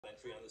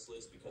entry on this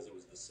list because it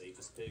was the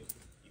safest pick.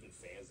 Even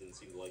fans didn't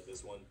seem to like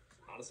this one.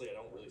 Honestly, I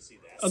don't really see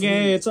that.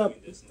 Okay, it's up.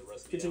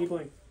 Continue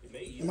playing.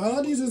 Am I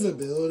allowed to use his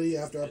ability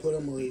after I put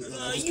him? Or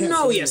you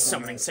know he has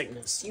summoning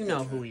sickness. You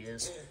know who he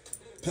is.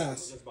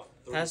 Pass.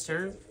 Pass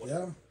turn?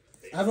 Yeah.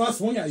 After I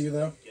swing at you,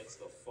 though.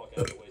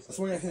 I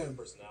swing at him.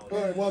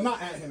 Alright, well,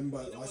 not at him,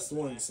 but I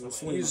swing. So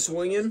swing. You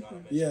swinging?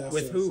 Yeah.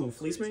 With who?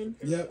 Fleece Mane?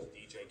 Yep.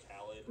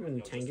 I'm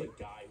gonna tank it.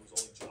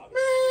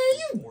 Man,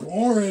 you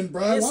boring,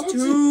 bro. It's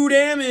 2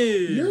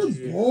 damage.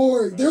 You're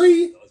bored.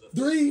 Three.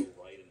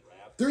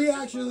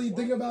 Actually,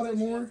 think about it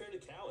more.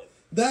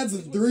 That's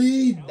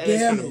 3 That damage.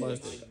 is kind of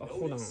busted. Oh,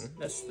 hold on.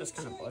 That's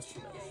kind of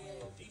busted.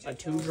 A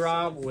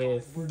 2-drop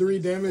with 3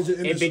 damage.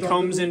 It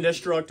becomes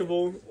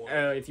indestructible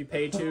if you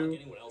pay 2.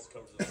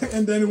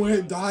 And then when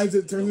it dies,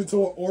 it turns into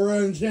an aura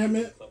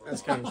enchantment.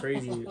 That's kind of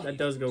crazy. That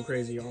does go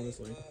crazy,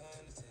 honestly.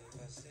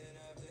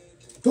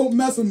 Don't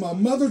mess with my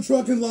mother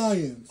trucking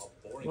lions.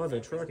 Mother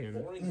trucking?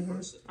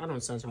 I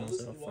don't censor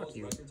myself. Fuck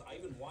you.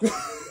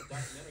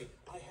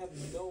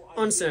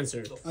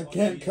 Uncensored. I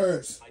can't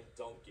curse.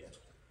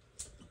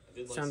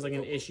 Sounds like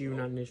an issue,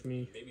 not an issue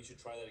me. Maybe you should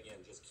try that again.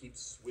 Just keep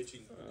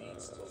switching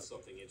beats until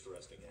something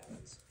interesting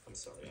happens. I'm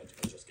sorry,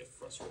 I just get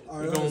frustrated.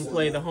 We're going to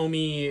play the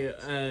homie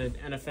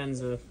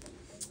Anafenza.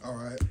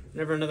 Alright.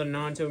 Whenever another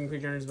non-token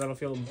creature enters the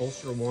battlefield,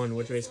 bolster 1,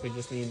 which basically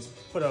just means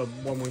put a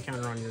 1/1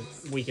 counter on your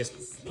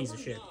weakest piece of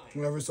shit.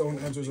 Whenever someone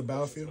enters a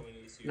battlefield?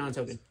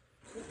 Non-token.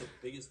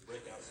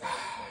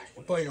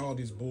 I'm playing all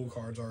these bull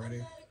cards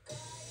already.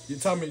 You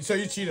tell me, so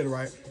you cheated,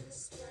 right?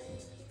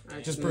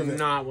 Just prove it.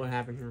 Not what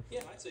happened here.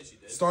 Yeah, I'd say she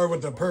did. Start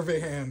with the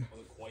perfect hand.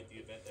 Wasn't quite the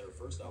event that her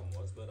first album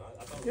was, but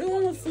I thought You're the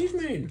one with Fleece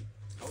Mane.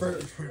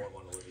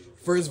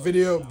 First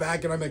video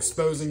back and I'm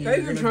exposing you.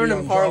 Take your turn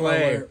and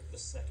parlay. the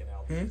second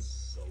album is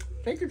so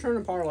good. Take your turn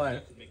and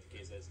parlay. Make the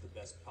case that it's the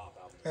best pop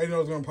album. I didn't know I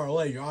was going to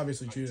parlay. You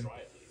obviously cheated. Try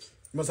at least.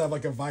 You must have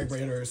like a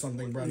vibrator or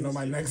something, bro. I know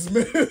my next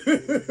move.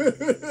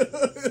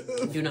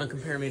 Do not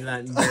compare me to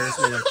that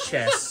embarrassment of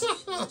chess.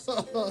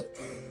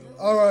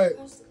 Alright.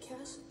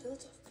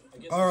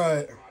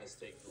 Alright.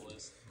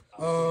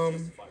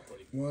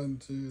 1,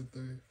 2,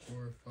 3,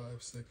 4,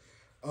 5, 6.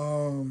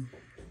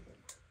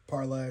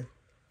 Parlay.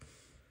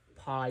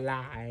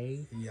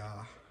 Parlay.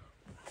 Yeah.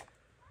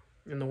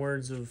 In the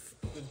words of...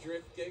 The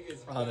Drift King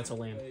is Oh, that's a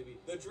lamb. baby.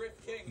 The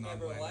Drift King Not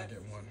never mine, I left.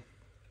 get 1.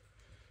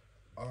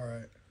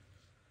 Alright.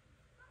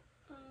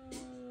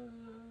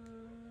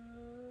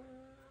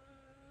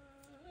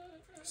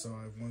 So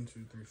I have 1,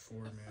 2, 3, 4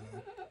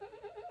 mana.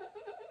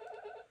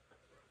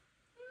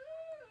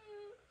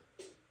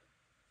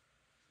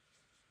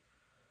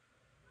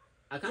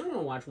 I kind of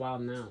want to watch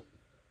Wild now.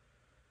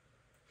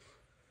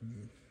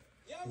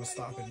 What's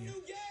stopping you?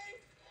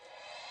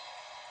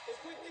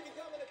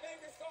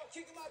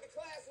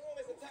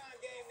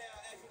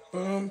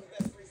 Boom.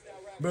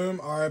 Boom.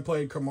 Alright,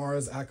 played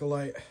Kamara's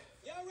Acolyte.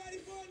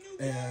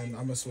 And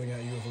I'm going to swing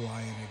at you with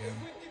Lion again.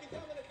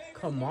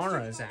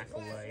 Kamara's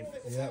Acolyte.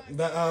 Yep.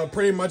 That,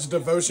 pretty much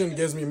Devotion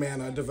gives me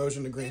mana.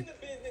 Devotion to green.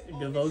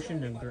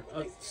 Devotion to...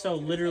 so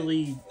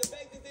literally...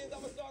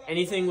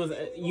 Anything with...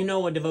 you know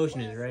what Devotion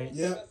is, right?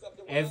 Yep.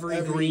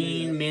 Every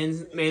green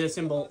mana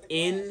symbol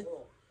in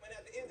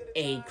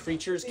a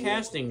creature's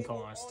casting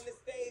cost.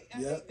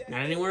 Yep. Not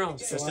anywhere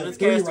else. Just in its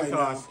 3 casting right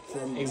cost.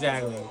 now.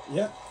 Exactly.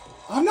 Yep.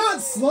 I'm not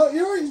slow.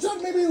 You're trying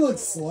to make me look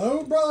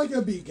slow, bro, like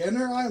a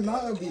beginner. I am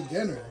not a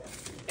beginner.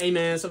 Hey,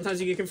 man,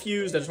 sometimes you get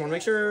confused. I just want to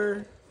make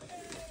sure.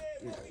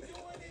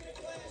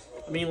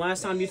 I mean,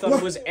 last time you thought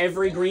it was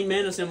every green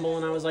mana symbol,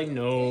 and I was like,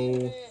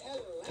 no.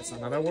 That's not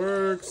how that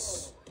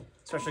works.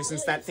 Especially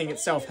since that thing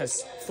itself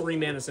has 3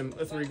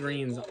 3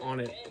 greens on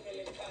it.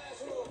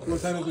 Well,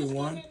 technically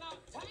 1.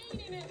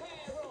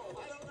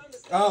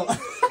 Oh.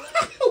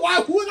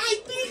 Why would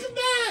I think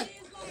that?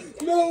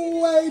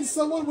 No way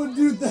someone would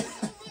do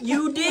that.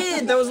 You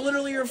did! That was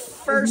literally your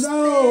first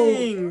No.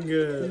 thing!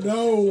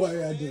 No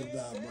way I did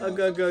that, bro.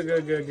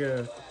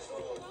 Good.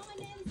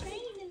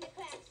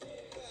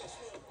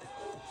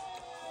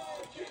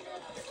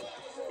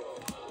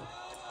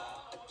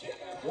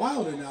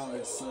 Wild and out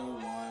is so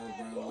wild,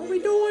 bro. What are we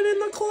doing in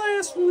the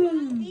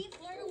classroom?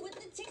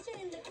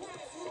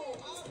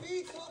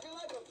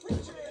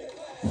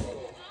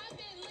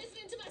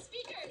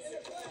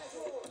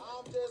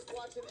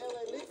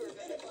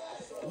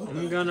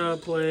 I'm gonna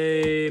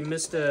play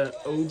Mr.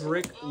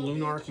 Odric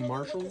Lunarch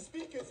Marshall.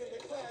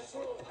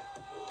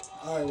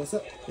 Alright, what's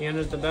up? He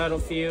enters the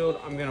battlefield.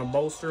 I'm gonna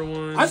bolster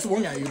 1. I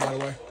swung at you, by the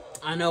way.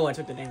 I know, I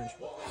took the damage.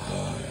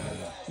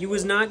 You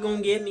was not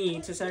gonna get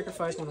me to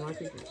sacrifice one of my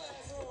creatures.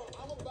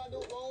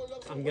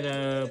 I'm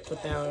gonna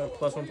put that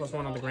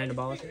 +1/+1 on the Grand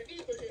Abolisher.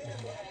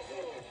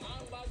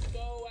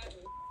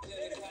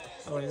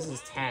 Oh, this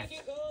is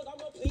tapped.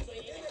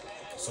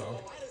 So.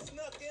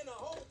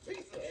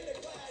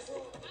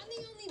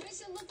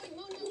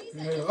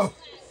 Yeah, oh.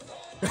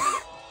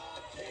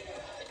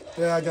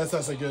 Yeah, I guess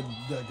that's a good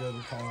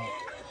call out.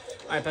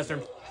 Alright, pass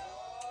turn.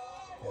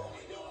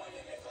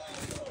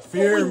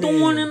 Fear What we me.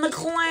 doing in the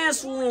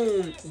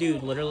classroom?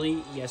 Dude,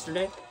 literally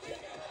yesterday,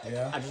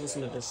 Yeah. I just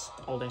listened to this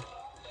all day.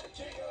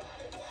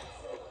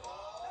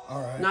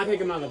 All right. Not pick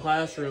him out of the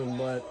classroom,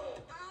 but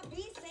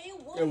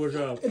it was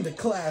a In the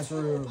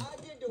classroom.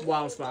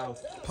 wild style.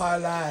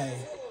 Parlay.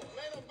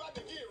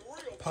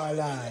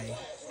 Parlay.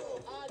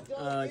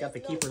 Got the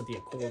keeper of the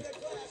Accord.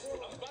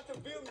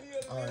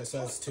 All right, so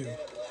that's 2.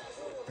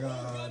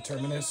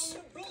 Terminus.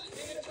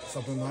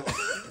 Something like.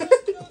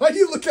 Why do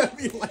you look at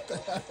me like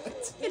that?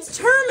 It's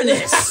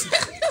Terminus!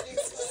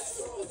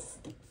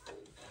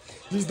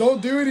 Just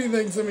don't do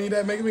anything to me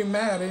that makes me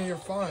mad, and you're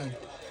fine.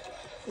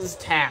 This is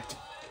tapped.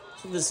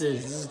 That's what this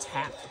is. This is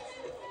tapped.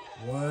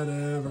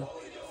 Whatever.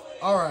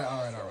 All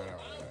right.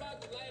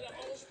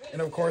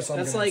 And of course, I'm.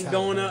 That's gonna like tap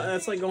going it. up.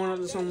 That's like going up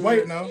to someone.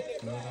 Wait, no.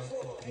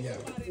 Yeah.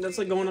 That's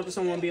like going up to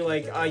someone and be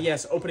like,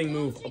 yes, opening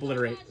move,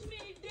 obliterate.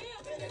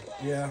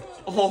 Yeah.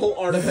 All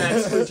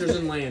artifacts, creatures,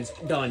 and lands.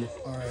 Done.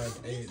 All right,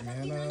 8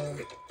 mana.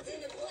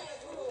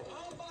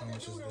 How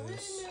much is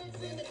this?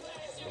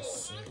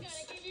 6.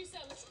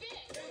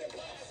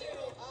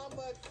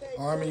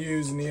 I'm gonna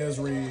use Nia's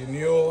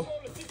Renewal.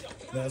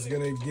 That's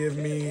gonna give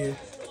me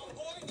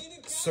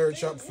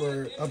search up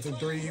for up to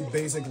 3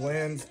 basic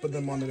lands, put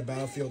them onto the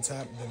battlefield,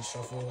 tap, then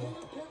shuffle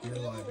your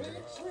library.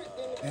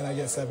 And I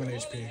get 7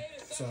 HP.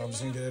 So I'm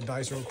just gonna get a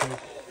dice real quick.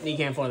 You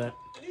can't afford that.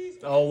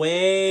 Oh,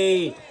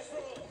 wait.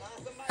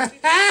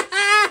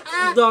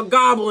 The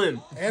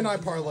goblin. And I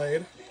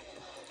parlayed.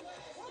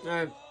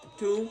 Alright,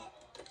 2.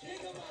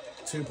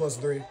 2 plus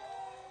 3.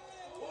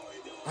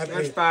 I have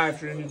That's 8. 5,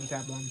 so you need to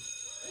tap one.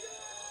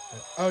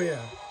 Oh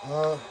yeah.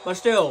 But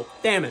still,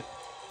 damn it.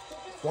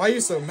 Why are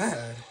you so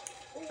mad?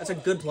 That's a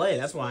good play.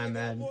 That's why I'm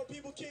mad.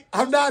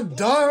 I'm not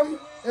dumb.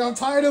 And I'm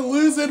tired of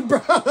losing,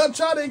 bro. I'm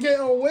trying to get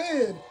a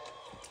win.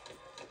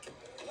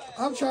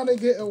 I'm trying to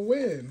get a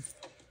win.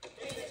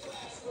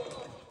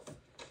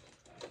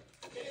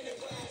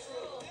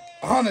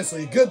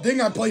 Honestly, good thing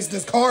I placed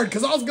this card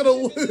because I was going to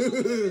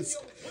lose.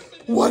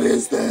 What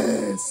is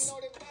this?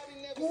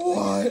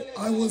 What?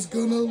 I was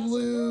going to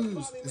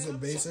lose. Is it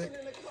basic?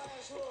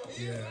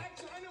 Yeah.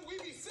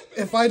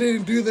 If I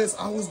didn't do this,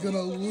 I was going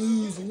to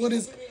lose. What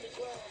is...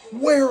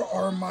 Where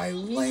are my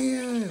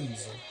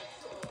lands?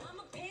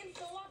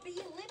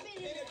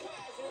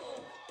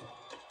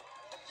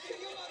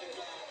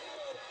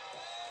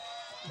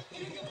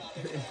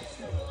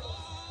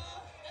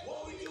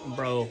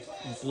 Bro,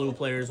 blue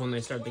players when they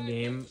start the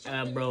game,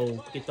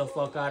 bro, get the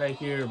fuck out of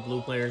here.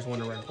 Blue players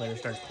when a red player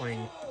starts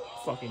playing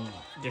fucking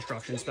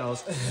destruction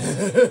spells.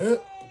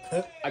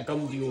 I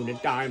come to you in a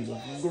time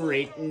of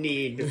great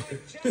need.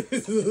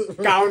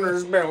 Counter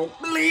spell,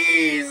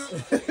 please!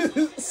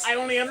 I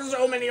only have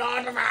so many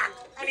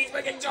artifacts, and he's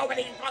making so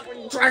many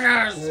fucking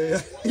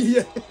treasures!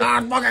 Yeah.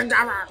 God fucking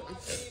damn it!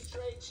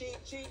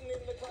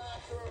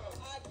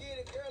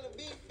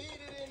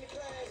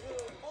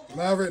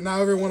 Now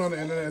everyone on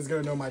the internet is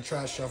gonna know my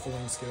trash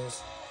shuffling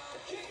skills.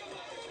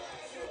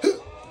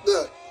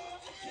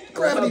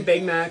 A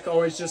Big Mac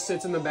always just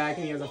sits in the back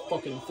and he has a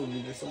fucking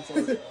food or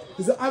something.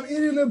 I'm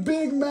eating a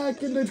Big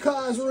Mac in the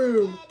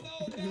classroom.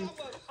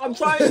 I'm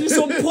trying to do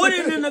some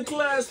pudding in the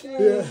classroom.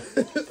 Yeah.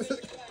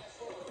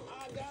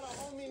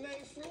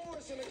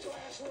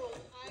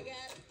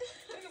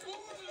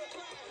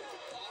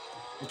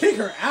 Kick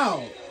her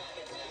out.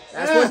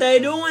 That's what they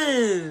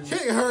doing.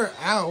 Kick her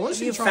out. What's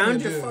she You trying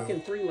found to your do?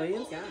 fucking 3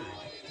 lands? God.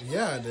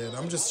 Yeah, I did.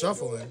 I'm just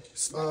shuffling.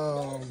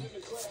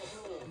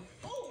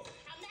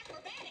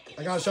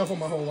 I gotta shuffle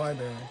my whole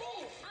library.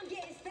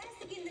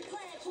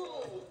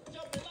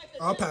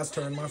 I'll pass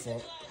turn. My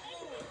fault.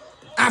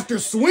 After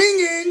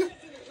swinging,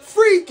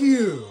 freak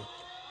you.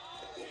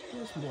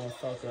 This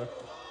motherfucker.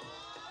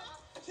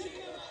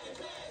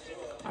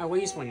 Alright, what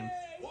are you swinging?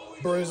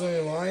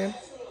 Brazilian lion.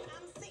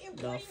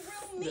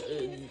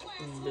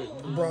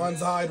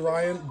 Bronze-hide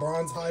lion.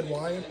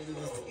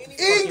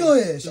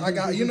 English! I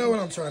got, you know what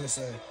I'm trying to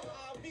say.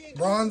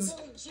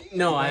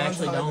 No, I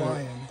actually bronze-hide don't.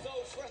 lion.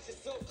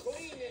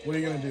 What are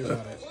you gonna do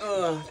about it?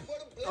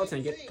 I'll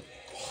take it.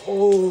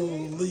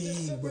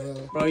 Holy,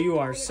 bro. Bro, you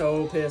are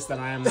so pissed that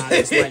I am not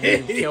just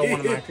letting you kill one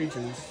of my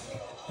creatures.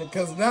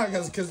 Because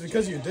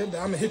you did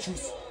that, I'm gonna hit you.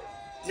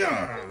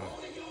 Yeah.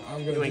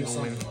 I'm gonna You ain't do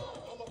gonna win. something.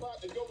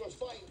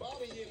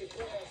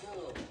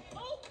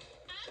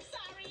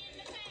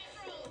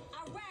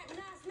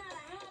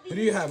 What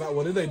do you have?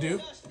 What did they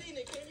do?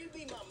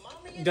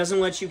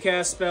 Doesn't let you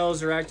cast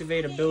spells or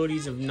activate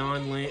abilities of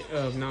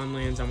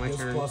non-lands on my Just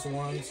turn.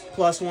 +1s.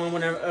 +1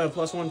 whenever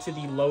 +1 to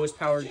the lowest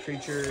powered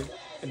creature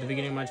at the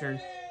beginning of my turn,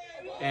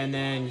 and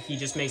then he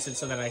just makes it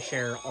so that I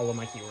share all of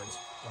my keywords.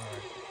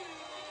 Alright.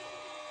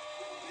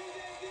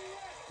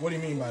 What do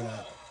you mean by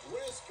that?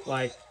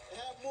 Like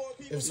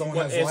If someone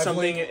has if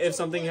lifelink?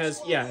 something has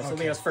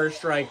something has first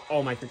strike,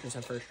 all my creatures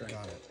have first strike.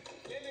 Got it.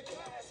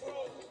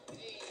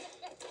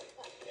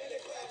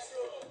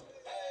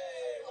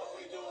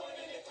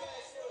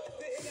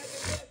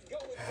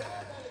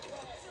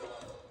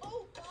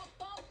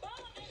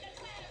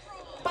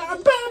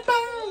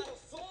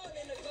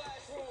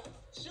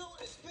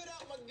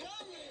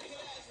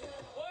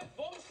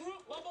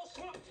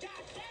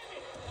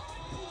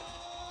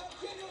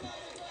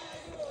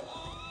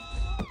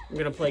 I'm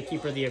gonna play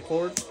Keeper of the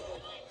Accord.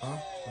 Huh?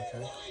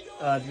 Okay.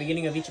 At the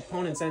beginning of each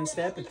opponent's end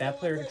step, if that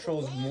player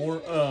controls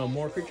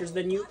more creatures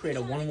than you, create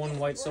a 1/1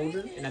 white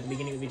soldier. And at the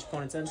beginning of each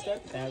opponent's end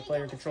step, if that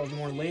player controls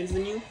more lands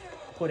than you,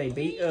 put a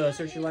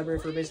search your library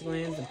for basic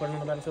lands and put it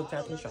on the battlefield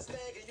tapped and shuffle.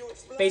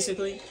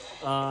 Basically,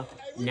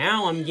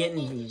 now I'm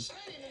getting,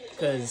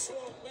 because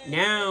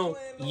now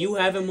you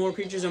having more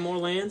creatures and more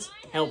lands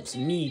helps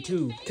me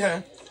too.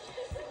 Okay.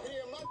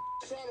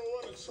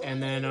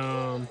 And then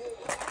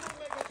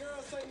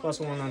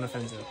 +1 on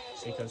offensive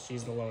because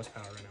she's the lowest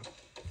power right now.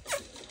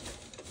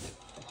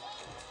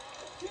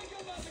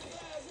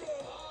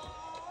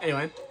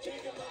 Anyway,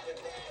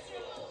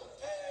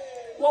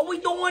 what we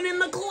doing in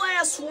the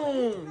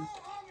classroom?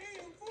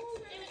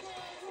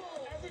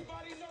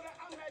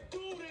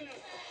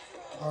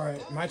 All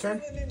right, my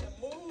turn.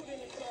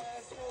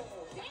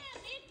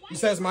 You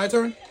said it's my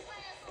turn?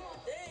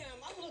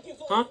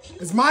 Huh?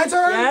 It's my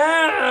turn?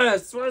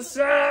 Yes! What's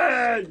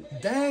up?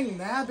 Dang,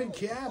 nabbing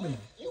cabin.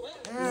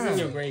 This is in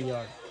your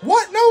graveyard.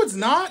 What? No, it's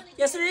not.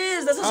 Yes, it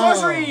is. That's a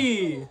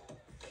sorcery.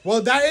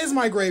 Well, that is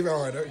my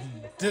graveyard.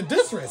 The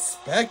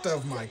disrespect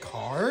of my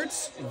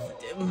cards?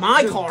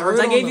 My Just cards.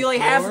 dirt I gave on you the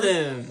like half floor?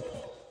 them.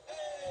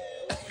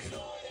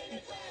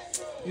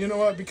 You know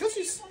what? Because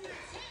you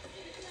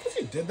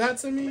did that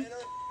to me.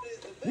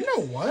 You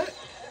know what?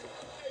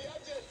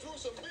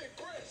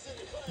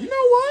 You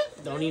know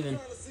what? Don't even.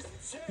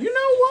 You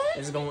know what?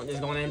 This is going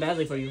to end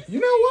badly for you. You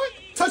know what?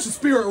 Touch the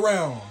spirit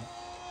realm.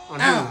 On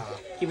Ah, who?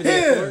 Keep it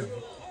there. him.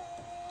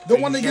 The Are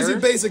one you that gives you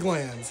sure? basic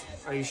lands.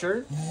 Are you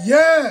sure?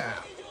 Yeah.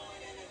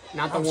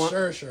 Not the I'm one.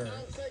 sure.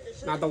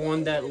 Not the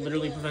one that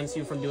literally prevents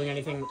you from doing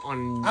anything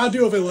on. I'll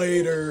deal with it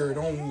later.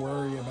 Don't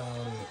worry about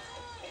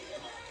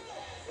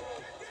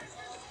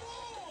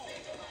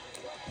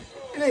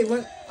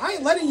it. I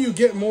ain't letting you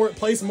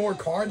place more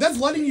cards. That's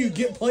letting you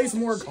place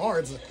more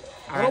cards.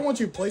 I don't want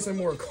you placing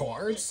more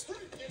cards.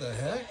 The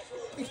heck?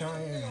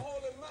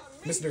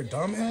 Mr.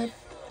 Dumbhead?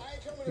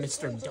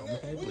 Mr.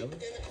 Dumbhead, really?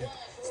 Yeah.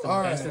 It's the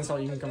All best right.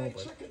 insult you can come up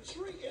with.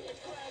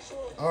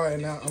 Alright,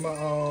 now I'm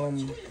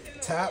gonna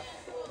tap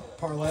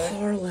parlay.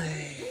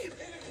 Parlay.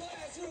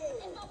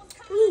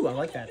 Ooh, I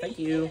like that. Thank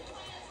you.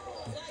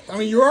 I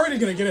mean, you're already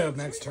gonna get it up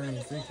next turn.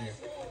 Thank you.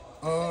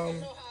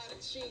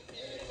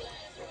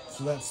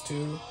 So that's 2,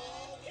 and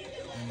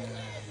then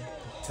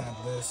tap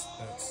this.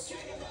 That's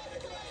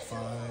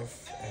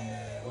 5, and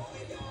then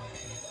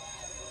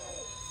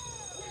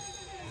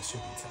this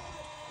should be tapped.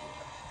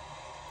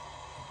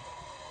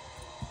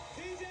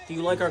 Do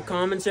you like our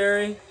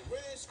commentary?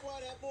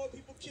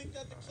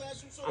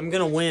 I'm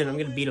gonna win. I'm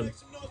gonna beat him.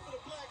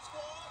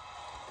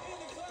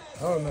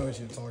 I don't know what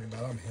you're talking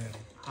about. I'm him.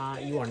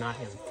 You are not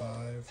him.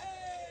 5,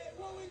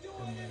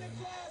 and then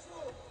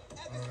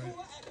alright.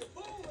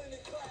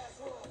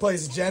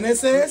 Plays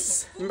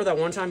Genesis. Remember that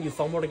one time you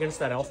fumbled against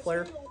that elf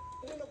player?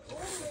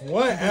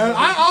 What?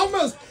 I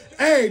almost.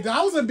 Hey,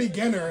 that was a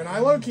beginner, and I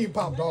low key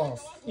popped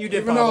off. You did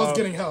even pop though I was off.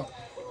 getting help.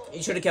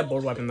 You should have kept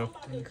board weapon though.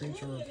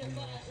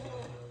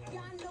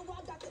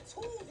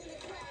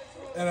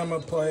 And I'm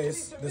gonna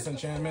place this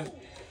enchantment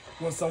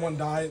when someone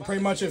dies.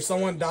 Pretty much, if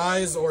someone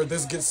dies or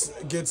this gets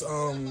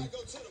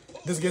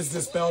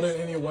dispelled in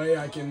any way,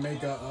 I can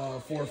make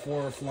a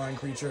 4/4 flying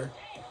creature,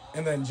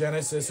 and then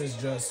Genesis is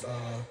just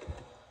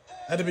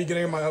at the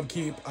beginning of my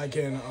upkeep, I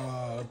can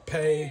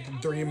pay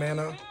 3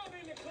 mana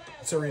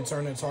to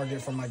return a target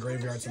from my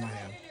graveyard to my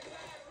hand.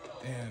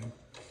 And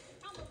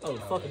Oh,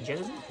 fucking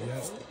Genesis?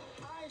 yes.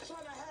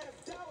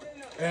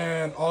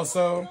 And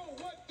also,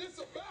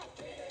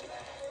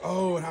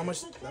 oh, and how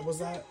much that was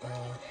that?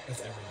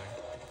 That's everything.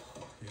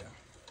 Yeah.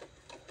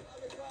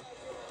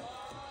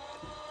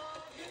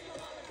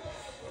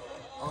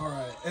 All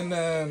right, and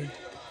then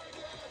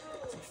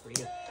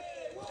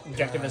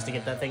Objective is to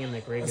get that thing in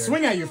the graveyard.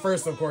 swing at you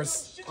first, of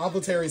course.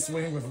 Arbitrary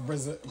swing with a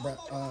bronze-sided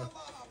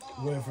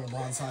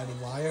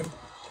lion.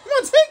 Come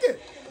on, take it.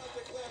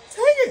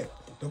 Take it.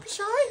 Don't be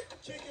shy.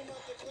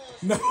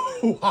 No,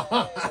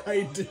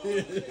 I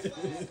did.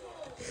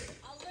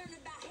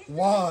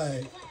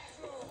 Why?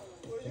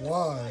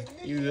 Why?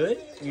 You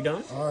good? You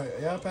done? All right,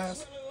 yeah,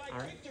 pass.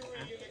 Alright.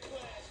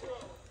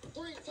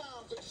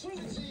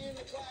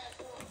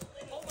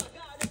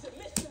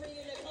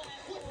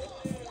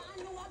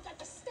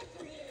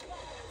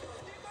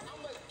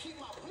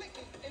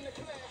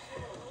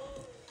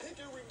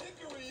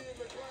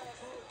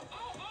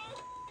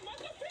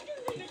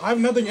 I have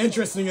nothing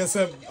interesting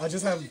except I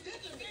just have,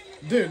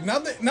 dude.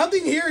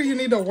 Nothing here you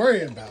need to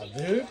worry about,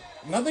 dude.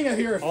 Nothing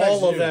here affects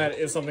All of you. that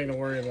is something to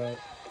worry about.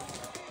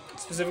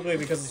 Specifically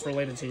because it's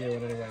related to you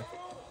in any way.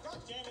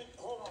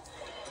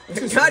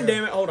 God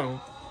damn it, hold on.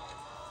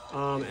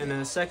 And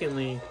then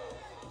secondly,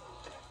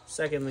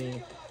 I'm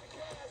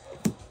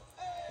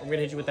gonna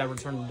hit you with that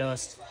return to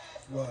dust.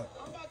 What?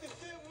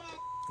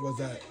 What's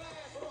that?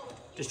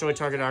 Destroy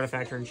target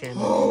artifact or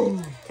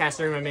enchantment. Cast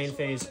it in my main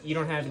phase. You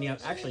don't have any.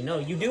 Actually, no,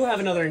 you do have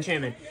another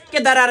enchantment.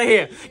 Get that out of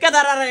here! Get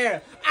that out of here!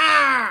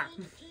 Ah!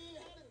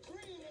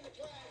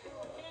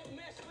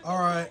 All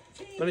right.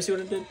 Let me see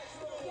what it did.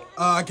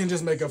 I can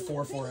just make a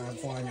 4/4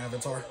 flying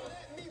avatar.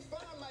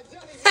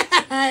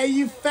 Hey,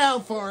 you fell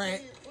for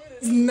it,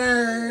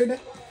 nerd.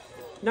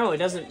 No, it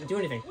doesn't do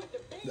anything.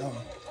 Oh.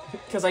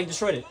 Because I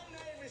destroyed it.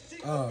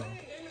 Oh.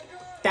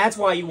 That's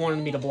why you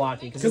wanted me to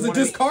block it. Because it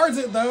discards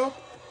it, though.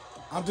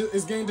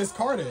 It's getting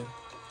discarded.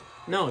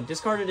 No,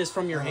 discarded is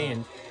from your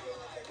hand.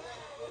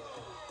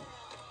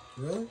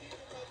 Really?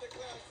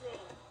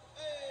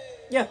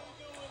 Yeah.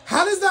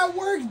 How does that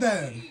work,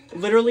 then?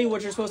 Literally,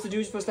 what you're supposed to do,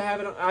 you're supposed to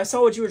have it... I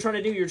saw what you were trying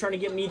to do. You were trying to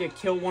get me to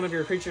kill one of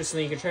your creatures so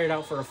that you could trade it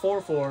out for a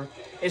 4/4.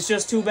 It's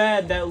just too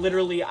bad that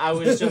literally I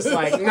was just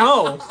like,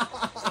 no.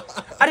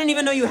 I didn't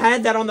even know you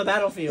had that on the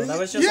battlefield. I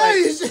was just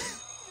like...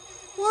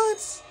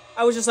 What?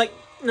 I was just like,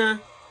 nah,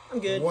 I'm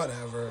good.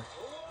 Whatever.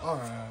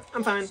 Alright.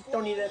 I'm fine.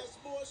 Don't need it.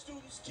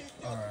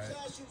 Alright.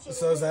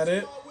 So is that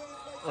it?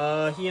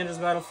 He enters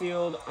the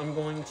battlefield. I'm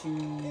going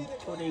to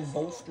put a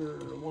bolster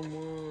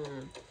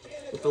 1/1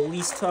 with the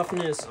least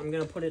toughness. I'm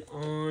gonna put it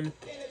on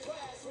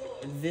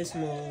this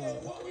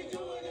mall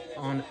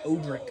on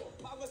Odric.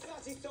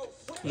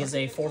 He is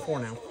a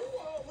 4/4 now.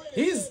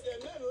 He's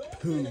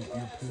poo.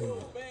 You're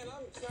poo.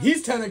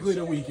 He's technically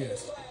the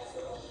weakest.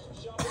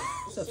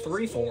 It's a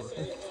 3/4.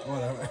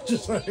 Whatever.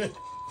 Just alright.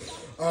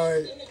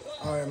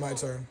 Alright, my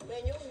turn.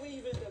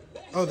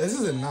 Oh, this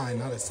is a 9,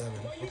 not a 7.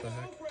 What the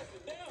heck?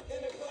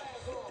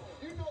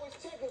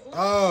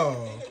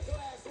 Oh.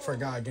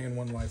 Forgot I gained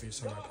 1 life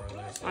each time I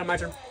parlay. Alright, my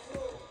turn.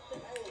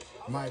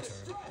 My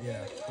turn.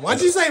 Yeah.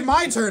 Why'd you say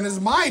my turn? It's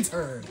my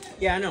turn.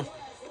 Yeah, I know.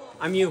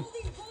 I'm you.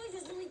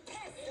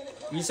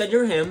 You said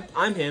you're him.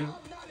 I'm him.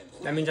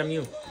 That means I'm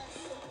you.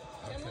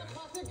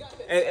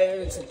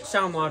 Okay. It's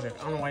sound logic.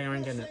 I don't know why you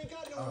ain't getting it.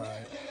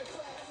 Alright.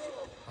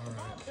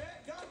 Alright.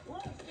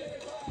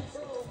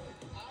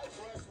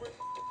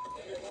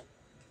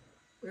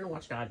 We're gonna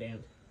watch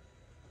Goddamn.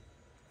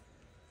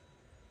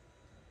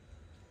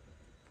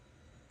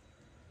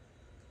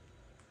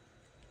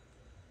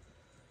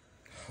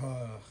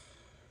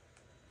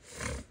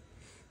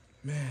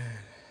 Man.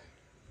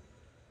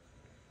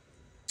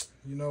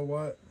 You know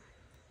what?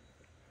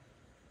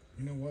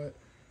 You know what?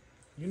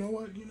 You know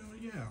what? You know,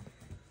 yeah.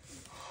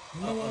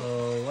 You know what?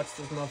 Uh-oh, what's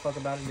this motherfucker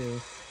about to do?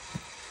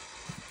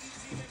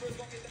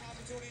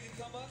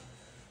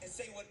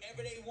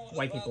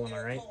 White people, am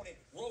I right?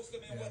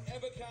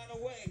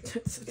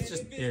 It's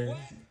just, yeah.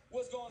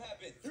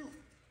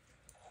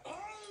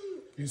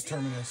 Use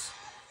Terminus.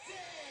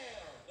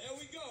 There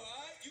we go,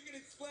 alright? You can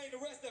explain the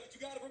rest of it.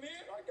 You got it from here?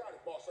 I got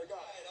it, boss. I got it.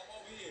 Alright, I'm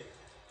over here.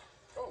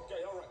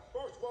 Okay, all right.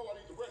 First of all, I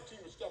need the red team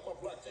to step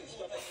up, black team to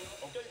step up.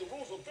 Okay, the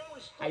rules are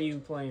very strict. How you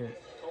playing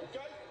it?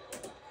 Okay?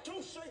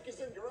 2 shakers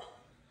and you're out.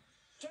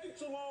 Take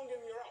too long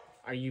and you're out.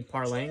 Are you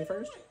parlaying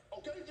first?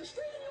 Okay, just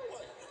stay in your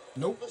lane.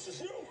 Nope. This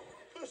is you.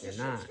 This You're is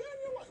not. you. Stay in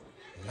your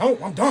lane.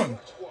 No, I'm done.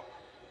 What?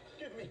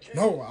 Give me key.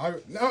 No,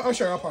 oh,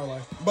 sure, I'll parlay.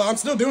 But I'm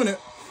still doing it.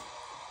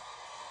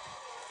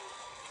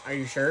 Are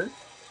you sure?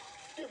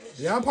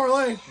 Yeah, I'm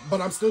parlay,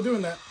 but I'm still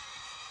doing that.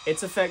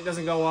 Its effect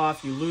doesn't go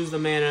off, you lose the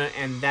mana,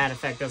 and that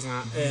effect is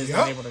not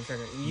able to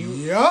trigger.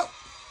 Yup.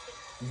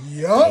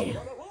 I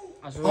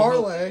was really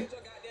Parlay.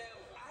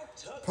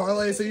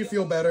 Parlay so you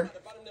feel better.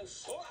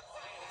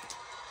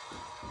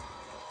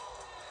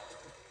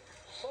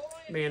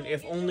 Man,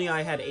 if only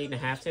I had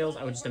 8.5 tails,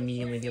 I would just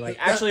immediately be like,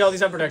 actually, all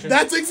these have protection.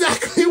 That's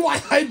exactly why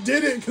I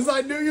did it, because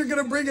I knew you're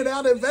going to bring it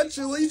out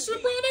eventually. You should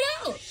have brought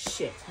it out.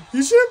 Shit.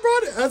 You should have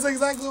brought it. That's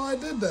exactly why I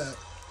did that.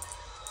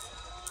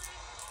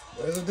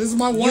 This is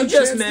my one You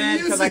just chance mad to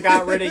use because I it.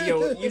 got rid of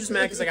you. You just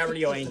mad because I got rid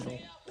of your angel.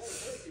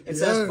 It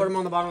says put them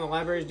on the bottom of the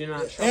libraries. Do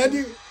not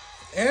shuffle.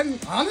 And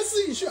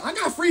honestly, sure, I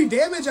got free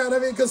damage out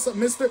of it because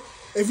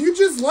if you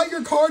just let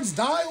your cards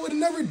die, it would have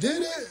never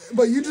did it.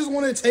 But you just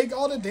want to take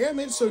all the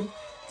damage, so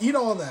eat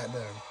all that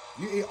then.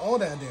 You eat all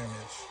that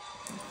damage.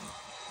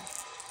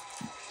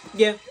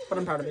 Yeah, but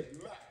I'm proud of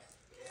it.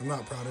 I'm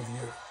not proud of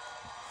you.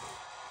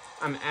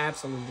 I'm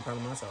absolutely proud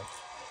of myself.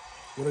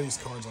 What are these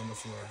cards on the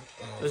floor?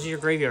 Those are your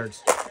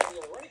graveyards.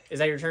 Is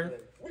that your turn?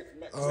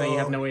 So that you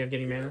have no way of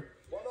getting mana?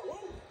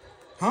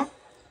 Huh?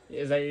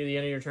 Is that the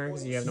end of your turn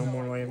because you have no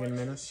more way of getting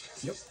mana?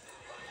 Yep.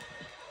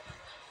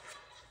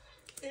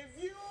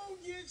 If you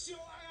get your,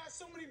 I got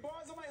so many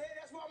bars on my head,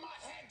 that's why my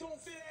hat don't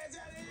fit as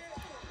out of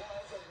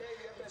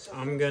here.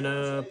 I'm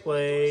gonna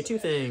play 2 I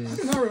things.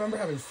 do not remember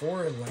having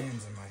 4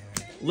 lands in my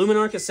hand.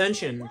 Luminarch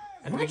Ascension. At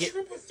the Am I beginning.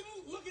 tripping?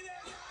 Look at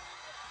that.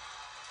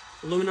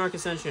 Luminarch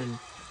Ascension.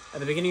 At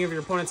the beginning of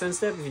your opponent's end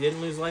step, if you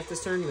didn't lose life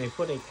this turn, you may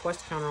put a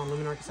quest counter on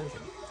Luminarch Ascension.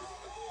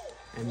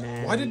 And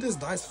then... Why did this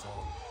dice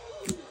fall?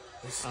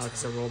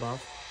 Because it rolled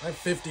off. I have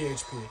 50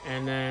 HP.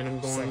 And then I'm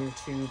going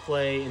to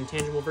play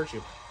Intangible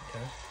Virtue.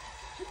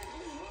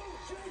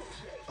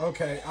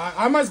 Okay,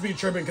 I must be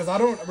tripping because I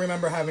don't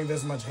remember having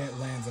this much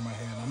lands in my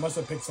hand. I must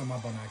have picked some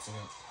up on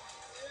accident.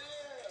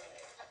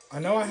 I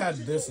know I had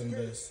this and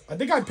this. I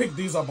think I picked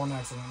these up on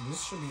accident.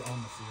 This should be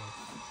on the field.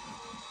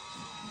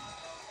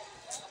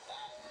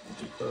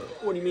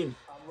 What do you mean?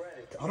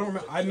 I don't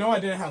remember. I know I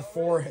didn't have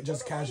 4,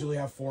 just casually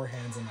have 4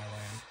 hands in my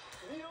land.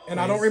 And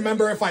I don't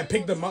remember if I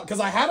picked them up because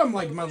I had them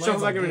like my lands.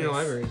 Shuffle back like them in your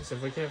this. library. So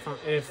if we can't find...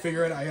 If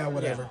Figure it out. Yeah,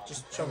 whatever. Yeah,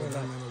 Just shuffle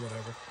them in or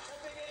whatever.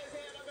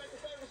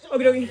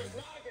 Okie dokie.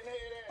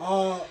 I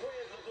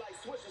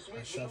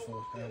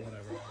shuffle. Yeah,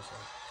 whatever.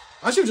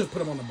 I should just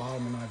put him on the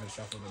bottom and not even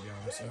shuffle, to be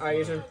honest. Alright,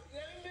 your turn.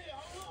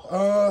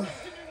 Alright.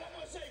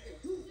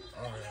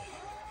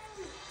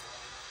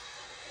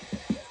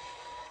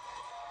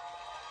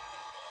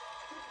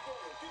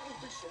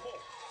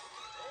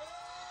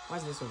 Why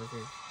is this over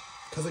here?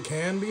 Because it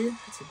can be.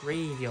 It's a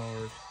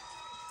graveyard.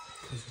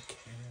 Because it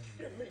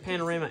can be.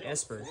 Panorama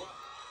Esper. What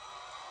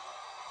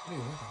are you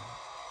looking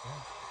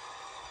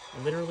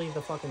at? Literally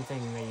the fucking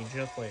thing that you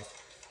just played.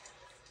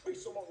 Yeah.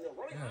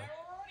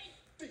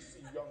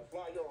 DC young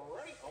fly, you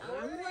ready?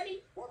 I'm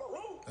ready. For the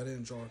room. I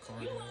didn't draw a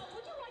card yet. Would you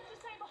like to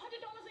save $100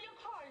 on your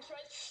car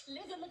insurance?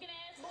 Lizard looking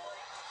ass boy.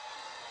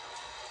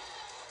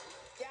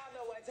 Y'all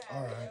know what time.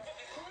 Alright.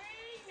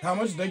 How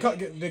much they cut?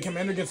 The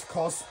commander gets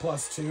cost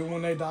 +2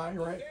 when they die,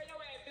 right? Your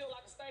ass feel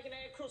like a stinking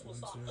ass Christmas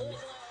song. DC, I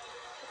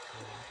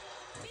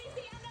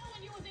know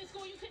when you was in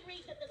school you couldn't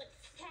read the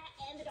cat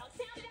and the dog.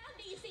 Sound it out,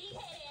 DC,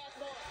 head ass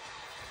boy.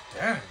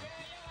 Damn. Your ass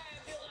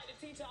feel like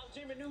the T-top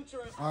Jimmy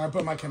Neutron. Alright,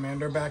 put my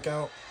commander back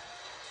out.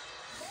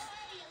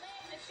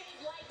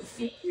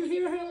 You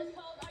hear him?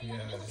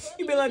 Yes.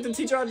 You be like the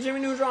teacher on Jimmy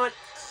Neutron.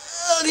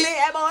 Ugly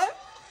ass boy.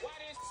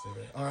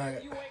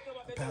 Alright.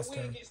 Pass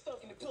turn.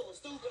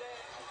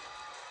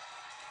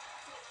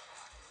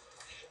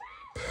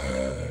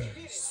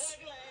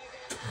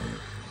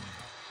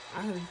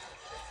 I heard.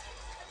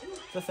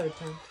 The third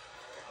turn.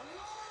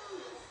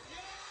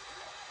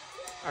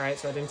 Alright,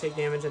 so I didn't take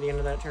damage at the end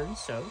of that turn,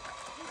 so.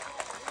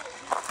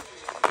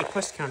 A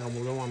quest counter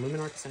will go on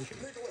Luminarch Ascension.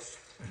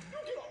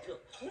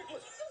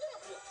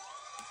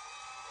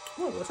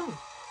 Whoa, what's wrong?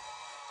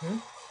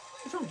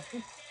 What's wrong?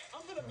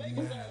 I'm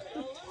mad.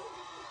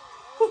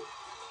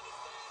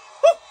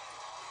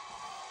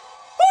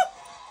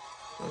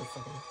 Oh,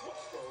 fucking.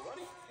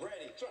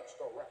 Ready, touch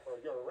the rapper.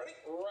 You're ready?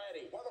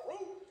 Ready. For the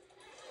room.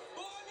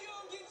 Boy, if you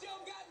don't get your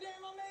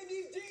goddamn, I made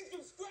these jeans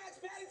from scratch.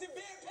 Paddington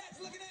Bear Patch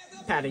looking ass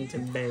up.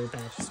 Paddington Bear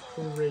Patch is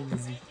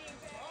crazy.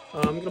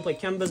 I'm gonna play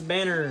Kemba's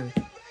Banner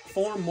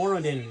for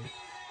Moradin.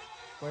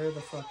 Where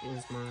the fuck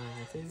is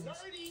my things?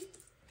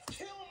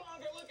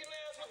 Killmonger looking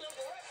ass with them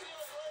braids,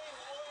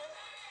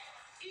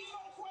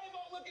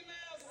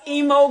 boy.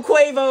 Emo Emo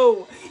Quavo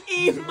looking ass. Quavo!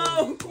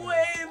 Emo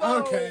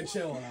Quavo! Okay,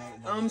 chill out.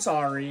 I'm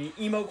sorry.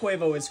 Emo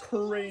Quavo is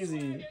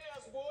crazy.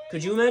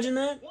 Could you imagine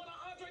that?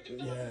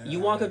 Yeah. You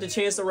walk up to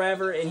Chance the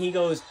Rapper and he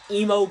goes,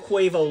 Emo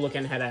Quavo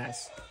looking head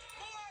ass.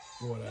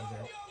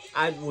 Whatever.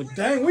 I would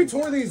Dang, we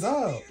tore these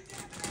up.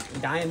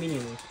 die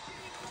immediately.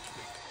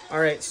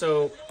 Alright,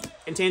 so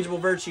Intangible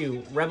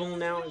Virtue. Rebel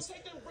now is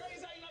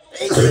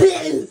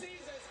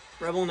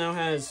Rebel now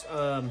has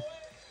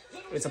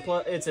it's a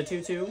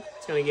 2/2.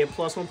 It's gonna get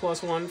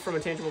 +1/+1 from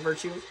Intangible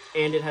Virtue,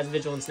 and it has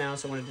Vigilance now,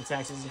 so when it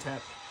attacks it's a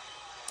tap.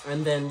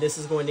 And then this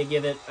is going to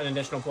give it an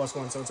additional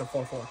 +1, so it's a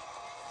 4/4.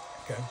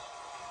 Okay.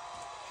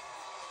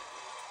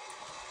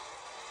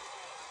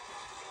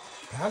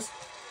 Pass?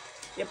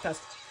 Yep, pass.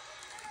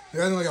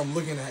 You're acting like I'm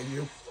looking at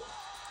you.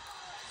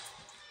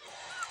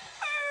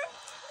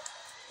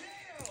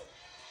 Damn.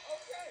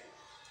 Okay.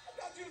 I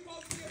thought you were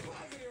supposed to be a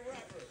positive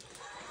rapper.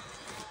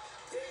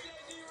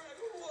 TJD rap,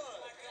 who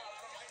was? I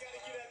gotta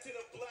get that to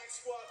the Black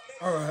Squad.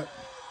 Alright.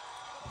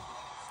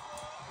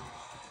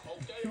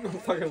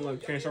 Fucking love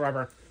Chance the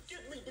Rapper.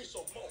 Give me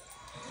some more.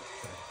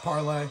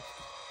 Parlay.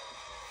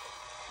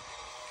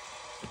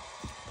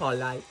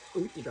 Parlay.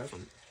 Ooh, you draw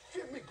something.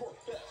 Give me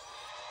Cortez.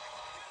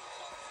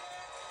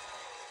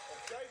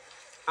 Okay.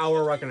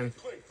 Our Reckoning.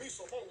 Clay, be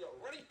some more. You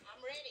ready?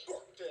 I'm ready.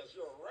 Cortez,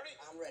 you ready?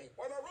 I'm ready.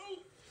 For the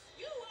room.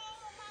 You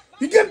all on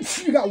my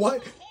You got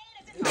what?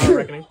 Our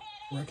Reckoning.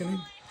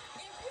 Reckoning?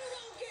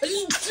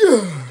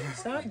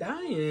 Stop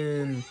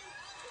dying.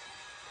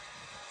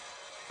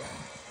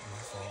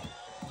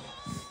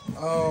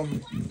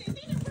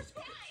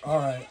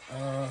 Alright,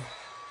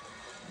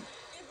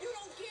 If you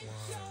don't get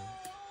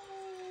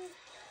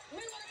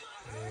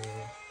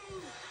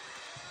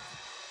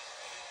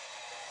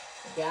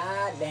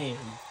God damn.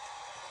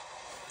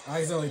 I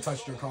accidentally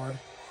touched your card.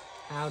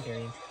 How dare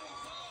you?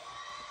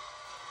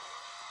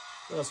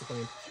 What else are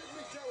playing?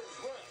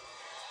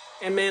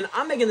 And man,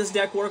 I'm making this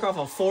deck work off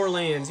of 4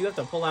 lands. You have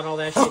to pull out all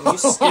that shit and you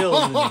still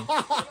losing. Boy,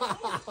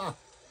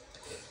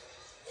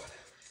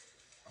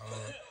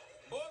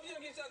 if you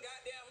don't get your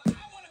goddamn, I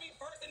want to be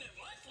first in the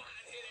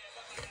punchline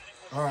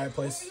here. Alright,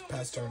 place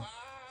pass turn.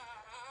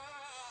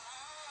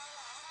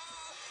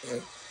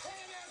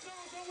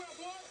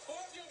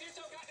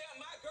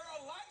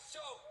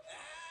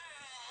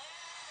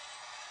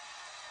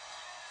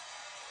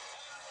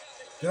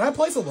 Did I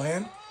place a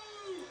land?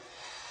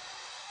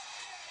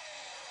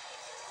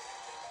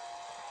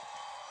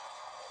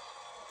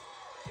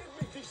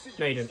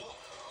 No, you didn't.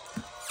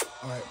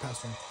 Alright,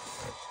 pass turn.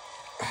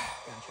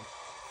 Gotcha.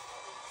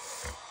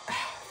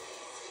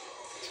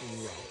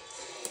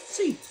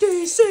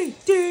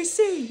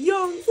 DC,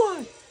 young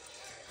fly.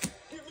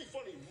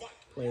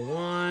 Play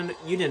 1.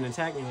 You didn't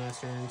attack me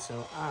last turn,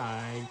 so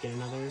I get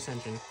another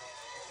Ascension.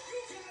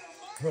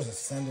 I was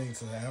ascending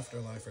to the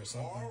afterlife or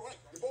something. All right,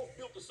 we both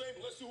built the same.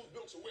 Let's see who's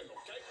built to win,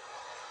 okay?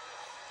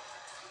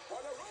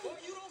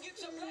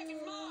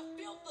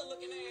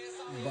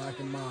 Black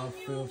and mild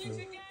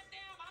filthy.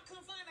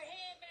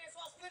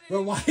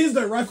 But why is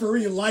the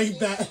referee like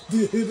that,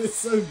 dude? It's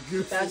so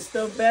goofy. That's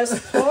the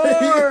best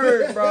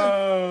part,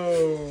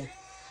 bro.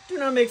 Do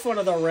not make fun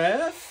of the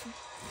ref.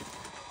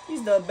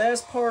 He's the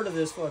best part of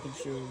this fucking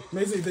show.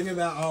 Makes me think of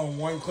that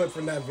one clip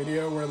from that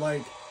video where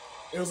like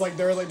it was like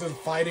they were like just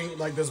fighting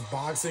like this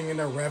boxing and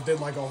the ref did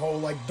like a whole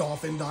like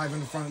dolphin dive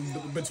in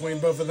front between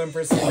both of them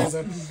for some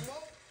reason.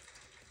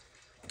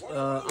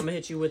 I'm gonna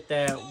hit you with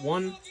that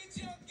 1.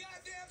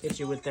 Hit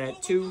you with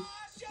that 2.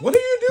 What are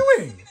you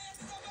doing?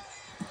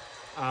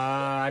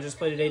 I just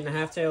played it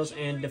 8.5 tails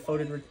and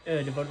devoted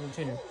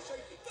retainer.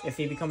 If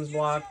he becomes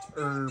blocked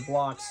or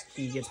blocks,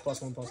 he gets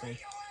 +1/+1.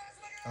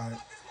 Alright.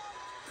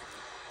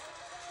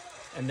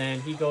 And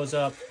then he goes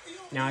up.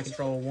 Now I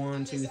control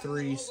 1, 2,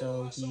 3,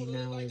 so he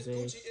now is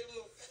a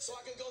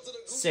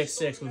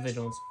 6/6 with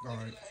vigilance.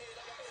 Alright.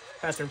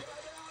 Pass turn.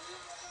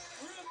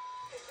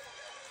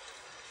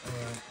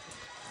 Alright.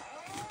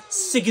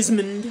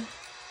 Sigismund.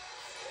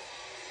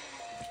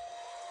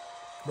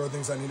 Bro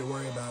thinks I need to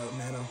worry about it,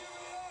 Nano.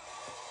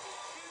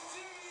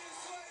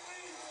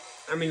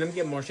 I mean, I'm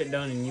getting more shit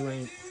done and you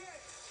ain't.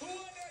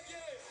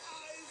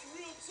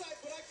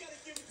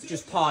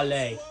 Just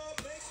parlay.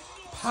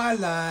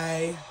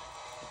 Parlay.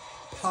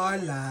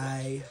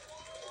 Parlay.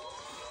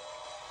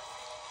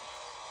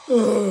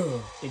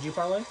 Ugh. Did you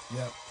parlay?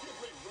 Yep.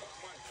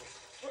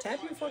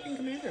 Tap your fucking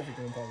commander if you're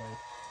doing parlay.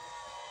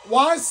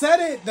 Well, I said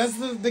it. That's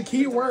the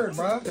key word,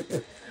 bro.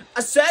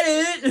 I said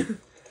it!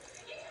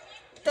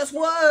 That's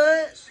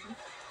what?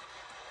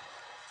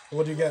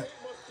 What'd you get?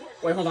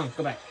 Wait, hold on.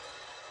 Go back.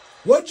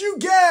 What'd you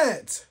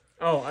get?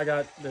 Oh, I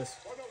got this.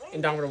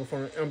 Unbreakable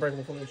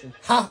formation.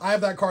 Ha! I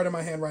have that card in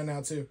my hand right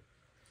now, too.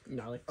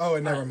 Gnarly. Oh,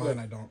 and never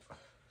mind. I don't.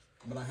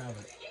 But I have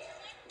it.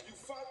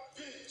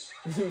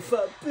 You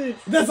fat bitch.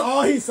 That's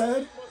all he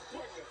said?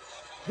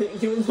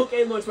 You look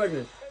 8 months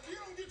pregnant.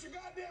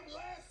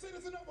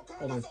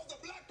 Hold on.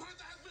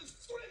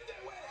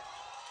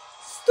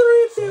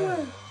 Street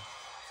away.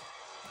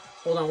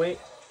 Hold on, wait.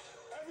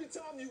 Every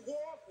time you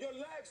walk, your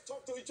legs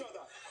talk to each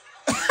other.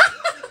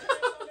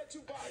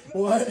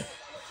 What?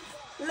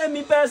 Let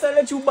me pass, I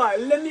let you buy.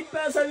 Let me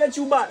pass, I let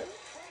you buy.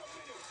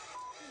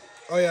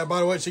 Oh, yeah, by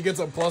the way, she gets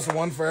a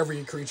 +1 for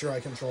every creature I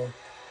control.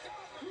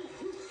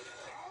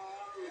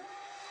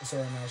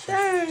 Sorry, now she's...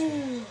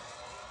 Dang.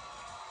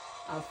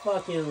 I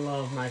fucking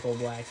love Michael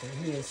Blackson.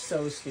 He is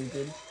so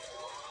stupid.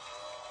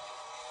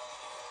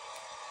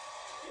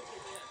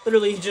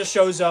 Literally, he just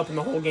shows up and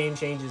the whole game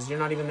changes. You're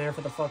not even there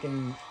for the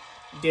fucking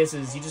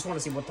disses. You just want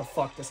to see what the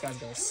fuck this guy's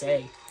gonna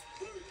say.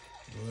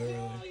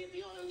 Literally.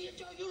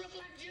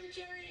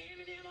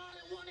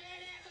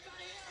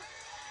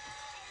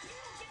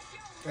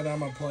 And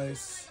I'm a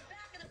place.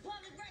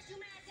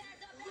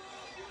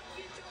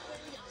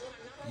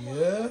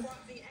 Yeah.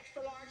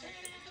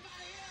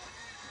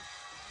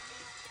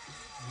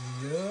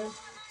 Yeah.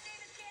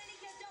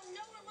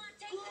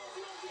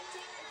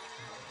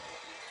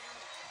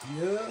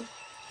 Yeah.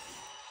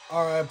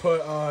 Alright, I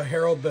put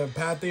Harold the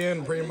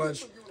Pathian. Pretty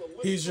much,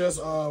 he's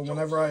just,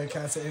 whenever I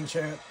cast an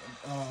enchant,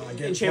 I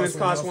get Enchantments +1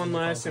 cost health 1 and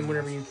less, and +1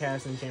 whenever health. you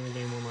cast an enchantment,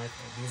 gain 1 life.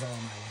 These are all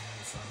my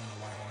lands, so I don't know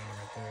why I only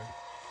right there.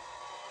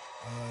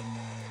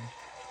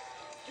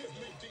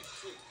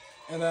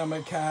 And then I'm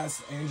gonna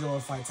cast Angel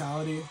of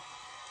Vitality.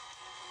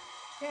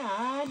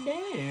 God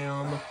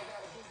damn.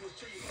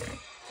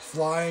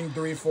 Flying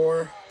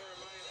 3/4.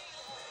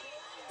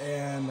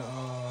 And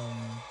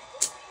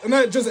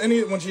that just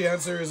when she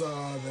answers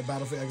the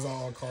battlefield, exile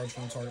all cards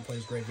from target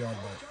player's graveyard,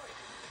 but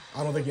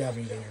I don't think you have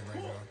anything in your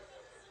graveyard.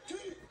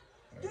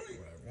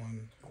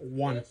 Alright,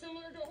 1.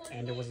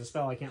 And it was a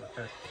spell I can't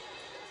recur.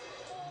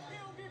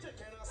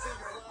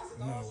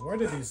 no, where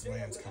did these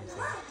lands come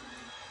from?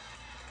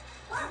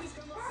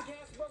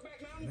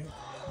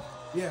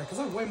 Yeah, because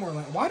I have way more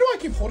land. Why do I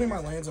keep holding my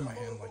lands in my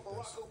hand like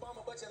this?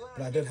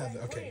 But I did have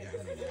the. Okay, yeah.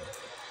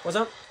 What's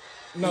up?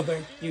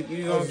 Nothing. You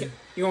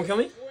gonna kill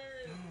me?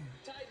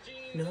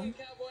 No. No.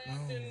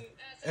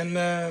 And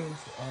then,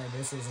 alright,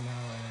 this is now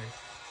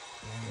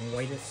a.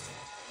 Whitest.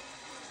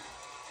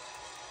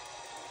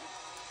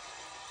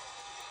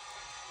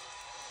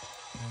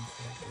 One,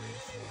 two, three,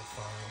 four,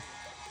 five.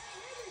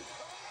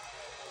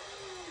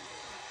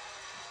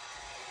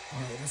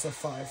 Alright, that's a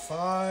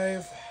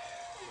 5/5.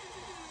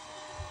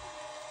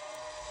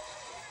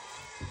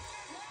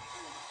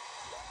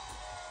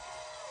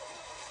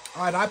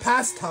 Alright, I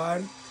passed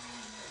time.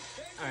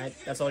 Alright,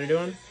 that's all you're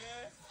doing?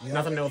 Yeah.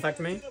 Nothing to affect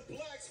me?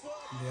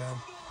 Yeah.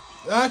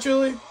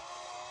 Actually.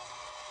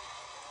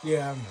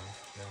 Yeah, no.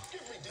 Yeah.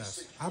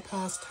 Pass. I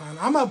passed time.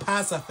 I'm a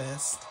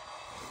pacifist.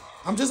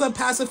 I'm just a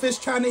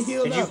pacifist trying to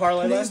heal. Did you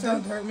parlay Please last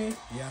time? don't hurt me.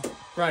 Yeah.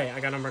 Right, I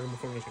got unbreakable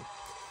formation.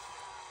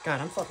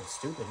 God, I'm fucking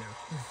stupid now.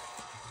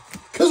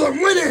 Cause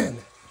I'm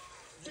winning.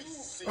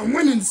 I'm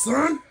winning,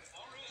 son.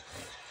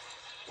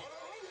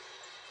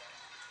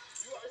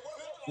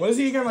 What is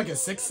he again? Like a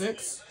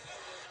 6'6"?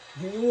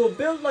 You were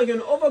built like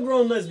an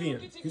overgrown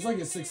lesbian. He's like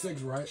a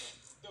 6'6", right?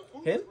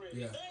 Him?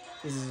 Yeah.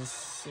 This is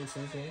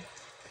 6'6", yeah.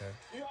 Okay.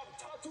 You have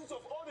tattoos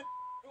of all the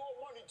you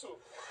owe money to.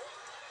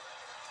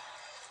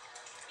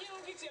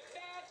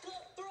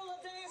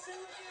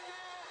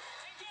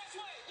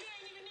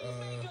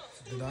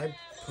 Did I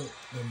put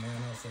the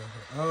mana for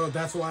her? Oh,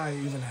 that's why I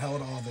even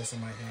held all this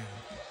in my hand.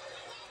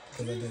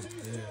 Because I did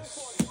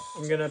this.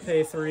 I'm gonna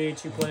pay 3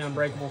 to play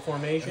Unbreakable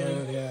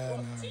Formation. Yeah, now I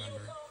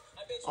remember.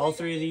 All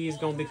 3 of these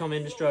gonna become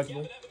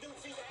indestructible.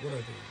 What are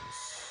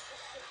these?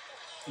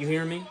 You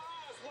hear me?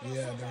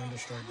 Yeah, they're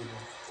indestructible.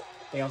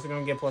 They also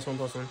gonna get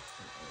 +1/+1.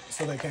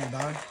 So they can't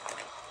die?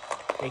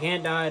 They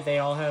can't die. They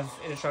all have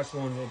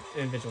indestructible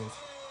and vigilance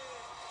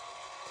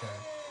Okay.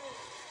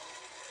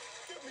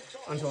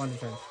 until end of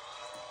turn.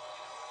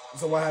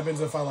 So what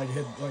happens if I like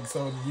hit, like,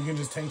 so you can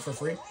just tank for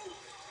free?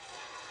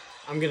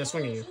 I'm gonna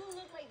swing at you.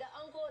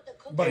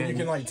 But you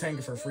can like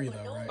tank for free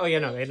though, right? Oh yeah,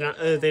 no,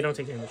 they don't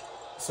take damage.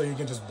 So you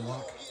can just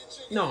block?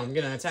 No, I'm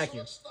gonna attack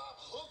you.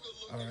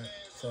 Alright,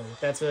 so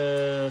That's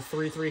a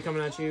 3/3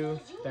 coming at you.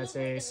 That's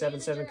a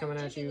 7/7 coming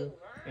at you,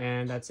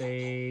 and that's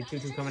a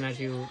 2/2 coming at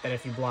you. That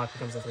if you block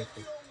becomes a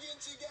 3/3.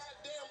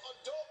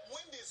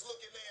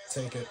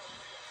 take it.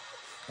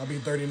 I'll be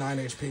 39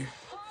 HP.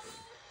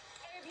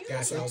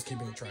 Guess I was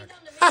keeping track.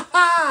 Ha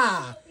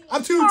ha!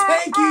 I'm too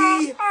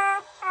tanky!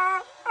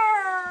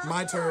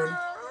 My turn.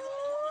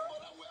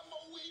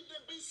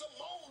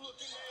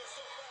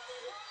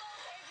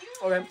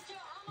 Okay.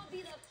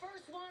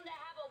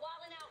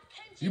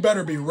 You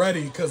better be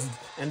ready, because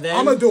And then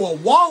I'm going to do a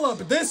wall up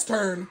this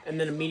turn. and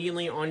then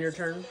immediately on your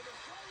turn,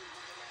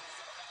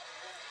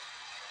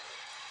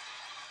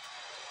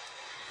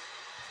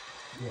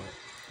 What?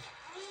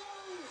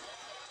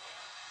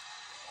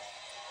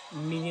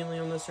 immediately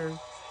on this turn,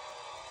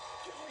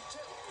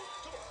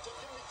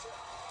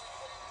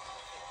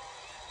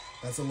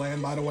 That's a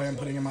land, by the way, I'm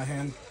putting in my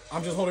hand.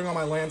 I'm just holding on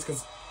my lands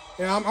because,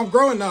 yeah, I'm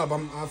growing up.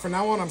 From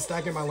now on, I'm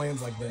stacking my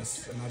lands like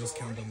this, and I'll just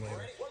count them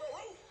later.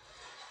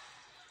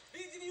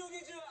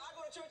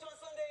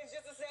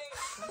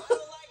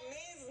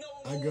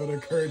 I go to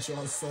church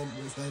on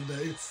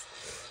Sundays.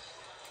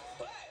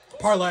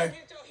 Parlay.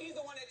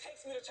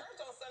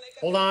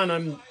 hold on,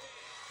 I'm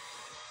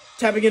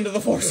tapping into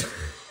the force.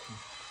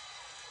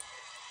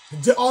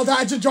 All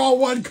that to draw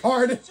one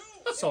card.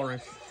 Soul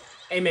Ring.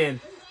 Hey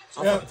man,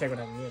 I'll Yeah. fucking take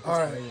whatever. Yeah, All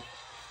right.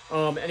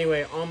 right.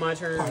 Anyway, on my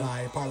turn,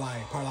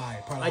 Parlay.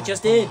 I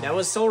just did. That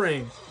was Soul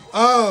Ring.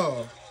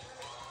 Oh.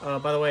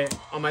 By the way,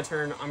 on my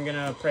turn, I'm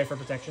gonna pray for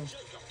protection.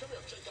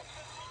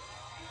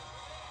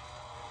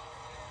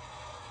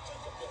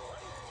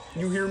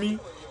 You hear me?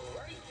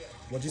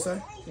 What'd you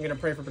say? I'm gonna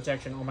pray for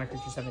protection. All my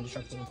creatures have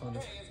indestructible and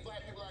thunder.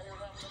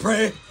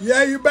 Pray.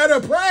 Yeah, you better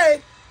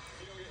pray.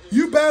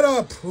 You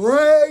better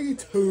pray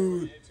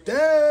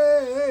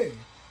today.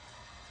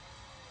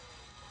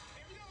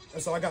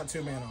 So I got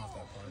 2 mana off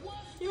that part.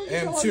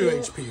 And 2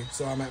 HP,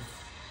 so I'm at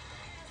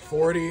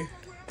 40.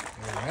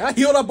 I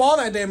healed up all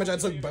that damage I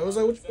took,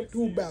 Bozo. What you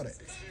do about it?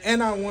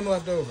 And I have 1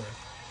 left over.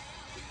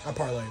 I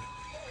parlayed.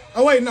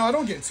 Oh, wait, no, I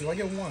don't get 2. I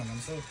get 1. I'm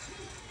so...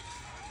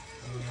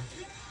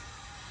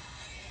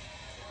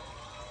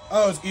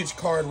 Oh, it's each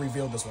card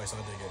revealed this way, so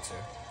I did get 2.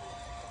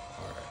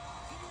 Alright.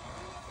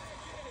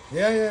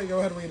 Yeah, go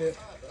ahead and read it.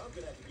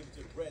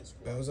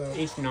 Bozo.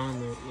 Each non,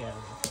 yeah.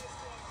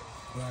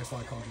 No, that's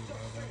why I called you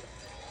Bozo.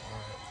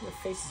 Your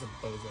face is a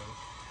bozo.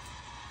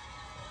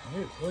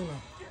 Really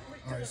not.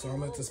 Alright, so I'm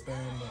going to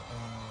spend,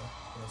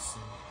 let's see.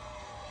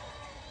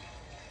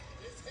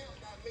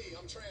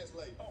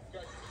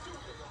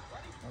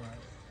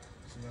 Alright.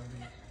 So that'll be...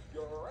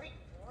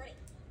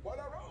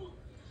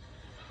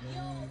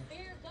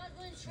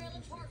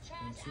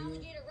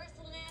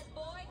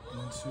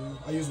 One, 2.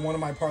 I use one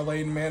of my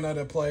parlayed mana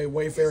to play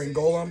Wayfaring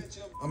Golem.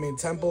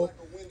 Temple.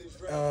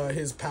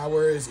 His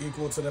power is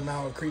equal to the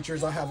amount of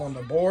creatures I have on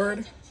the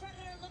board.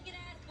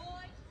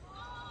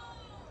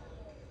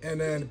 And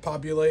then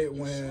populate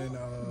when...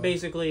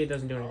 Basically, it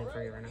doesn't do anything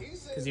for you right now,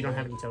 because you don't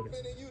have any tokens.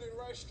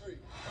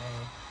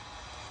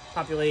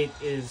 Populate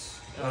is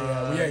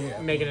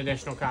make an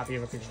additional copy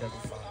of a creature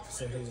token. 5.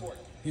 So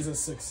he's a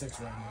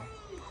 6/6 right now.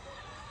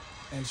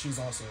 And she's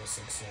also a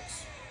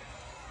 6/6.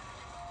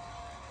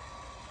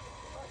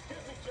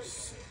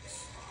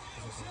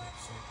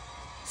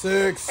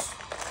 6.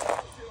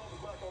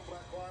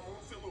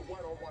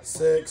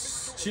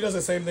 6. She does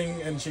the same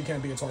thing, and she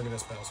can't be a target of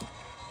spells.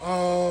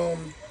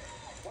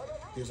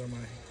 This is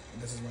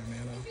my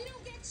mana.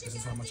 This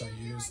is how much I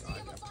used. I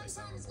placed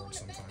that on the board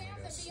sometime, I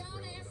guess.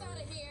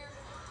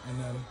 And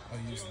then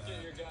I'll use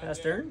that. Pass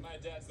turn?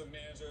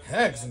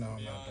 Hex, no,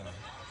 I'm not done.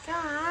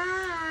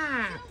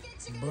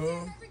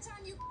 Boom.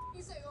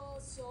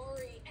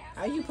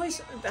 How you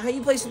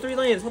placing 3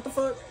 lands? What the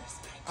fuck?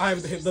 I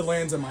have hit the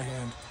lands in my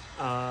hand.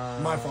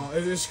 My fault.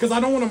 It's because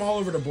I don't want them all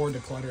over the board to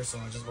clutter, so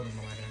I just put them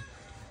in my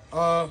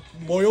hand.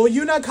 Loyal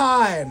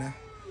Unicorn.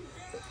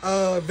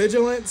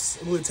 Vigilance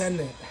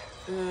Lieutenant.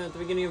 At the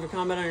beginning of a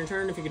combat on your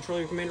turn, if you control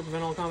your commander,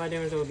 prevent all combat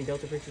damage that would be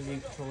dealt to creatures you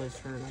control this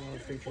turn. All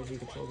creatures you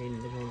control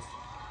gain vigilance.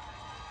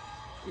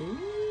 Ooh.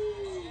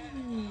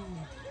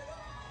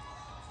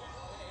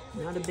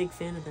 Not a big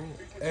fan of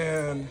that.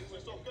 And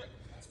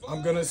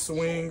I'm gonna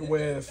swing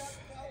with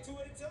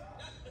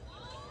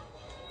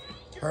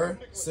Her,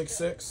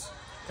 6/6.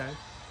 Okay.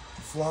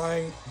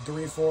 Flying,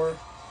 3/4.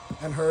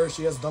 And her,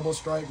 she has double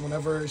strike.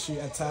 Whenever she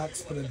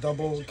attacks, put a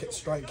double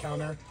strike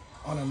counter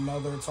on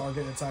another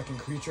target attacking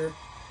creature.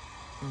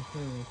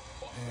 And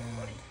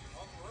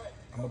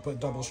I'm going to put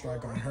double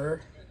strike on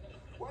her.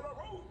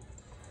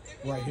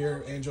 Right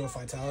here, Angel of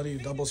Vitality,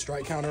 double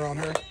strike counter on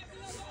her. Okay.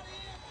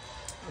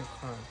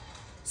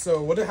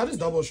 So how does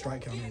double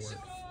strike counter work?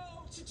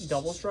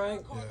 Double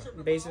strike?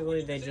 Yeah.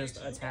 Basically, they just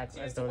attack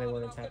as though they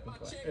were attacking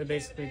twice.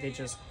 Basically, they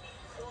just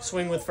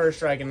swing with first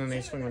strike and then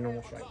they swing with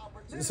normal strike.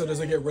 So does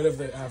it get rid of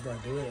it after I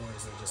do it, or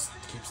does it just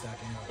keep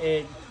stacking up?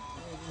 It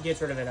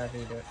gets rid of it after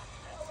you do it.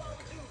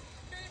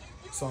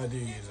 So I do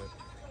use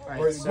it. Alright,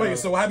 Wait,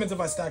 so what happens if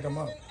I stack them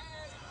up?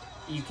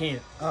 you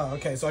can't. Oh,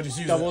 okay, so I just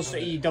use Double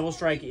it. double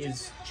strike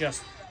is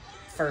just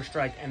first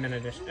strike and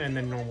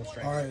then normal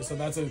strike. Alright, so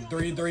that's a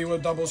 3/3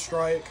 with double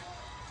strike.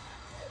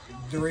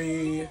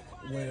 3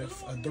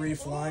 with a 3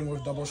 flying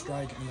with double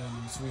strike, and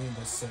then swinging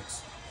to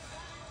 6.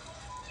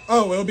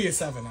 Oh, it'll be a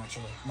 7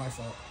 actually. My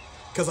fault.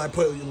 Because I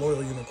put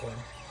Loyal Unicorn.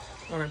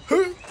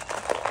 Okay.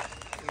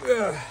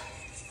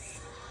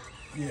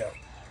 Yeah.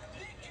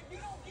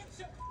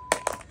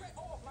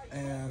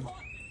 And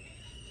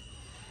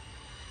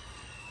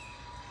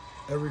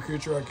every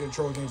creature I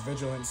control gains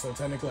vigilance, so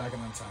technically I can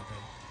untap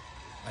him.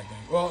 I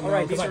think. Well, no,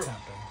 Alright, because I these are-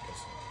 tapped him.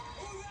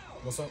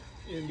 What's up?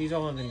 These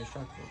all have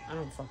indestructible. I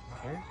don't fucking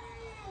care.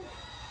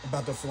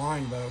 About the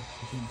flying though.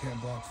 You can't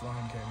block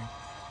flying, can you?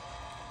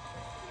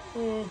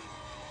 On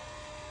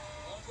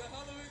the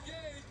hell of a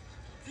game,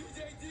 DJ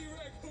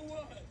D-Rec, who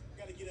won?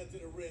 Gotta get up to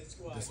the red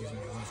squad. This is my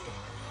left hand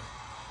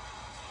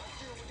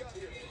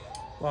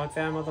right Block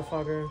that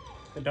motherfucker.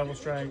 The double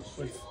strike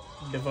with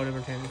Devoted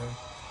Return. now.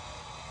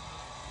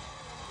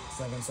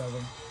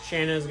 7/7.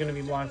 Shanna is going to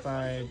be blocked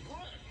by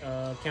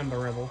Kemba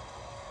Rebel.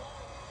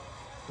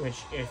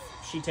 Which, if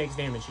she takes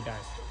damage, she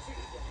dies.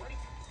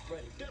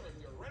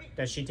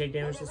 Does she take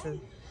damage this turn?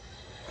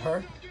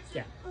 Her?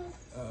 Yeah.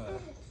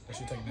 Does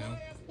she take down?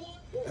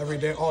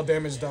 All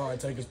damage down I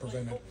take is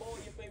prevented.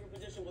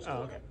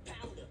 Oh, okay.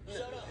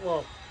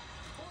 Well,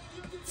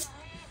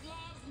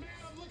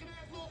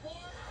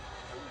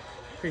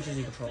 creatures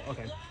you control.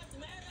 Okay.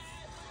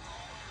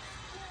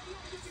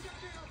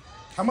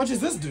 How much is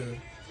this dude?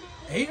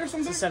 8 or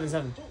something? It's a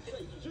 7/7.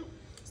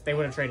 They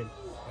would have traded.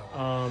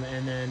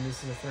 And then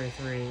this is a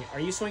 3/3. Are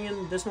you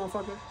swinging this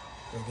motherfucker?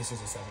 Wait, this is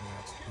a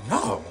 7X.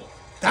 No!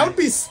 That would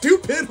be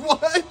stupid,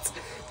 what?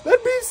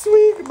 That'd be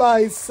swing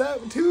by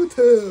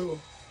 2/2.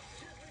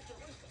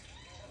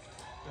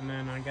 And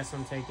then I guess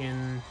I'm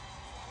taking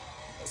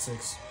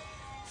 6.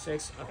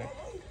 6. Okay.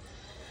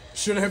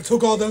 Shouldn't have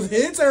took all those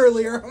hits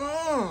earlier,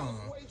 huh?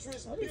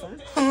 That'll be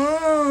fine.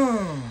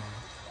 Huh?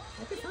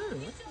 That'll be fine.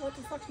 What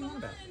the fuck are you on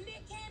about?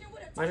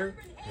 My turn?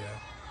 Yeah.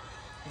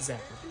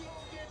 Exactly.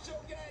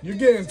 You're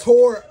getting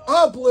tore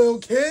up, little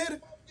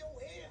kid.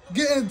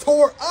 Getting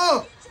tore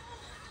up.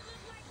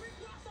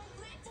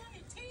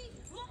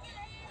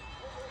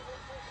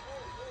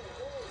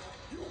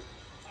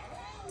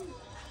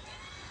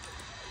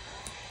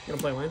 Gonna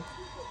play land.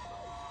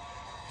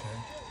 Okay.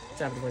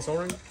 Tap to play Soul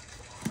Ring.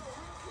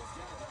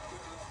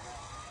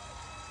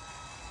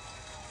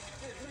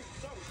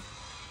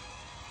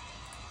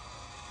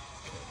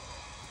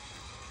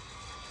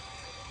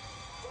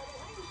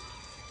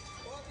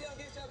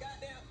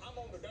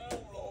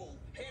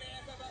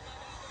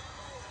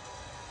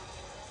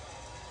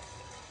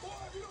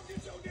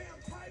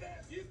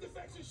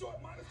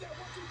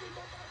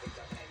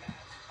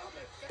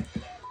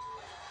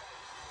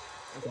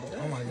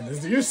 Oh my goodness,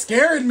 dude, you're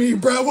scaring me,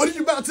 bro. What are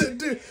you about to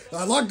do?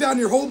 I locked down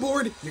your whole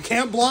board. You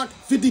can't block.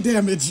 50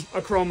 damage.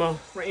 Acroma,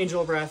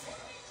 Angel of Breath.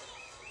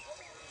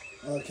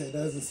 Okay, that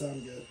doesn't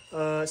sound good.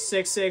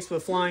 6/6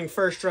 with flying,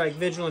 first strike,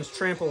 vigilance,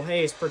 trample,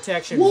 haste,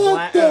 protection,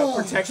 What the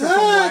protection from heck?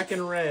 black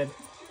and red.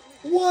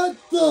 What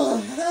the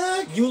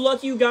heck? You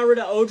lucky you got rid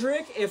of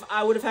Odric. If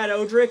I would have had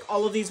Odric,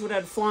 all of these would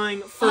have had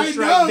flying, I first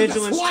strike, know, that's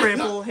vigilance, why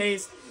trample,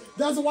 haste.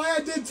 That's why I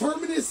did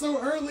Terminus so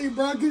early,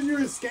 bro, because you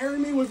were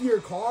scaring me with your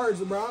cards,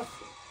 bro.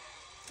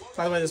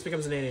 By the way, this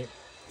becomes an 8/8.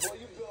 Boy,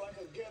 you feel like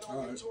a ghetto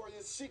Alright.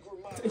 Victoria's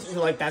Secret model.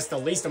 You're like, that's the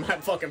least of my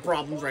fucking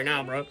problems right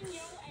now, bro.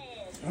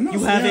 I'm not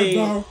You have scared, a-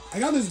 bro. I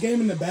got this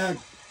game in the bag.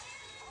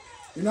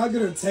 You're not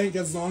gonna tank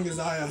as long as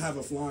I have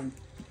a flying.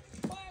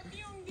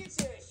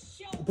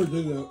 Put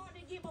this up.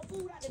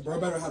 Bro, I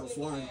better have a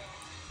flying.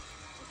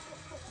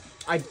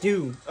 I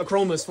do.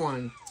 Acroma's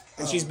flying.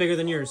 And she's bigger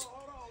than yours.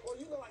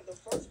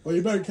 Well,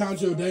 you better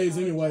count your days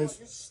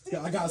anyways.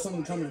 Yeah, I got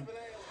something coming.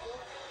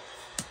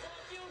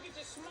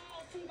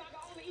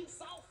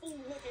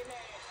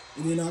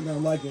 And you're not gonna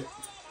like it.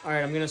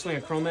 Alright, I'm gonna swing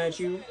a Chroma at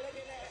you.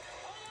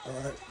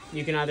 Alright.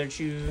 You can either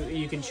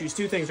choose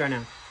two things right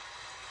now.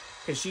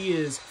 Because she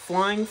is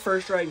flying,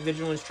 first strike,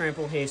 vigilance,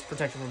 trample, haste,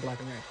 protection from black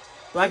and red.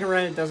 Black and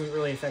red doesn't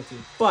really affect you.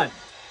 But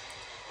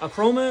a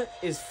Chroma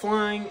is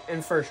flying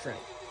and first strike.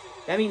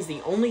 That means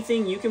the only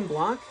thing you can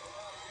block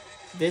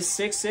this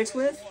 6/6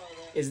 with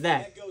is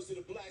that.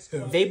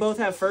 They both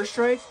have first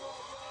strike,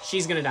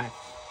 she's gonna die.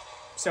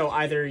 So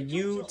either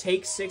you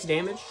take 6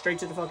 damage straight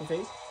to the fucking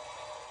face,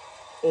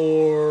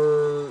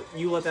 or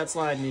you let that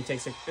slide and you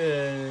take 6,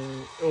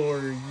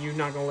 or you're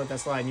not gonna let that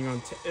slide and you're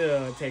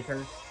gonna take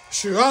her.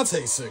 Sure, I'll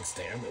take 6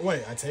 damage.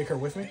 Wait, I take her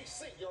with me?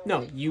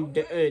 No,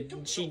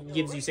 she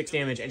gives you 6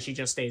 damage and she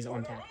just stays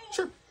on tap.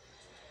 Sure.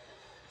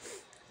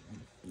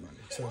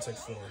 So I'll take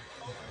 4.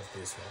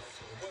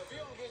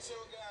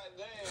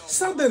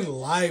 Something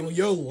light with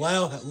your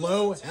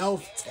low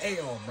health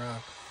tail, bro.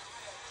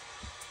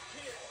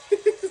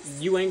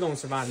 You ain't gonna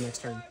survive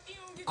next turn.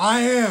 I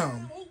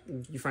am.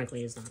 You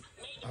frankly is not.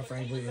 I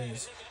frankly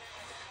is.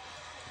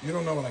 You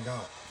don't know what I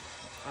got.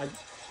 I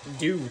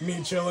do.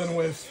 Me chilling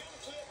with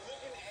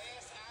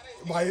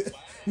my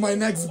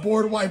next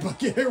board wipe. I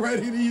get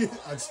ready to use.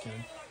 I'm just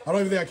kidding. I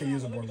don't even think I can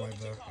use a board wipe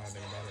though. I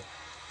think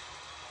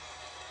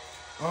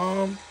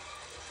about it.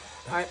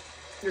 Alright,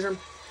 your turn.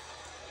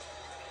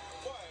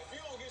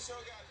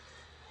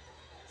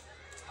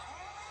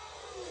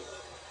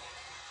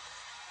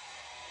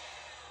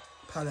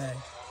 Pale.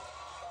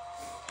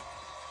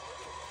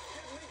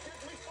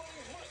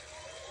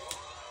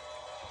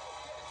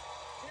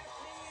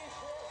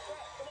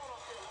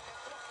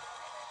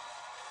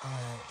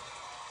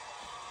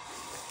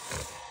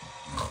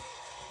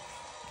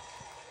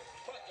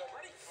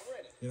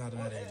 You're not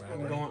ready,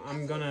 bro.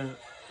 I'm gonna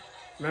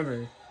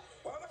remember.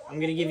 I'm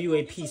gonna give you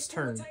a peace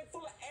turn.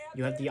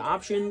 You have the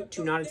option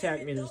to not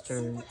attack me this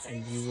turn,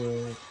 and you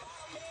will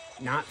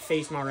not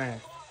face my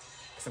wrath.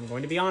 Because I'm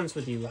going to be honest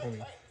with you,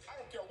 homie.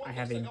 I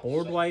have a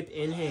board wipe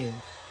in hand.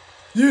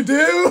 You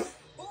do?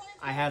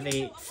 I have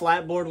a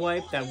flat board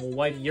wipe that will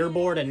wipe your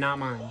board and not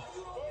mine.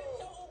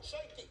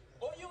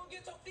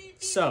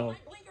 So,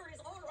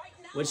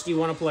 which do you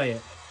want to play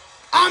it?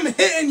 I'm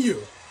hitting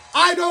you.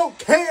 I don't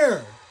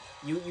care.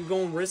 You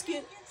gonna risk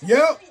it?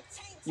 Yep.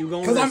 You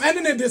gonna Because I'm risk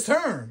ending it this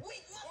turn.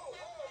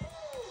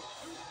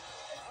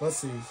 Let's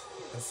see.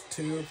 That's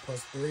 2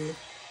 plus 3.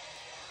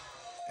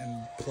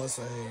 And plus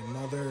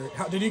another.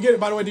 How, did you get it?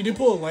 By the way, did you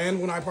pull a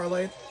land when I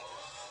parlayed?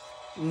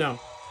 No. 1,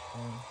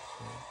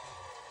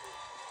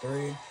 2,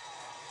 3.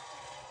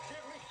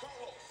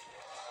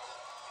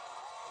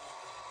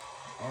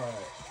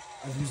 Alright.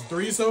 I've used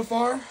 3 so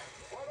far.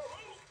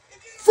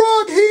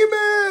 Frog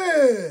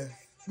He-Man!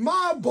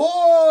 My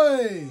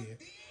boy!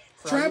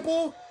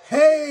 Trample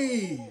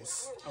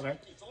Haze! Okay.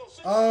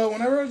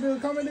 Whenever the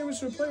combat damage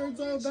to a player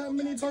exile that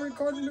many target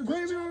cards in the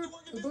graveyard,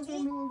 it does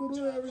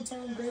every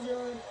time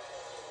graveyard.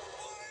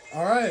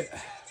 Alright.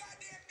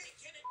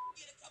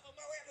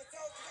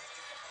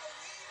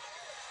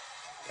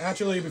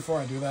 Actually, before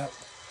I do that,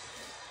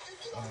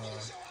 I'm gonna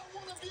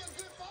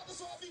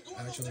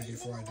do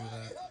this.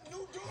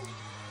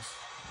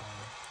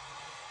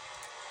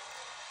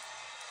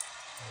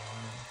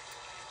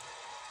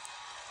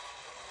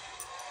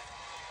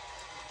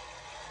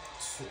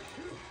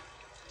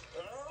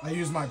 I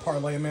use my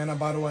parlay mana,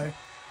 by the way.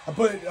 I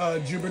put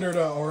Jupiter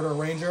to Order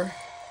Ranger.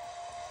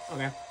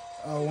 Okay.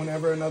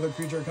 Whenever another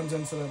creature comes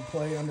into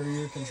play under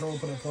your control,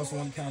 put a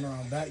 +1 counter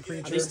on that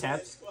creature. Are these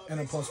taps? And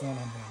a +1 on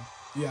him.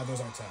 Yeah,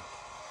 those are tapped.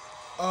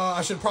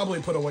 I should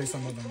probably put away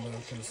some of them, though,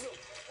 because...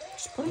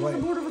 Just put them on the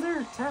board over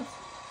there. Taps.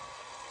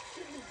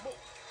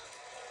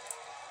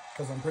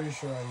 Because I'm pretty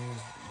sure I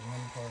used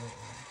 1 card.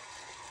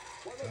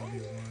 That'll be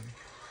 1.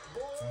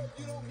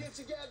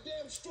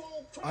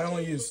 I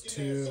only used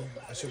 2.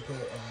 I should put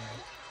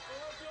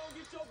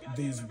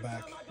these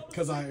back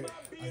because I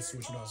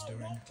switched what I was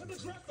doing.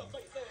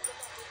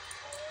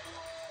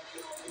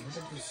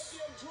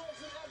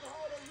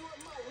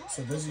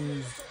 So this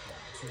used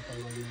 2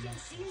 card.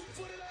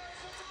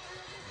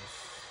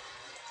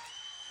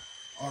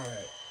 All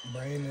right,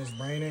 brain is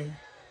braining.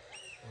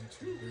 1,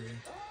 2, 3.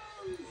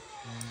 1,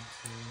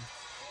 2.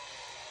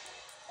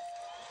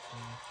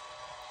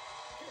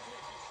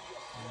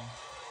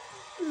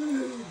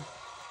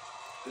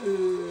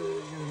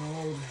 Getting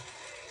old.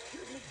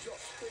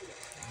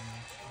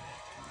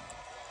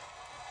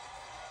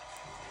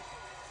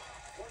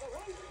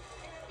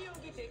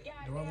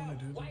 Do I want to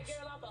do this?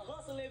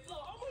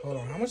 Hold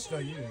on, how much did I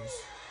use?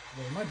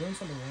 Wait, am I doing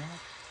something wrong?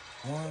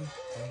 1,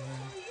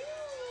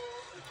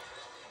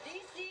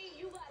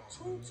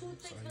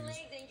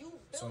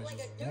 so I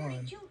use 1,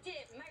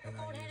 and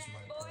I use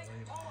my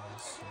parade on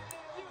this. So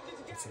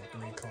it's a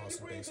 3 cost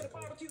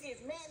basically.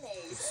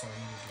 So I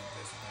need to do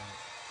this back.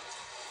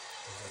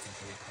 That's a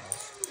 3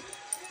 cost.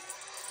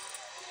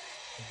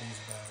 Put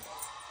these back.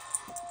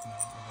 No,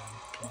 and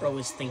then, Bro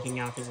is thinking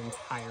out his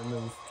entire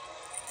move.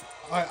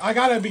 I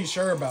gotta be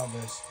sure about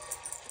this.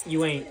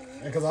 You ain't.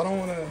 Because I don't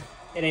want to.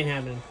 It ain't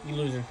happening. You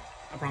losing.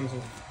 I promise you.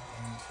 1,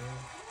 2.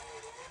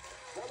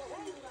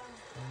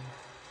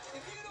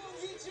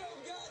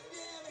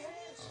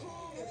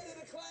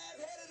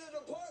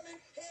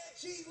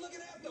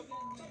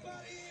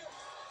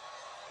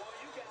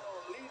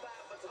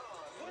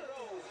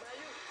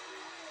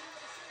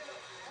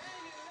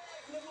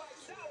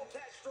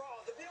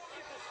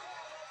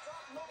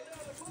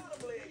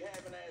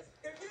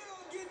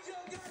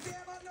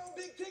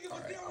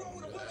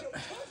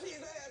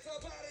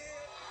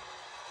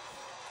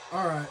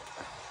 Alright.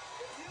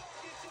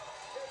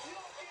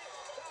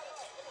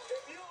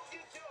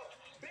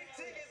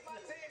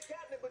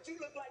 but you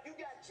look like you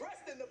got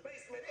dressed in the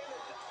basement.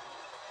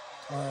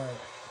 Alright.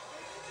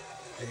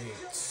 8.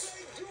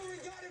 Jewelry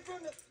got it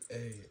from the.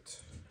 8.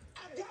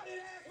 I got it,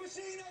 ass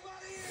machine up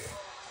out of here.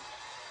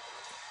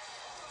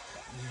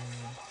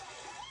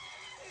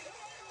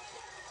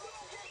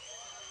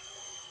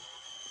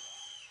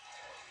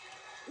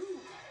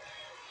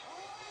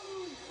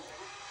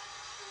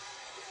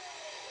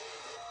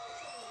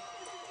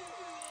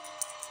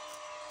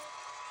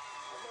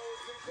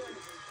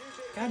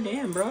 God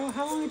damn, bro.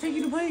 How long did it take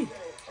you to play?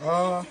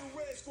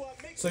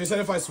 So you said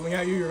if I swing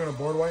at you, you're gonna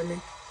board wipe me?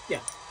 Yeah.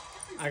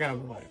 I got a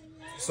board wipe.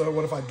 So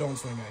what if I don't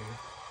swing at you?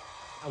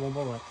 I won't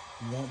board wipe.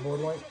 You want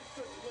board wipe?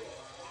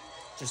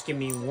 Just give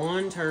me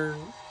one turn.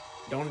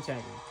 Don't attack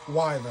me.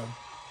 Why though?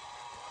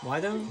 Why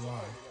though?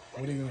 Why?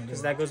 What are you gonna do?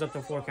 Because that goes up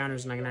to 4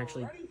 counters and I can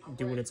actually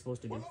do what it's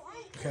supposed to do.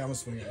 Okay, I'm gonna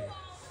swing at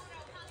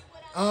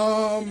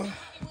you.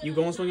 You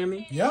go and swing at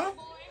me? Yeah?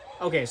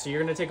 Okay, so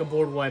you're gonna take a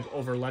board wipe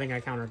over letting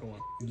a counter go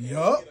up.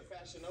 Yup.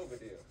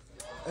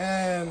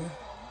 And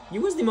You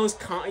was the most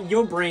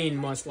your brain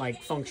must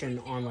like function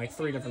on like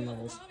 3 different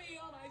levels.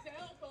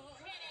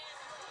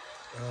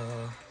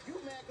 You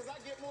mad because I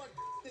get more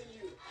than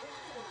you.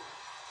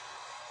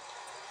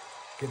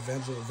 get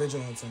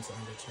vigilance into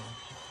under 2.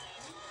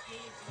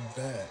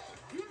 Bet.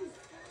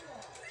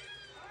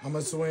 I'm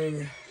gonna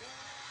swing.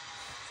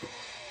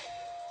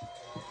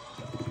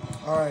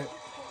 Alright.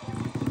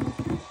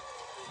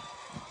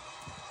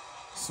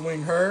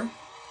 Swing her.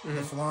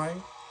 The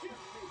flying.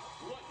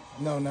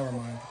 No, never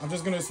mind. I'm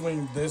just gonna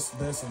swing this,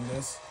 and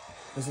this.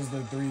 This is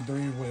the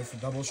 3/3 with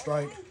double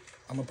strike.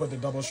 I'm gonna put the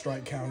double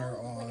strike counter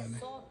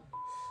on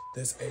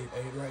this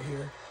 8/8 right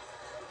here.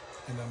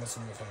 And then I'm gonna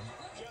swing with him.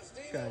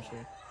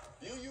 Gotcha.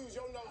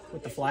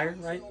 With the flyer,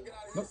 right?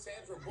 Nope.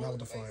 Not with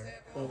the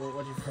flyer.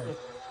 What'd you Her.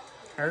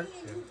 Her?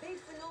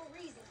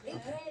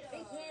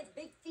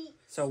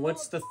 So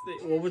what's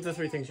what were the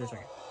 3 things you're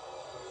saying?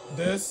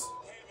 This,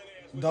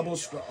 double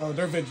strike. Oh,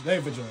 they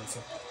have vigilance.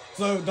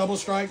 So double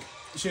strike.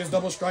 She has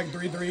double strike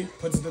 3/3.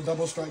 Puts the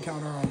double strike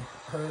counter on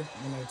her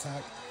when they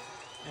attack.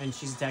 And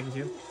she's attacking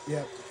too?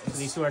 Yep. So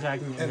these 2 are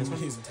attacking and And this one?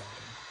 he's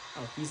attacking.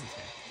 Oh, he's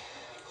attacking.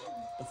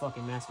 The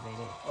fucking massive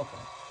 8/8.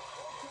 Okay.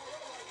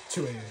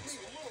 2 8/8s.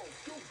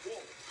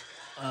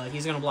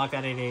 He's gonna block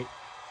that 8/8.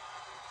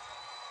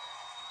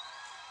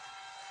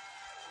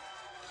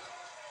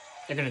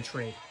 They're gonna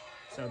trade.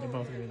 So they're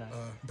both gonna do that.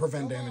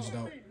 Prevent damage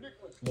though.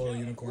 Loyal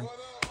unicorn.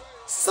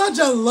 Such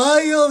a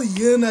loyal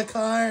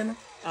unicorn.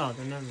 Oh,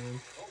 then never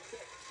mind.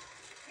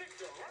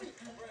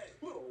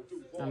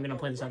 I'm gonna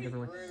play this out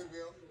differently.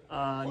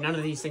 None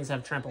of these things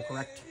have trample,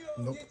 correct?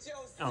 Nope.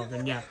 Oh,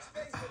 then yeah.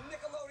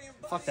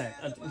 Fuck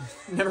that.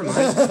 Never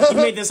mind. You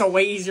made this a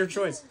way easier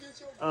choice.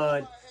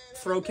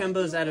 Throw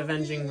Kembas at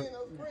avenging,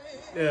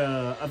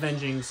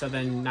 so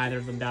then neither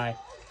of them die.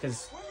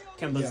 Because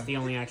Kemba's the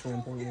only actual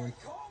important one.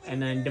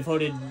 And then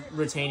devoted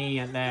retaining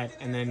at that,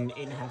 and then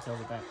 8.5 tails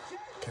at that.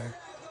 Okay.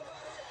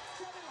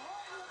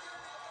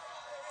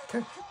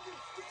 Okay.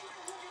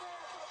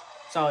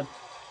 Solid.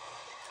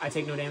 I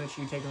take no damage,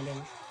 you take no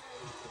damage.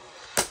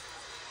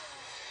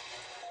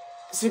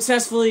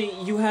 Successfully,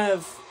 you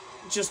have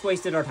just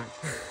wasted our time.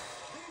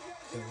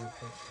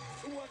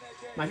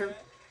 My turn?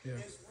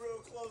 Yeah.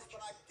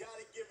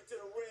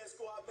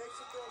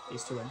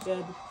 These 2 are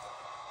dead.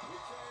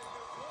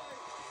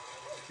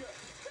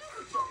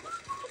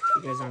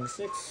 You guys on to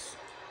 6.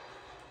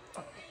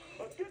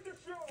 Get the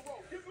show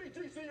roll. Give me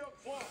DC up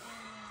front.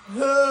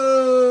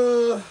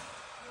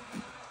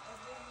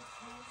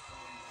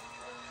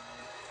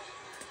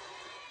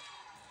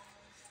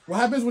 What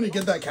happens when you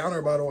get that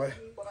counter, by the way?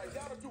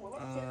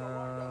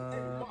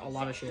 A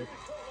lot of shit.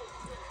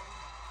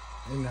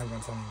 You're never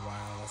gonna tell me why.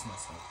 That's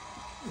messed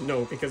up.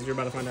 No, because you're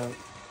about to find out.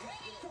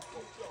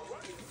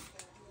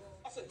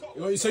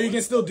 So you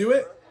can still do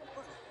it?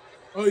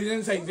 Oh, you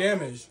didn't take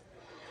damage.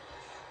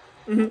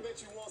 Yeah,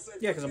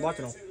 because I blocked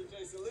it all.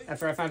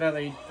 After I found out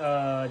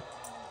that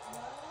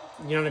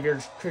none of your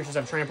creatures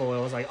have trample, I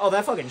was like, oh,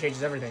 that fucking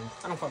changes everything.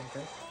 I don't fucking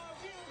care.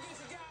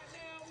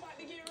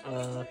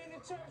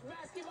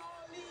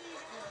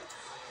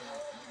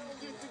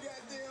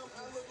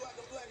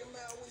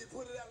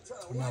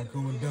 I'm not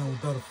going down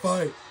without a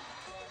fight.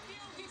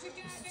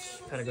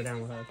 Gotta go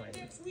down without a fight.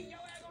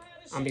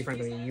 I'm being frank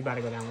with you, you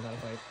gotta go down without a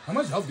fight. How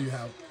much health do you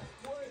have?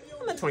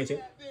 I'm at 22.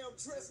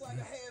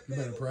 You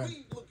better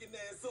pray.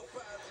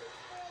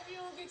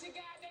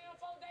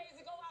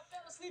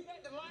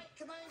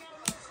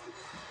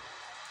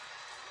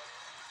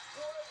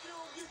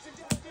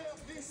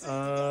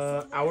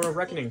 Hour of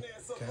Reckoning.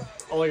 Okay.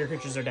 All your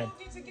creatures are dead.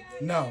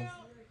 No.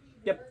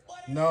 Yep.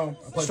 No.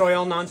 Destroy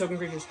all non-token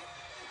creatures.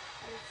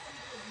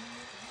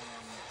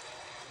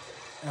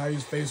 I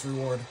use Faith's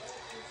Reward.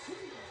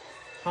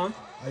 Huh?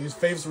 I use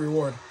Faith's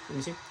Reward. Let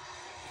me see.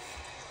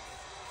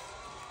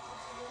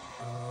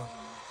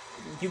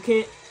 You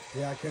can't.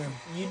 Yeah, I can.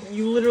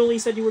 You literally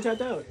said you were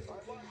tapped out.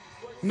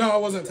 No, I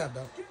wasn't tapped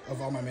out of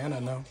all my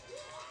mana, no.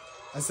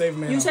 I saved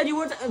mana. You said you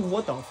were.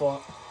 What the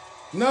fuck?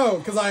 No,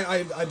 because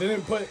I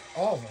didn't put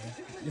all of them.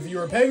 If you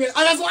were paying it,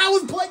 that's why I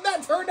was playing.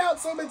 That turned out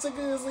so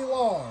meticulously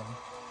long.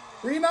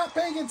 Were you not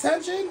paying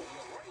attention?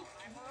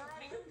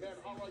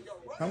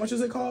 How much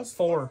does it cost?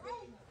 4.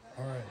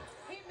 All right.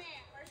 Hitman,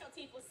 first your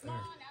teeth was small,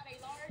 now they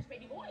large,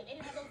 baby boy. They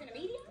didn't have those in the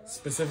medium.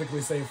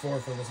 Specifically save 4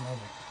 for this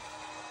moment.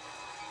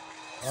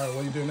 All right,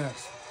 what do you do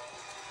next?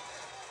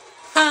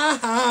 Ha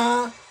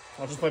ha!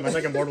 I'll just play my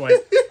second board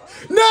wipe.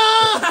 No!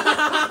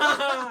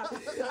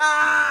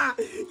 Ah!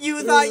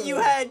 You thought you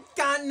had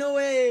gotten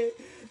away.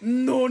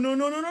 No.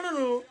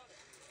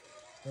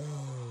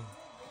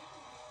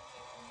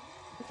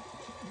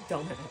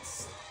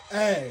 Dumbass.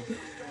 Hey,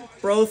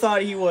 Bro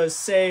thought he was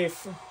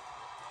safe.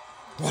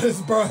 why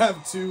does bro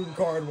have 2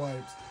 card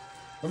wipes?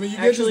 I mean, you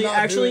can just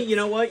not do it. You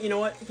know what?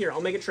 Here,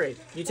 I'll make a trade.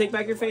 You take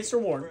back your face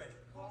reward,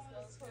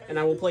 and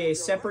I will play a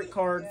separate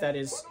card that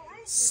is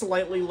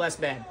slightly less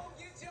bad.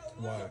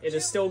 What? It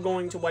is still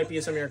going to wipe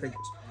you some of your creatures.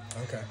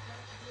 Okay.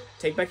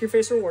 Take back your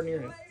face reward in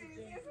your hand,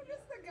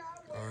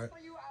 All right.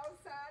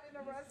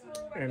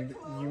 and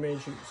you may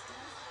choose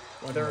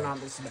whether or not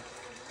this is bad.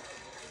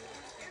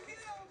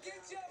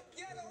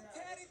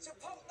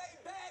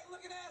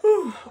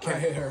 Can't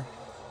hit her.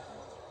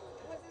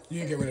 You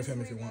can get rid of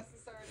him if you want.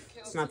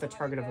 It's not the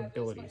target of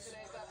abilities.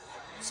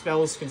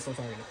 Spells can still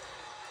target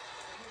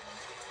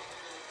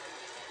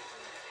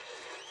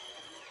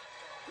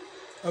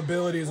it.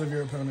 Abilities of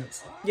your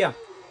opponents. Yeah,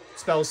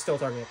 spells still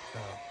target it.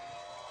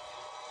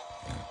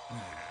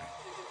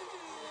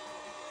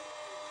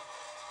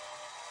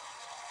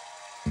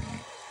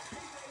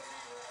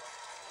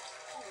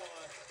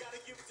 Gotta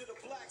give it to the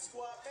black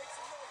squad. Make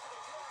some noise for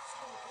the black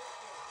squad.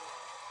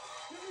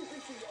 Let me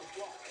get you your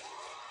block.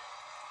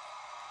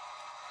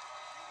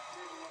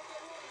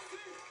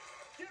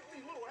 Give me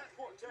little hat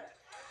for a tat.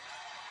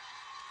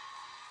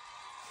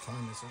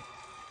 Time is it?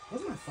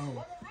 Where's my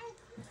phone?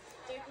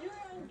 If you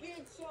don't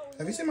get your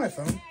Have you seen my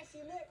phone?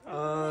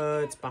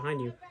 It's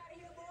behind you.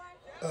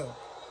 Oh.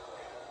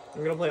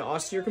 I'm gonna play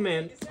Austere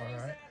Command, All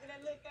right.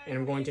 and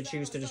I'm going to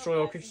choose to destroy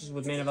all creatures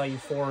with mana value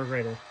 4 or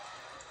greater.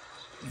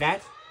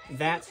 That.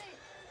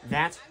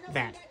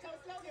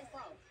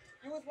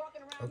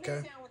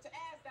 Okay.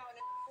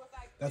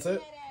 That's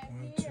it?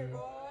 1, 2.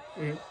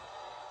 Mhm.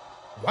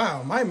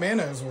 Wow, my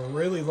manas were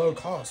really low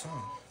cost,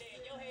 huh?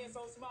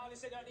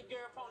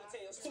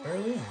 It's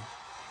barely in.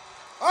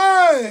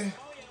 Hey!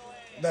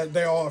 That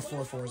they all have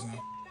 4/4s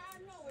now.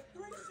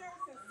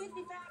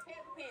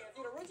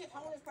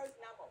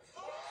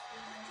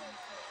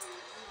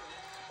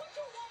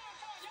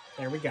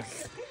 There we go.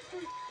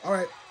 All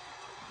right.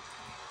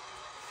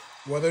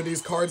 Whether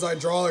these cards I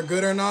draw are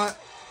good or not,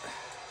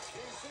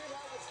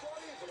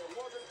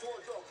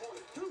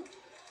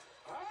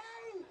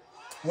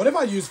 what if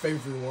I use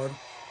Favorite Reward?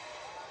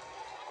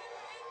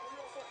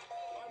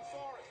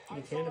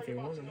 You can if you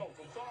want to.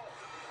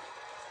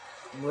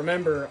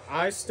 Remember,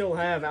 I still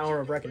have Hour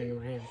of Reckoning in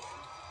my hand.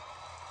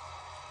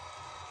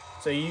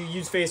 So you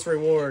use Face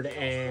Reward,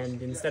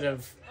 and instead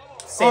of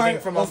saving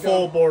Alright, from a let's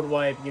full go. board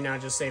wipe, you now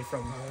just save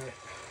from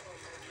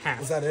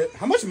half. Is that it?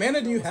 How much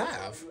mana do you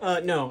have?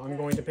 No, I'm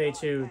going to pay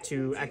 2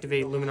 to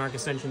activate Luminarch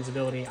Ascension's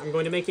ability. I'm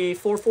going to make a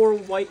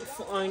 4/4 white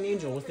flying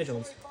angel with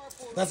vigilance.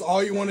 That's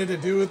all you wanted to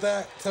do with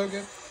that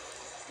token?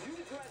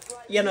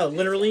 Yeah, no,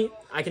 literally,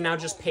 I can now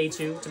just pay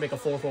 2 to make a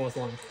 4/4 with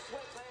 1.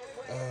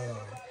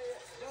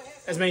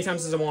 As many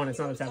times as I want, it's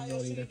not a tap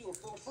ability either.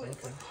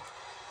 Okay.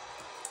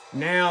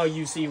 Now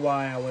you see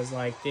why I was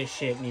like, this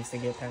shit needs to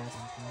get passed.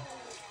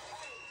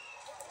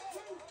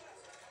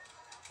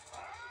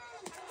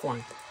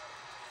 Flying.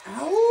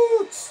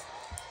 Ouch!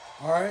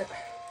 Alright.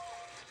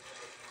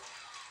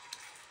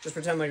 Just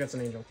pretend like that's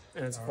an angel,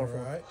 and it's a 4/4.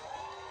 Alright.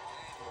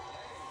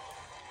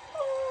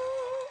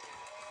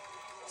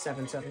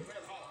 7/7.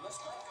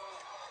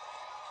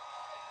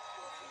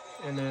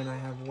 And then I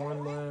have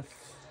 1 left.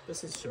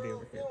 Should be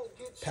over here.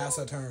 Pass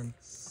a turn.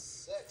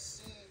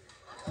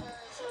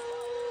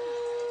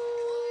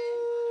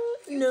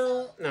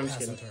 No, I'm just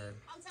Pass a kidding. turn.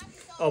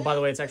 Oh, by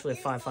the way, it's actually a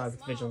 5/5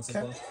 with vigilance as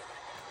Okay. well.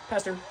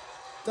 Pass turn.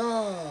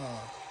 Duh.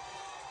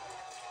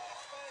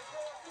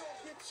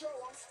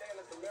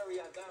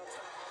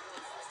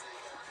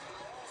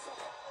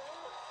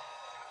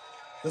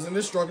 Does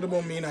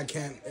indestructible mean I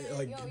can't,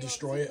 like,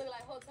 destroy it?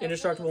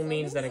 Indestructible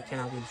means that it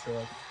cannot be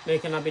destroyed.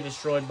 It cannot be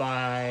destroyed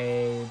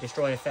by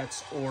destroy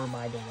effects or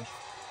by damage.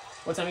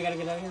 What time you gotta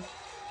get out of here?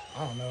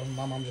 I don't know.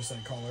 My mom just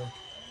said call her.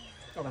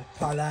 Okay.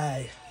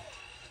 Parlay.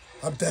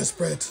 I'm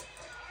desperate.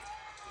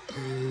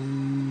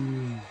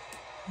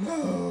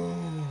 No.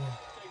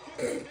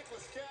 Hey,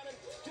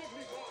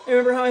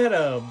 remember how I had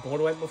a board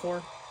wipe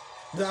before?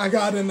 I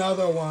got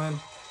another one.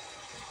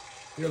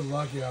 You're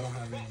lucky I don't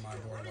have any of my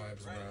board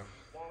wipes, bro.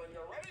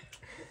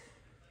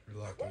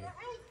 You're lucky.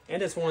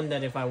 And it's one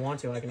that if I want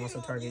to, I can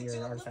also target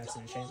your artifacts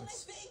and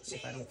enchantments.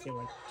 If I don't feel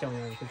like killing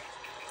other people.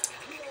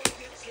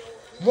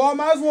 Well, I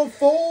might as well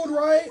fold,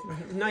 right?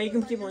 No, you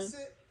can keep playing.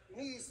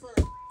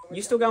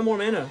 You still got more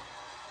mana.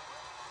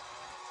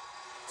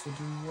 To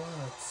do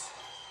what?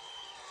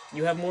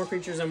 You have more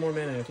creatures and more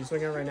mana. If you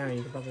swing out right now,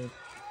 you can probably...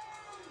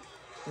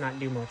 not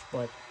do much,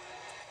 but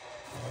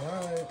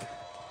Alright.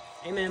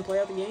 hey man, play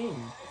out the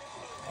game.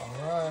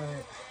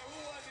 Alright.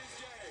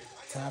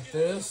 Tap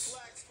this.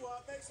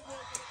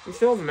 You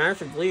still have a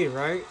massive lead,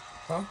 right?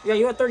 Huh? Yeah,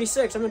 you at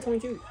 36. I'm at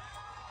 22.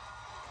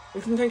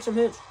 We can take some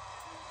hits.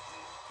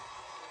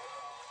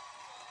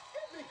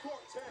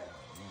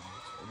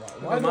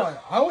 Why do I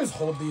always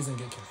hold these and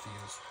get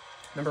confused?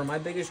 Remember, my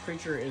biggest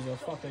creature is a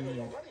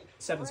fucking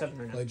 7/7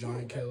 right now. Play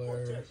Giant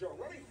Killer.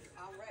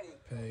 I'm ready.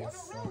 Pay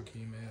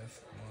Funky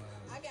Myth.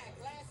 I got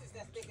glasses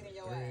that's sticking in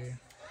your 3.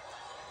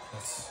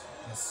 ass.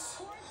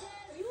 That's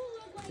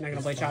You're not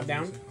gonna play chop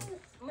down?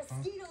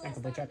 Mosquitoes I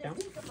can play chop down.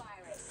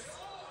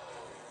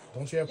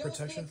 don't you have Your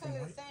protection skin from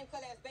color white? the same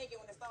color as bacon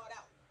when it started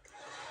out.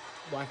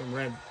 Black and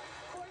red.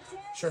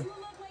 Sure. You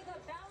look like a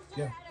bouncer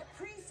Yeah. at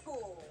a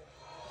preschool.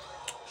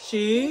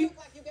 See? Look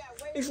like you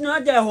got way It's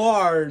not that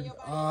hard.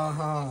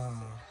 Uh-huh.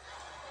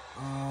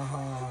 Uh-huh.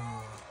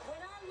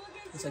 When I look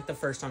at It's like the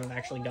first time I've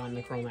actually gotten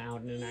the chroma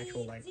out in an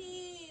actual like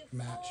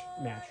Match.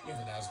 match. Yeah,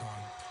 Yeah. that's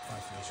gone.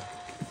 5 finisher.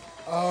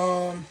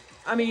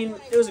 I mean,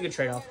 it was a good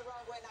trade-off. the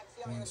wrong way and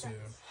I can see all 1, your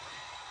 2.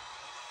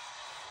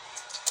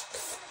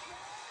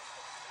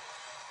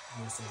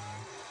 Let me see.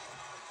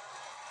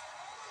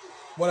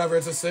 Whatever,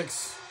 it's a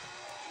 6.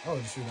 Oh,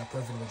 shoot, I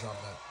perfectly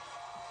dropped that.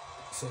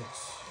 6.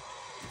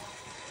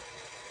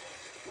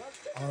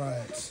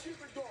 Alright.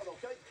 Keep it going,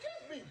 okay?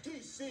 Give me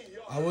DC,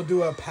 y'all. I will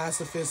do a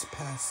pacifist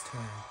pass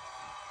turn.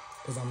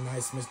 Because I'm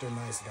nice, Mr.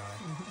 Nice Guy.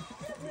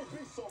 Give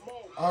me some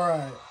more.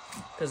 Alright.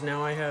 Because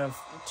now I have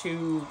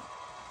 2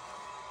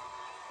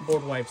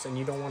 board wipes, and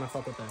you don't want to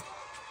fuck with that.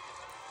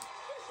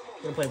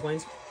 You wanna play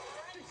planes?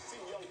 DC,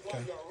 young fella,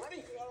 Okay. y'all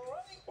ready?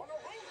 Wanna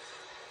roll?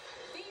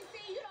 DC,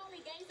 you the only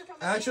gangster from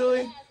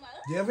Actually, asthma.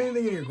 do you have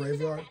anything in your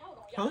graveyard?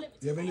 Huh? Do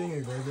you have anything in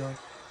your graveyard?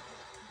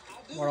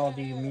 What all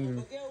do you mean?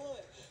 But get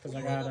what? Because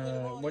I got,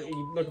 what, are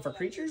you looking for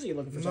creatures, or are you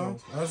looking for No,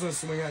 something else? I was gonna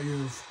swing at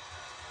you.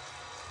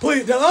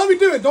 Please, let me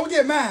do it. Don't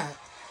get mad.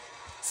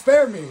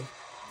 Spare me.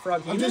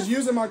 Frog I'm just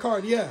using my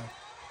card. Yeah,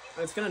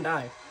 It's gonna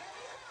die.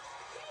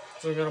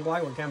 So we're gonna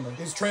block with Kemba.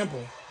 it's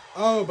trample.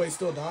 Oh, but he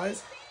still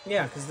dies.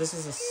 Yeah, because this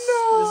is a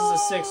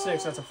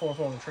 6/6. That's a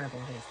 4/4 with trample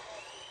and haste.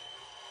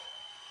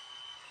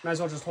 Might as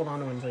well just hold on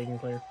to it until you can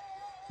clear.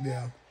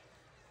 Yeah.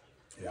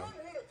 Yeah. One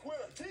hitter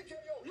quitter.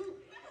 TKO you.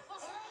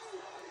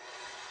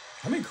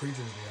 How many creatures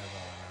do you have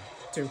out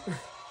right 2. now?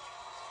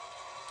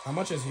 How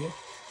much is he?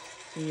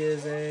 He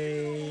is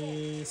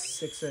a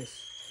 6/6.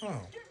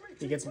 Oh,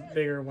 He gets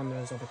bigger when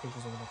there's other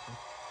creatures over there.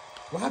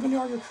 what happened to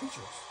all your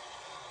creatures?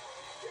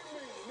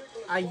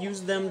 I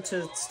used them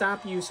to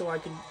stop you so I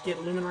could get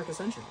Luminarch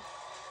Ascension.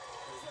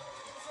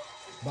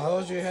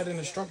 Biology had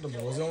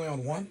indestructible. Was it only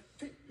on 1?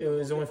 It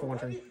was only for 1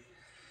 turn. Man,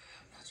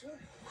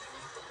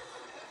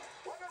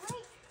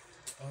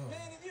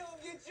 if you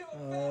don't get your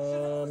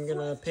I'm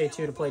gonna pay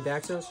 2 to play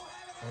Daxos.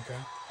 Okay.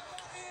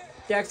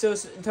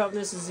 Daxos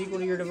toughness is equal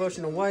to your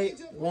devotion to white.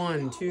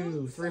 1,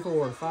 2, 3,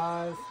 4,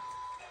 5.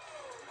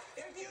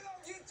 if you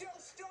don't get your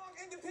strong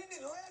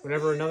independent left,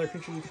 Whenever another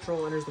creature you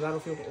control enters the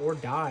battlefield or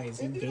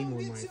dies, you gain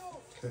 1 life.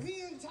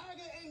 Me and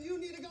Tiger and you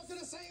need to go to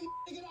the same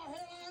to get our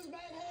hairlines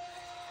back.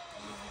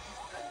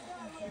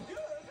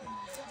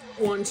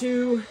 1,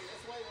 2,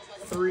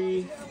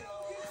 3,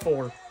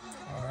 4. All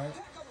right.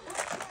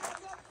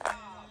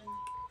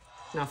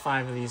 Now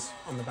 5 of these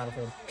on the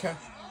battlefield. Okay.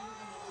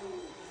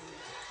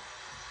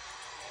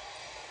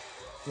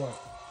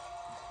 What?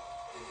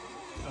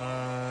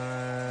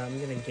 I'm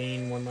gonna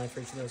gain 1 life for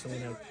each of those, so I'm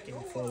gonna gain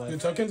 4 Do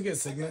life. tokens get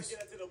sickness?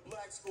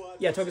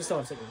 Yeah, tokens still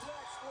have sickness.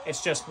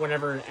 It's just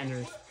whenever it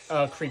enters,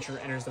 a creature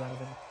enters the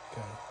battlefield.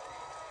 Okay.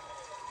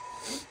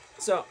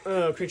 So,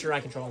 creature I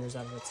control enters the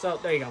battlefield. So,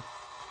 there you go.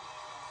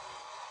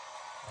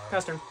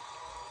 Pass turn.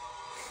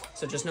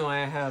 So just know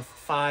I have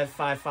 5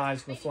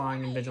 5/5s with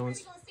flying and vigilance,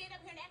 We gonna stand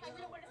up here and act like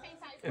we don't wear the same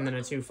size and then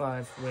a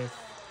 2/5 with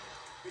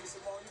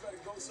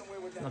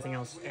nothing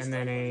else, and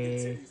then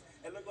a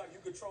It looked like you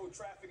control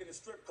traffic in a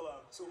strip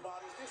club. 2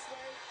 bottles this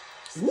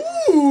way.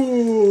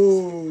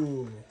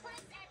 Ooh. Plus,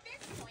 at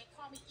this point,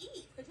 call me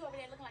Eve, because you over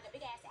there looking like a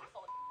big ass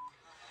apple.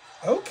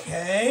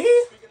 Okay.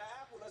 Speaking of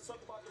Apple, let's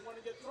talk about the one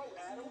in your throat,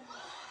 Adam.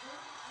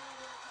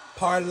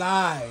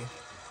 Parlay.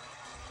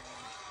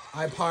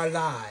 I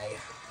parlay.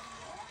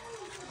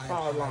 I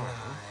Parlay.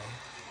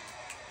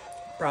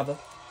 Bravo.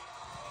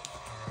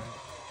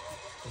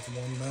 It's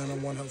 1 mana,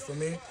 1 health for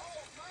me.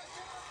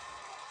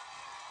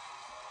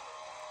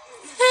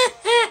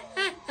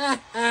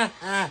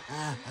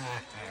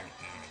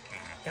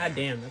 God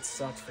damn, that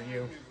sucks for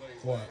you.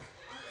 What?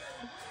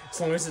 As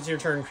long as it's your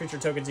turn, creature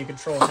tokens you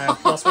control have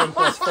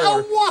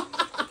 +1/+4.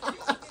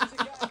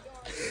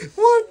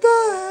 What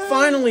the heck?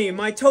 Finally,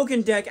 my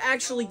token deck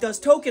actually does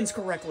tokens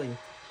correctly.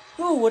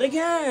 Who would have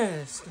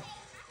guessed?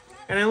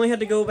 And I only had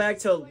to go back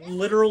to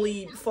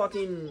literally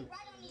fucking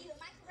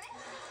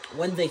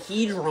when the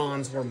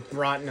Hedrons were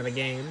brought into the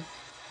game.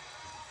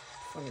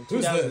 Fucking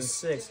Who's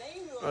 2006.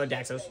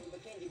 Daxos.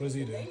 What does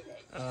he do?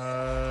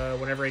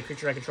 Whenever a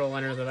creature I control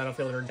enters the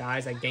battlefield or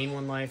dies, I gain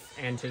 1 life,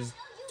 and his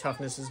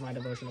toughness is my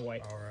devotion to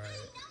white. Alright.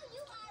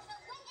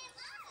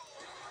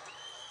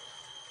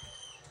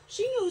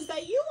 She knows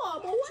that you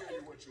are, boy. Tell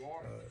you what you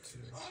are. 2,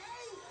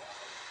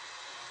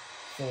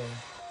 4.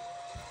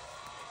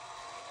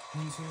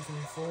 1, 2, 3,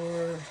 4.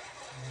 1,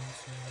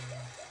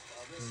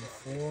 2,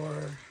 3,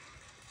 4.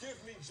 Give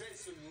me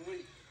Jason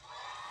Lee.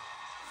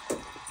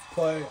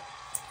 Play.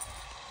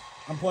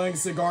 I'm playing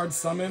Sigurd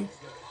Summon.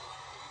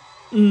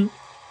 Mm.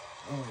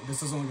 Oh wait,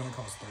 this is only gonna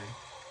cost 3.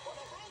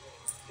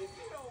 If you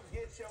don't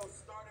get your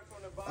started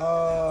from the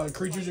bottom,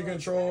 Creatures you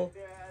control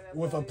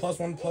with a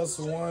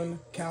 +1/+1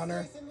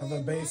 counter have a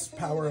base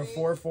power of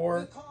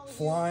 4/4,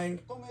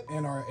 flying,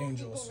 and are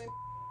angels.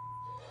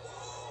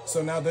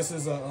 So now this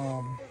is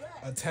a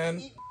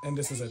 10, and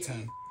this is a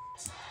 10,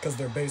 because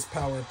their base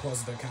power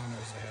plus the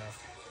counters they have.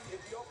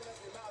 if you open up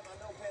your mouth, I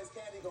know Pez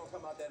Candy gonna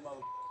come out that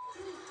mother.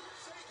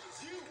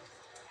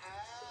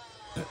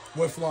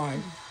 With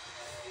flying,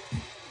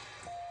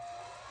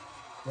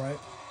 right?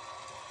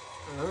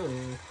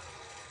 Oh,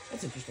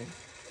 that's interesting.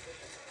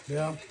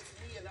 Yeah.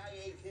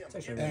 It's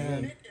actually really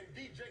And good. And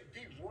DJ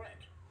D-Wreck.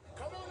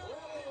 Come on out, D-Wreck.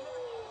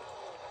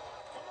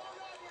 Come on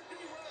out with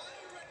D-Wreck.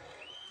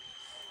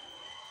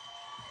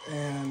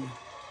 and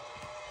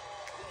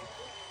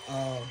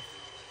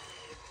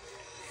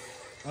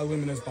I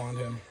Luminous Bond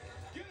him.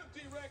 Get him,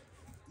 D-Wreck.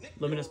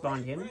 Luminous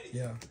Bond him.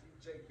 Yeah.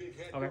 DJ Big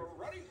Head, Okay. you're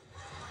ready?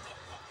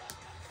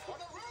 On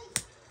the roof.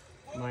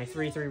 My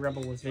 3/3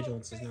 Rebel with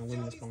Vigilance is now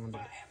Luminous Bonded.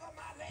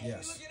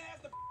 Yes.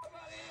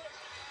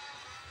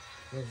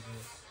 What is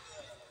this?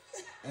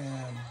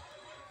 And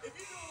If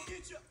you don't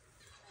get your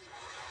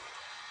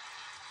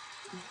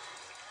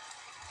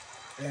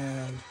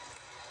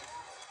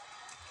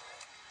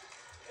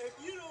if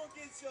you don't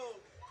get your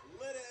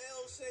letter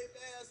L-shaped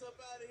ass up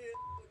out of here,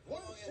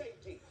 One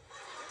safety.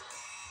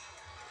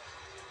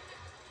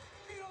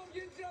 You don't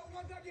get your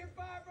once I get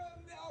 5 of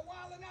them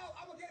wilding out,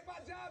 I'm gonna get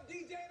my job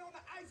DJing on the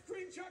ice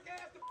cream truck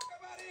ass the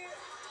fuck out of here.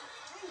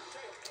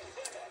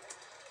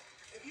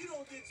 if you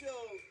don't get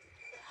your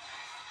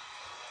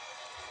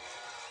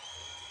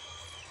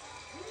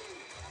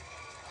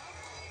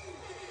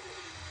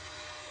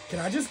can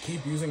I just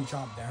keep using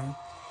Chop Down?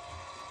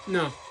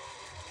 No.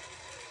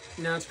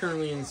 Now it's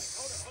currently in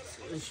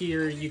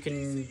here. You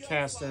can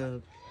cast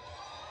a.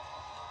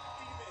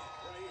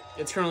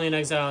 It's currently in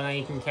exile. Now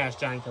you can cast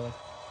Giant Killer.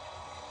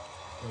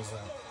 What is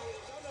that?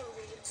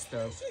 It's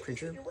the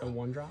creature, the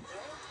 1-drop.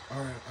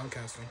 All right, I'll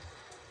cast him.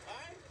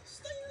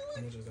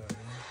 How much is that?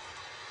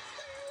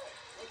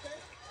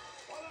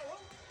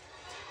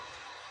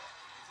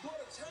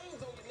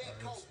 chains on your neck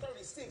cost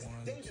 36.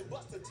 Danger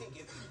Buster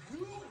ticket.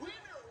 You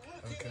winner.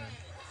 Look Okay.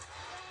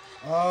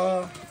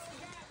 at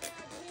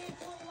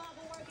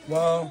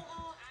Well, I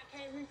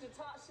can't reach the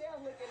top shelf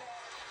looking at.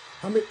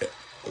 how many?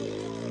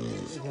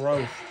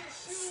 Growth.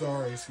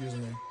 Sorry, excuse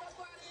me.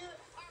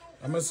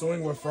 I'm gonna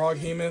swing with Frog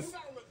Hemoth,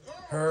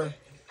 her,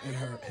 and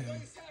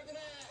him.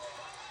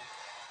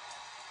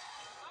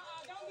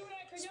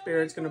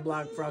 Spirit's gonna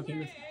block Frog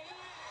Hemoth.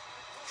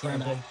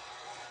 Trample.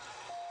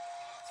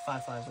 It's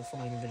 5/5 with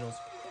flying individuals.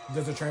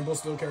 Does the trample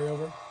still carry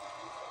over?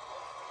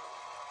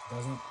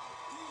 Doesn't.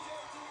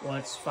 Well,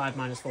 it's 5 -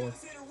 4.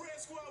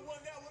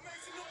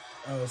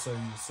 Oh, so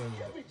you saved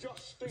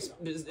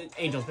it.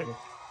 Angel's bigger.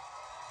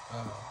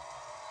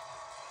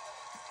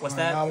 What's Alright,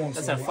 that? I won't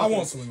That's swing. a I fucking.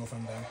 won't swing with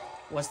him then.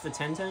 What's the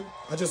 10/10?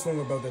 I just swing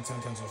with both the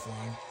 10/10s of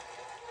flying.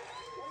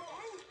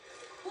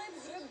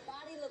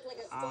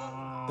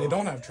 They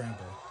don't have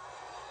trample.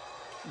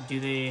 Do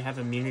they have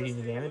immunity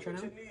to damage right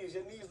now? your knees.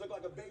 Your knees look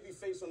like a baby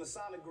face on the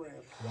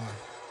sonogram. Why?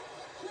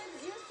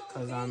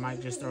 Because I might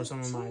just throw some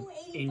of my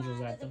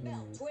angels at them.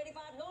 And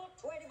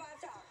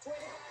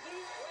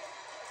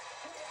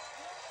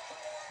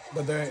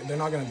But they're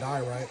not gonna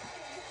die, right?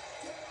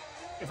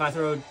 if I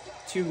throw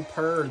 2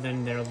 per,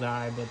 then they'll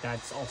die, but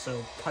that's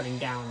also cutting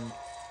down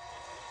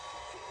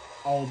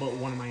all but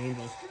one of my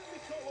angels.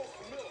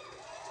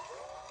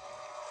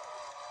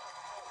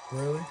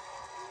 Really?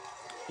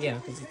 Yeah,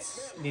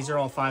 because these are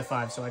all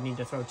 5/5, so I need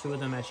to throw 2 of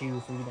them at you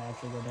for you to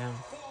actually go down,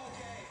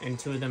 and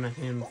 2 of them at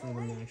him for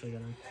them to actually go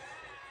down.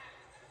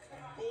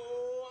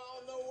 Oh, I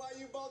don't know why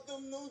you bought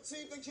them new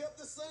teeth and kept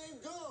the same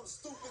gum,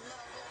 stupid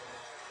motherfucker.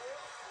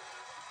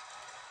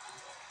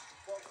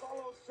 Well,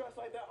 Carlos dressed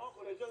like that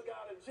uncle that just got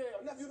out of jail.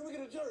 Nephew, let me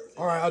get a jersey.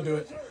 All right, I'll do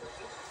it. Boy,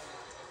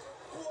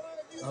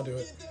 if you I'll do don't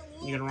it. get them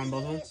You gonna run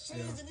both of them? ass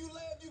chains and you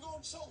laugh, you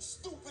gonna choke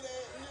stupid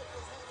ass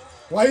nipples.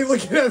 Why are you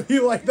looking at me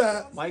like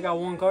that? Why you got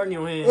 1 card in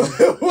your hand?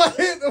 What?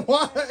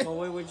 Why? Oh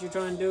wait, what you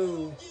trying to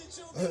do?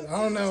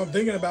 I don't know. I'm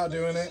thinking about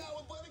doing it.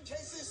 But in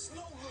case it's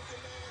snow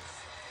looking ass.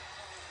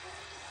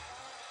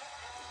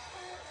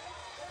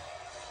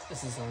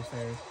 This is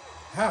unfair.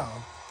 How?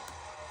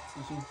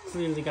 You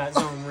clearly got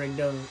something rigged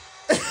up.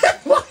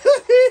 What?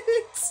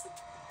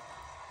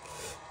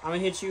 I'm gonna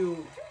hit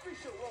you.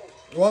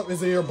 What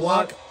is it? Your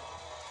block?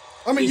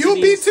 I mean, Each you'll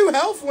of be these- 2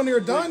 health when you're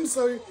done.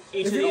 So Each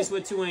if of you these don't-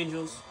 with 2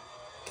 angels.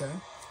 okay.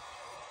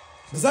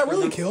 Does that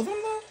really kill them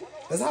though?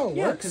 That's how it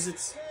Yeah, works. because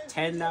it's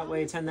 10 that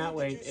way, 10 that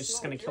way. It's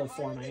just gonna kill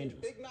 4 of my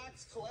angels.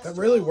 That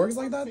really works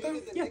like that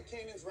though? Yeah.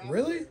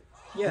 Really?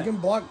 Yeah. You can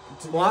block.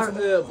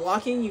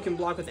 Blocking, you can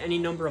block with any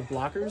number of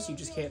blockers. You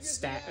just can't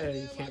stack.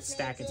 You can't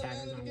stack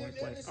attackers on one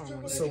play.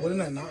 So wouldn't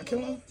that not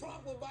kill them?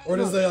 Or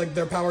does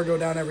their power go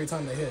down every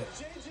time they hit?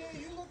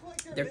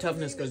 Their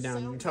toughness goes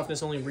down. Your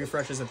toughness only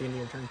refreshes at the end of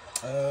your turn.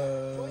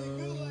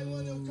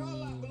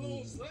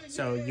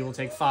 So you will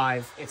take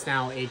 5. It's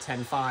now a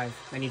 10-5.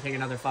 Then you take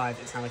another 5.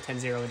 It's now a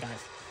 10-0. It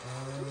dies.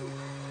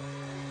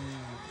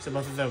 So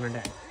both of them are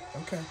dead.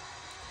 Okay.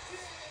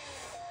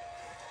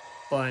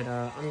 But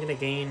I'm gonna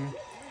gain.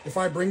 If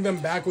I bring them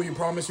back, will you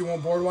promise you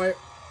won't board wipe?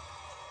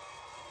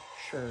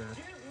 Sure.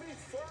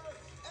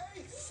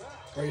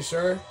 Are you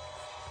sure?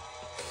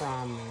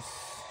 Promise.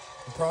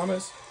 You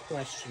promise?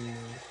 Question mark.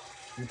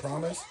 You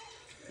promise?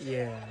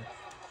 Yeah.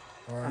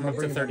 Alright, I'm up to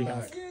bring 30 them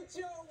health. back. Get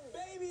your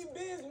baby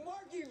Biz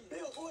Markie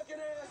built looking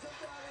ass up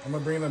out of I'm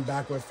gonna bring them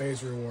back with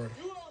phase reward.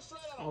 here. You don't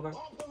straight up Okay.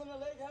 bump them in the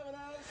leg having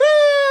ass. If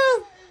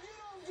you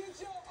don't get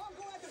your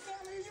uncle at the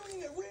family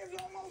reunion, ribs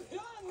almost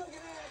done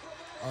looking ass up out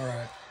of here.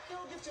 Alright.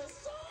 You'll get your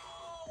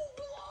soul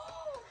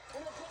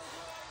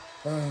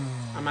blown.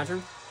 On my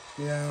turn?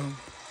 Yeah.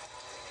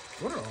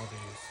 What are all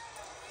these?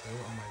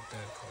 They're on my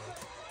dead card.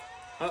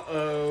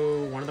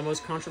 Uh-oh. One of the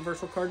most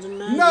controversial cards in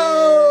Magic.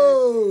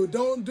 No!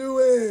 Don't do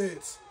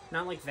it!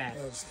 Not like that.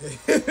 I'm just kidding.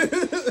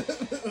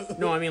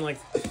 No, I mean, like,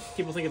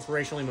 people think it's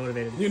racially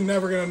motivated. You're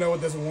never gonna know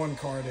what this one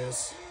card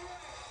is.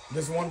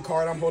 This one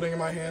card I'm holding in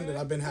my hand that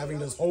I've been having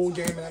this whole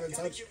game and haven't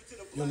touched,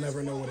 you'll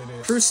never know what it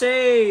is.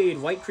 Crusade!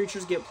 White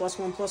creatures get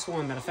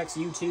 +1/+1. That affects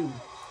you, too.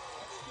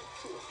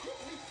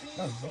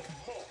 Oh, okay.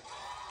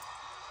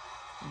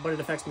 But it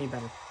affects me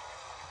better.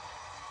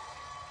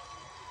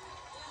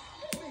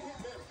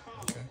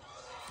 Okay.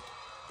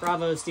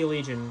 Bravo, Steel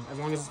Legion. As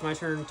long as it's my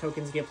turn,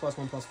 tokens get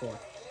 +1/+4.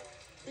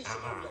 Man,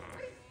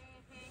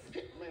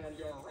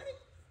 you're ready?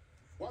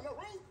 Wanna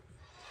root?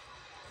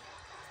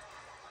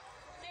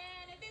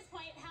 Man, at this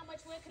point, how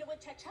much wood could a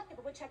woodchuck chuck if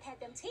a woodchuck had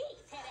them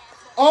teeth? Head ass.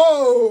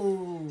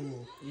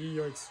 Oh!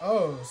 Yikes.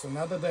 Oh, so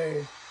now that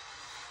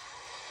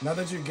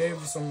you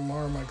gave some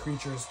more of my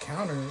creatures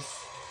counters,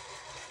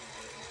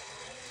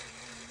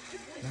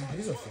 now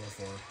he's a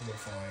 4/4. We're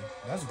fine.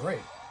 That's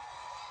great.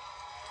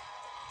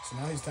 So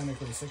now he's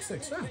technically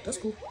 6/6. Yeah, that's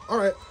cool. All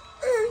right.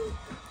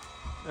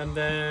 And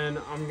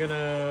then I'm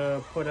gonna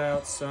put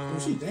out some...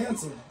 She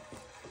dancing.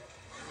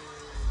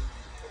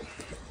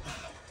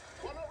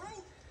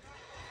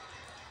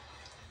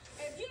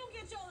 If you don't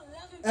get your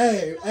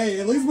 11 Hey,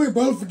 at least we're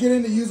both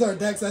getting to use our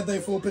decks at their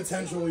full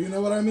potential. You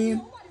know what I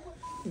mean?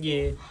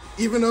 Yeah.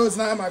 Even though it's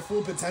not at my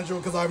full potential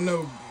because I have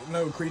no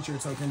creature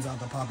tokens out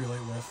to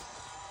populate with.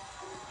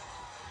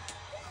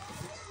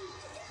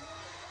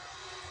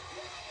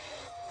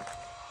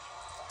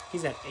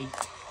 He's at 8.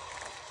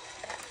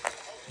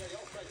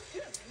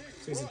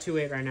 So he's at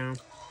 2/8 right now.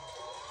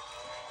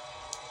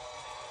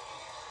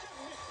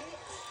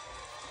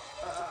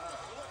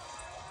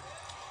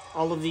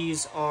 All of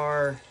these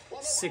are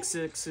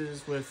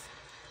 6/6s with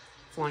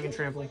flying and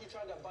trampling. You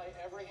tried to bite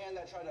every hand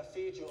that tried to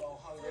feed you, oh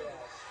hungry ass.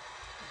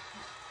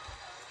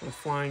 With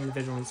flying and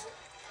vigilance.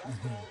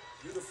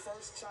 You're the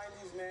first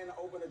Chinese man to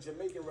open a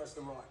Jamaican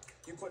restaurant.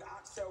 You put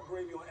oxtail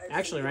gravy on eggs.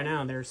 Actually, right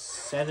now, there's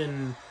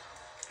 7...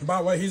 By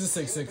the way, he's a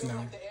 6/6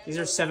 now. These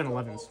are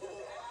 7/11s.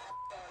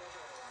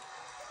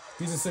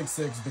 He's a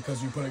 6/6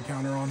 because you put a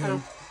counter on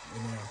him.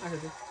 I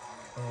heard you. You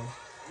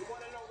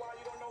want to know why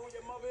you don't know who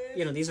your mother is?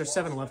 You know, these are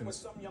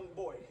 7/11s. Some young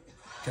boy.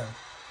 Okay.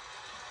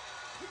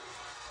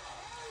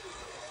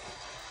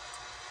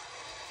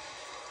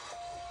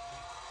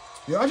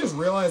 Yeah, I just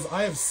realized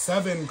I have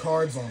 7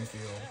 cards on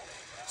field.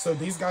 So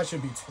these guys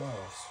should be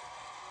 12s.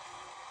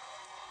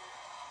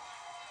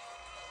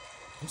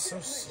 I'm so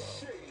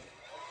slow.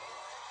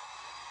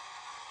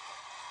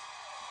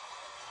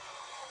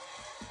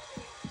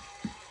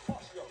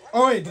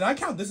 Oh wait, did I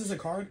count this as a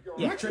card?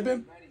 Yeah. Am I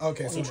tripping?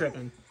 Okay, so You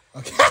tripping.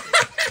 okay.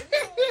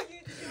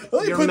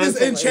 Let me Your put this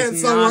mental enchant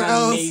is somewhere not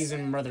else.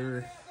 amazing,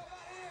 brother.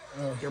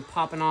 You're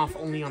popping off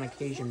only on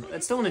occasion.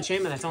 It's still an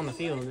enchantment that's on the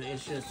field.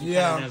 It's just you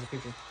Yeah. count it as a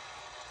creature.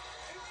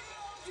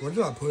 Where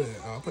did I put it?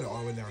 Oh, I put it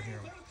all the way down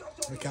here.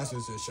 I cast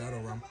this in Shadow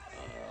Realm.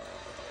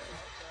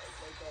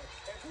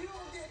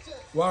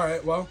 Well,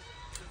 alright, well.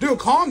 Dude,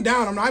 calm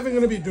down. I'm not even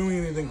going to be doing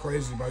anything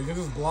crazy, bro. You can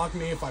just block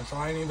me if I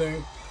try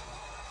anything.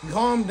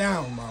 Calm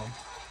down, bro.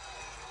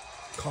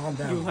 Calm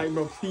down. You like,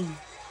 bro, please.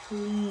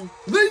 Like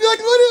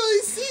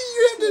literally, see,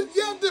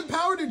 you have the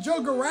power to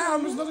joke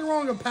around. There's nothing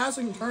wrong with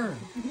passing turn.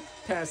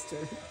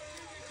 Pastor.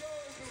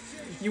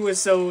 You were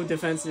so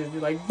defensive.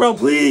 You're like, bro,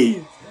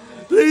 please.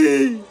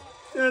 Please.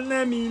 Don't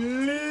let me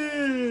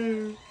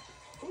live.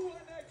 Who won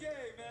that game,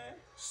 man?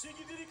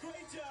 Shiggy did a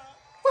great job.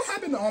 What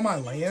happened to all my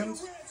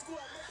lands?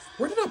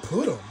 Where did I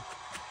put them?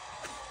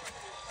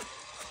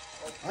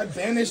 I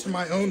banished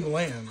my own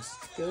lands.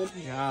 Good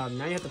job.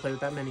 Now you have to play with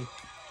that many.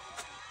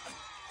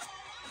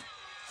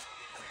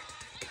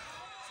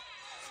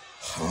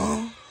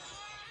 Huh?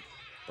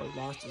 Bro,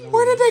 lost his own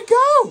Where did they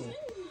go?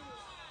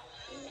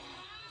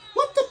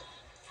 What the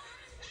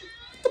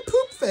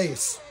poop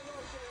face?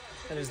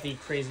 That is the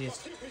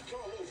craziest.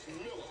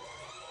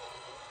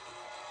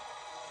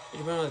 Did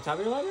you put it on the top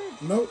of your library?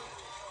 Nope.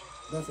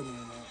 Definitely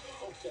not.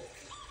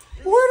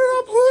 Where did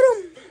I put them?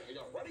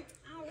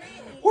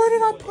 Where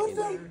did I put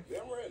them?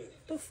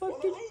 The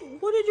fuck did you,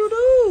 what did you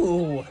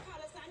do?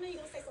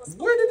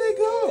 Where did they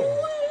go?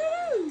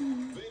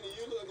 Vinny,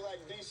 you look like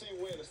DC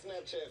wearing a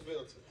Snapchat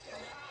filter.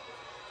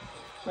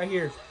 Right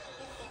here.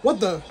 What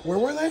the? Where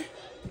were they?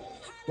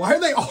 Why are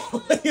they all the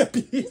way up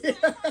here?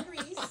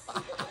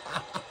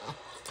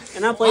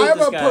 And I played I'm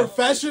this a guy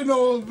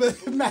professional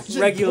Magic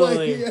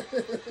regularly.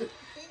 player.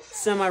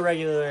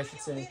 Semi-regular, I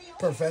should say.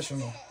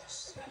 Professional.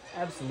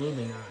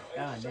 Absolutely not.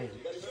 God damn.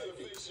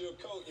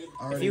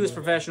 Already If he was did.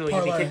 professional,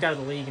 you'd be Parlay. kicked out of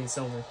the league in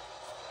silver.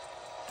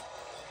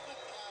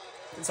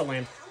 It's a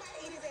lamp.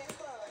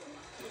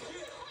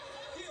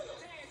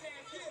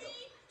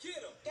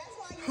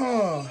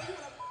 Huh.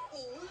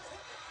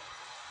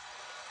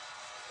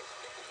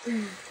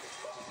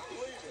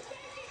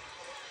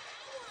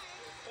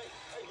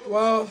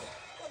 Well,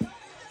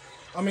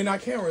 I mean, I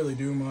can't really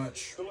do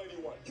much.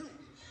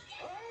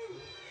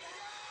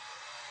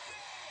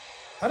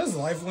 How does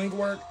lifelink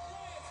work?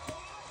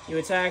 You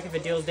attack if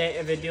it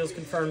deals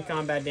confirmed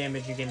combat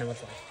damage, you gain another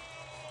life.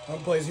 One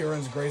plays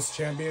Huron's Grace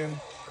Champion,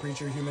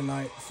 creature, human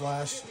knight,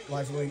 flash,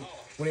 lifelink.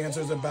 When he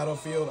enters the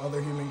battlefield,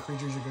 other human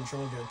creatures you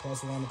control get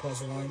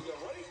 +1/+1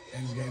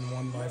 and gain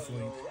 1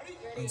 lifelink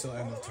until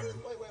end of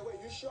turn. Wait.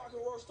 You sure I can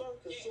roast her?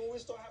 Because soon we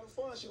start having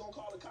fun, she gonna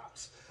call the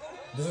cops.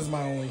 This is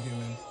my only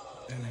human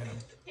and him.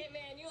 Hey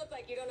man, you look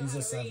like you don't know He's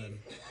how a to read.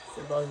 7.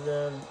 So both of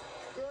them,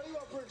 Girl, you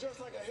up here just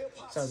like a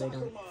hip-hop so they soccer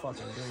don't mom.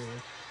 fucking do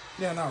anything.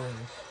 Yeah, not really.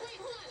 Wait,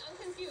 hold on, I'm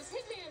confused.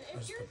 Hitman, if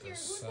Let's you're put here,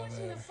 this who's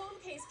watching the 7. phone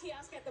case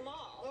kiosk at the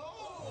mall?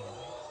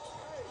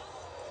 Hey,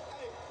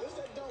 this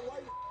that dumb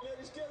white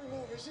every scary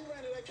movie. She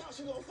ran to that couch,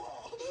 she gonna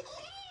fall.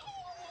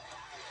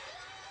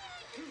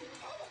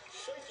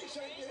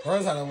 Shake it.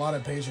 Rose had a lot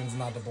of patience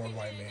not to board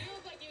wipe me. You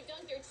look like you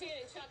dunked your chin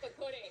in chocolate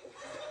pudding.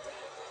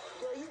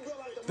 Girl, you built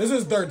like the This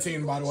is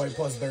 13, by the way,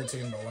 plus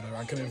 13, but whatever.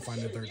 I couldn't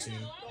find a 13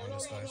 on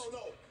this dice.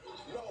 no.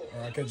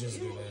 Or I could just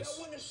do this.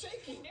 When it's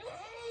shaky.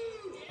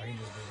 I can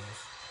just do this.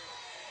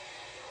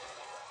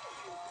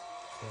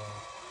 So,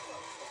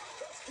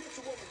 Let's get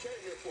to what we came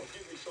here for.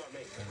 Give me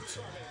Charmaine.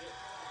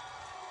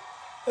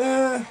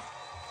 13.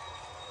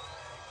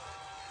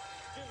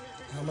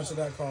 How much did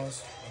that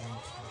cost?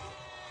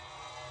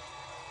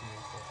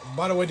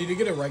 By the way, did you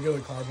get a regular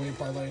card when you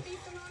parlay?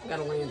 Got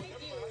a land.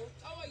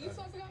 Oh, you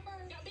supposed to go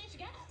first? Yeah, bitch,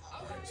 got it.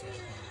 Okay.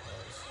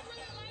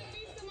 I like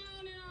me Simone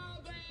and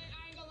all, but I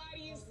ain't gonna lie to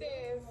you,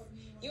 sis.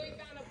 You ain't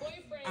found a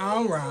boyfriend.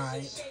 All who's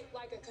right. shaped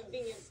like a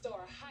convenience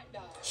store hot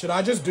dog. Should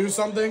I just do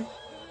something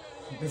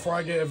before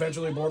I get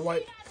eventually board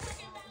wipe?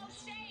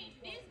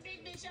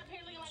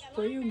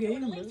 Play your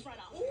game, bro.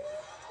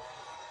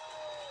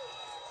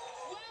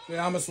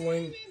 Yeah, I'm a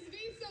swing. Miss V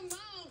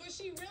Simone, but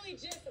she really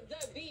just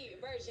the B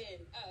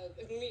version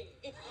of me.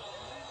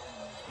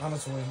 I'm a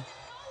swing.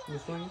 You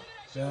swing?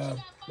 Yeah.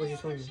 What you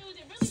swinging?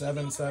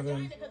 7,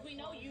 7,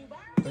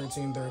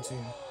 13,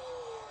 13,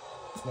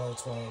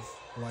 12, 12,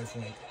 life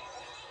link.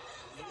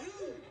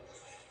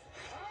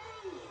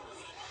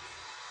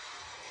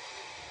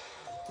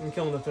 I'm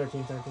killing the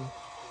 13, 13.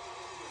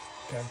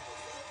 Okay.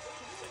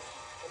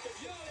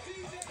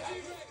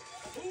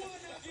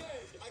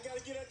 I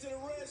gotta get up to the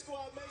red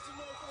squad. Make some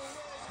noise for the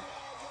red squad,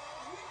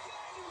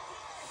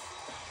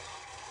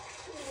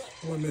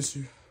 I'm gonna miss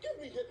you. Give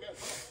me Hitman.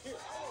 Here.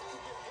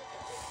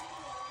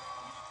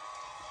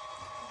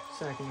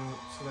 Sacking out,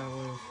 so that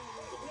was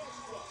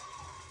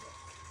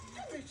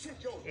Give me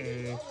Chico.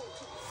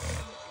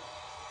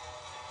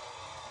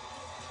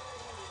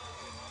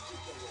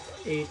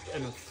 8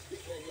 and a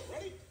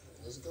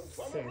Let's go.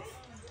 6.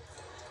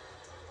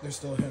 There's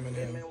still him and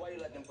him.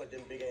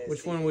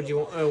 Which one would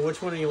you?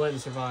 Which one are you letting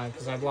survive?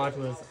 Because I blocked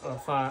with a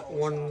 5,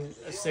 1,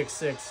 a 6,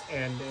 6,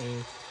 and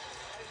a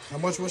How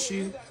much was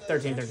she?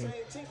 13, 13.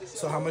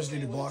 So how much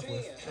did you block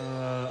with?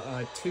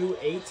 A 2,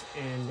 8,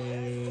 and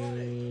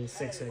a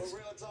 6, 6.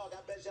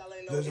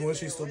 Would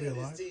she still be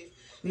alive?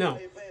 No.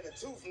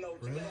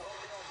 Really?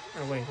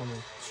 Oh wait, hold on.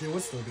 She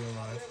would still be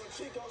alive.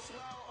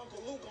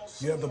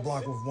 You have to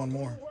block with one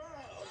more.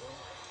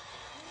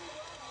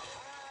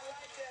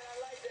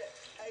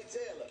 Hey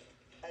Taylor,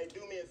 hey, do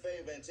me a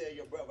favor and tell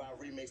your brother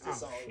I remix this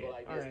song shit.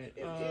 like All this. right,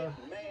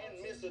 If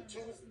man miss a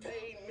tooth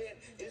payment,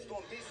 it's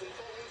gonna be some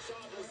phone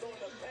charges on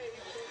the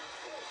pavement.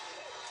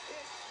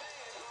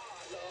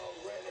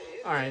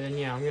 All right, then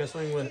yeah, I'm gonna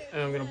swing with.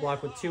 I'm gonna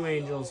block with 2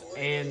 angels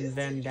and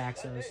then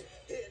Daxos.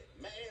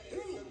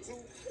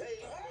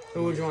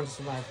 Who would you want to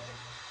survive?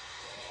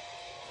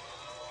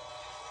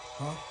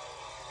 Huh?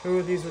 Who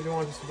of these would you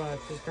want to survive?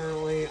 Because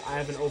currently I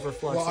have an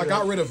overflux. Well, I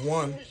got rid of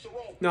one.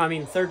 No, I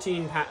mean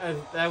 13.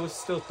 That was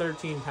still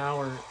 13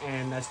 power,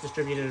 and that's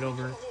distributed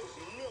over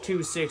 2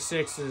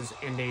 6/6s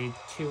and a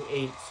 2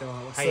 8. So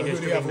how So you who do you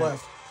distributing have that?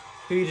 left?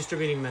 Who are you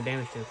distributing that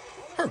damage to?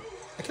 Her.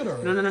 I killed her.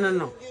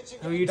 No.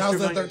 Who are you That was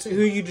the distributing? 13.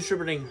 Who are you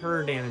distributing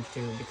her damage to?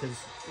 Because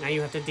now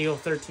you have to deal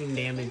 13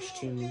 damage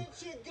to,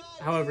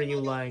 however you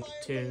like,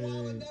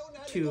 to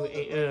 2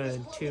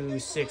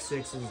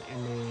 6/6s and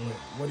a.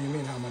 What do you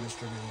mean? How am I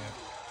distributing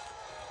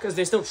Because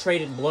they still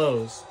traded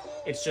blows.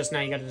 It's just now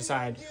you got to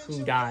decide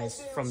who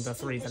dies from the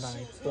 3 that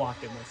I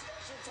blocked it with.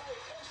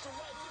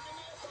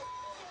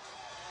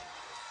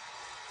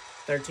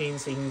 13,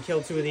 so you can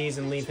kill 2 of these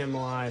and leave him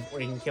alive, or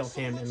you can kill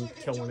him and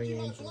kill one of the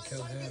angels.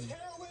 Kill him and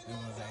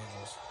one of the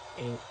angels.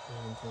 8, 9,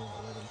 10, 11,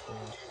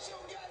 12,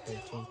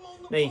 13.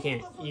 No, you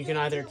can't. You can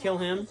either kill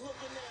him,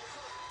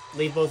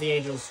 leave both the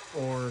angels,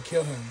 or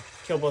Kill him.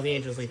 kill both the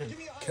angels, leave him.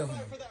 Kill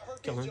him.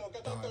 Kill him. Die.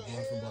 Blood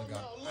for blood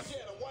god.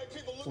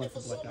 Blood for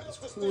blood god is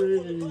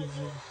crazy.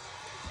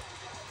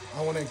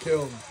 I want it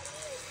killed.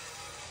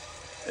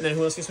 And then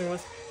who else gets me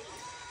with?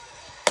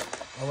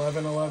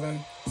 11, 11,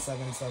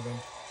 7, 7.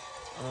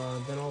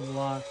 Then I'll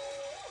block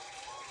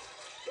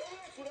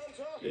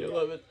the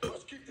 11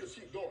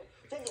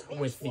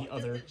 with the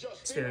other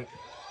spirit.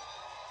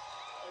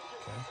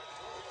 Okay.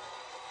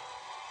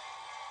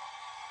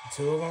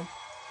 2 of them?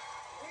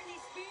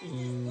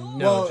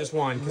 No, Well, just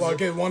 1. Well,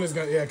 okay, 1 is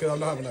gonna, yeah, because I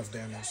don't have enough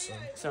damage, so.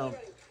 So,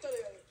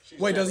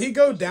 Wait, does he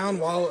go down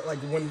while, like,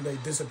 when they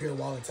disappear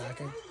while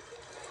attacking?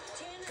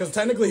 Because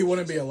technically he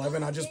wouldn't be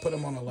 11, I just put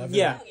him on 11.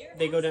 yeah,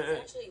 they go down.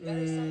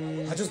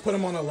 I just put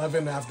him on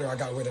 11 after I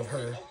got rid of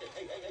her.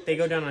 They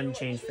go down on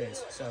change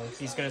phase, so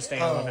he's gonna stay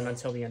on 11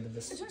 until the end of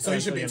this. So he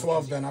should be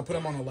 12 then. I put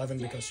him on 11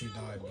 because she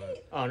died,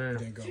 but... Oh, no.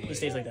 Didn't go He away.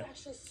 stays like that.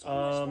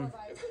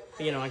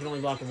 You know, I can only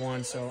block with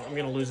 1, so I'm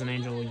gonna lose an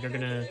angel. You're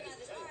gonna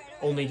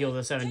only deal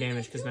the 7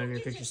 damage because none of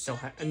your creatures still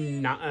have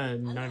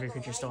none of your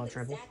creatures still have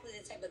trample.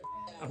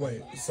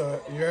 Wait,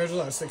 so your angels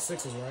are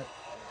 6/6s, right?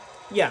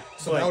 Yeah,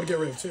 So that would get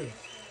rid of 2.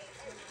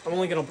 I'm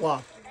only gonna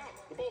block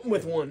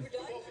with 1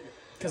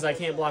 because I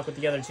can't block with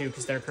the other 2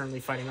 because they're currently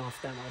fighting off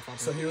that motherfucker.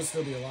 So he would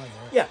still be alive,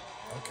 right? Yeah,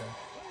 Okay.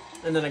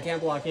 and then I can't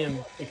block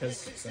him because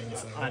 7,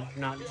 7. I'm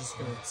not just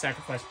gonna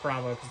sacrifice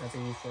Bravo because that's a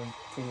useful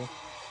tool.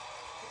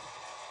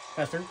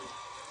 Pass turn.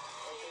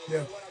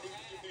 Yeah.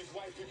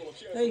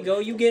 There you go.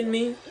 You getting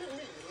me?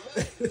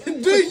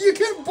 Dude, you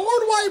can't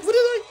board wipe. What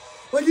is it?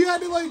 Like, you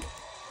had to, like...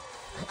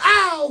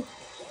 Ow!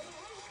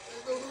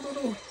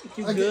 No.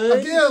 You I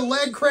good? get a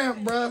leg cramp,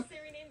 bruh.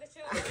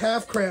 A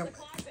calf cramp.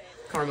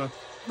 Karma.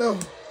 No.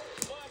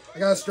 I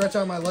gotta stretch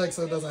out my leg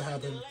so it doesn't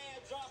happen.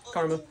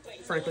 Karma.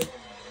 Frankly.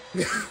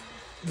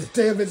 The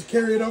damage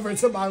carried over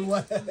to my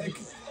leg.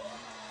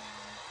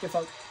 Get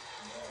fucked.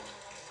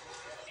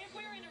 If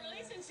we were in a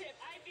relationship,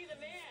 I'd be the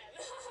man.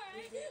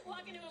 Alright?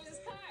 Walk into his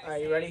car.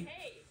 Alright, you ready?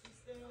 Hey,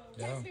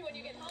 Yeah. text me when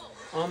you get home.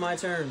 On my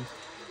turn.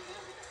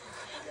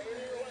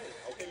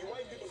 Okay, you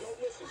white people don't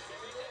listen.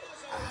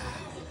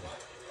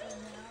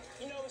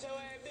 You know what your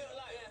ass built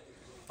like?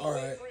 All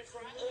right. French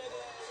fry, ugly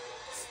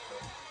ass.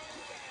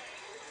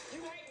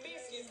 You hate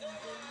biscuits.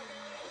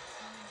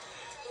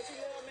 But you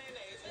love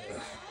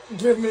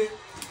mayonnaise. Give me.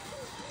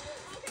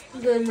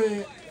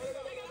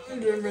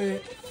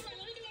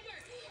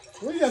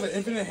 What, you have an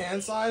infinite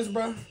hand size,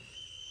 bro? Alright.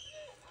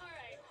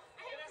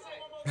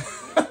 I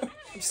have a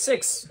question.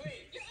 6.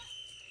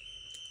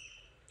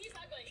 He's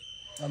ugly.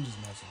 I'm just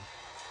messing.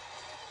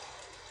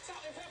 Salt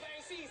and pepper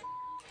ain't seasoned.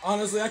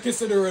 Honestly, I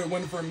consider it a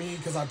win for me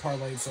because I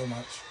parlayed so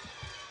much.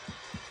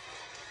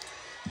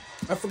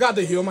 I forgot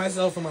to heal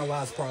myself for my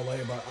last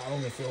parlay, but I don't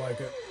even feel like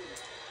it.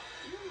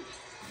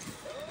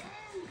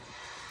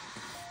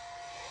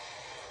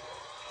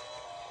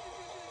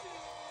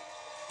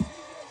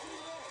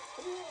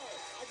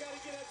 I gotta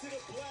get up to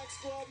the black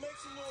squad. Make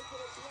some noise for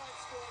the black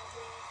squad,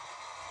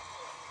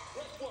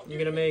 man. You're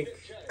gonna make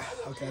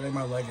Okay, I think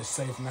my leg is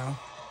safe now.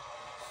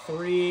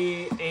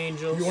 3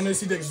 angels. You want to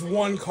see this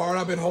one card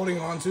I've been holding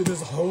on to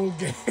this whole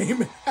game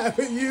and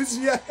haven't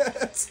used yet?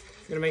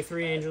 You're gonna make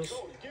 3 angels.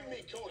 Give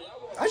me Cody. I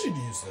want. I should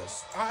use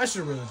this. I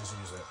should really just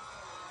use it.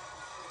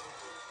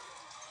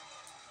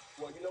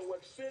 Well, you know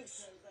what?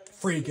 Since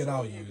Freak it,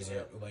 I'll use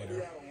it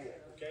later.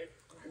 okay,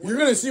 You're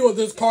going to see what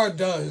this card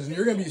does, and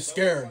you're going to be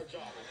scared.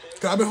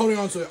 Because I've been holding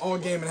on to it all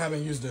game and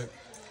haven't used it.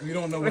 You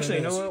don't know what Actually,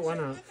 it you is. know what?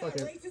 Why not? Fuck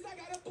it. I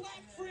got a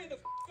black friend to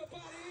up out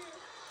of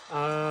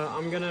here.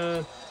 I'm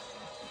gonna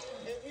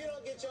If you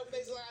don't get your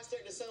face line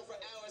straight to sell for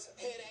hours,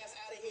 head ass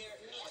out of here.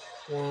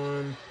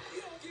 1,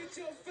 You don't get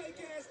your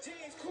fake ass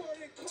James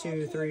Corden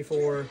 2, 3,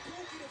 4.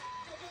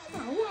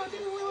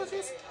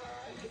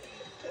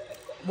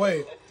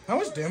 Wait, how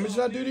much damage did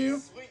I do to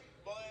you?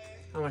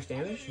 How much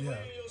damage? Yeah.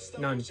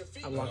 None.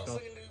 I blocked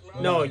off.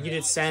 No, you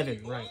did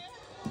 7, right?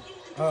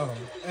 Oh,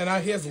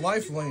 and he has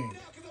life link.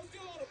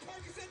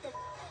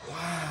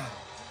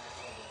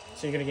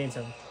 So you're gonna gain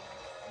 7.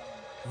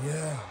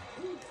 Yeah.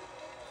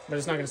 But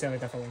it's not gonna stay like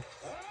that for long.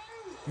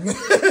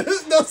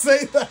 Don't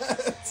say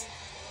that.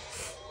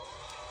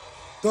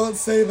 Don't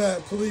say that,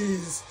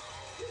 please.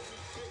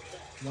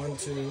 1,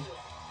 2.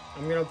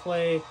 I'm gonna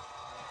play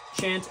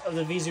Chant of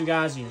the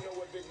Vizugazi.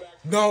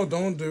 No,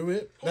 don't do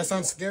it. That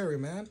sounds scary,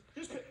 man.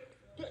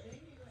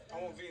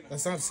 That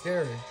sounds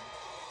scary.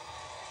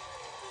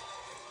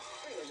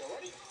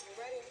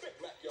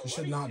 You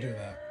should not do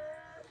that.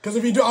 Because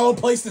if you do, I will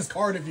place this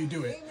card if you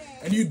do it.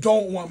 And you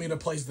don't want me to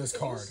place this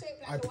card.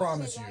 I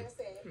promise you.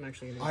 I'm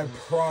actually I gonna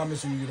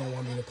promise you, you don't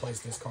want me to place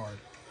this card.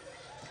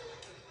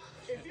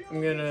 if you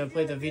I'm gonna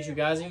play the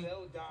Vichugazi,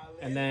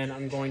 and then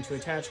I'm going to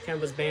attach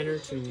Kemba's banner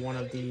to one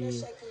of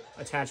the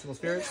attachable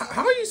spirits.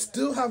 How you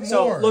still have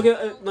So more? look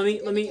at let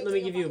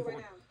me give you a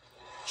point.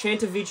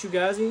 Chant of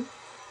Vichugazi,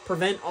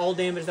 prevent all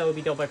damage that would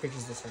be dealt by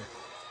creatures this turn.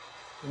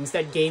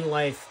 Instead, gain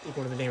life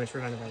equal to the damage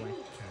prevented that way.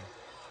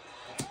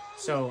 Okay.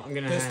 So I'm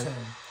gonna This have.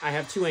 turn. I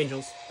have 2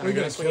 angels. Are you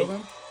gonna kill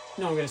them?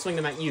 No, I'm gonna swing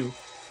them at you.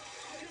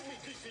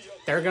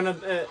 They're gonna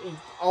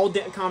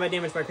combat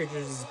damage by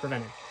creatures is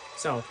prevented.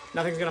 So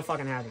nothing's gonna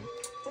fucking happen.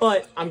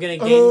 But I'm gonna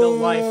gain the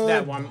life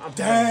that one.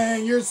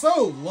 Dang, you're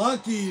so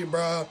lucky,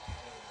 bro.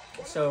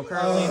 So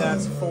currently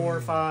that's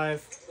 4,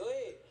 5.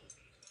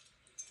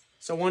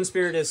 So one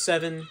spirit is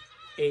 7,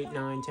 8,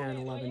 9, 10,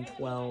 11,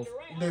 12.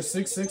 There's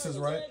 6 6s,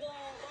 right?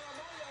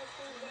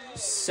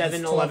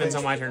 7, That's 12 11's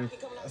on my turn.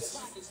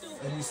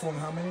 And you swung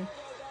how many?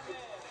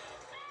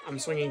 I'm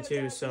swinging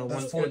 2, so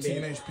That's one's gonna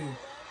 14 be... HP.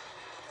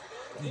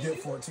 You get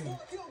 14.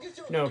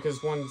 No,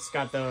 because one's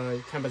got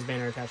the Kemba's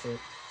banner attached to it.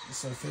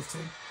 So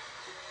 15.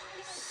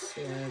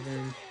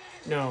 7...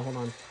 No, hold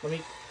on.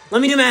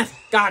 Let me do math!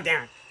 God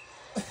damn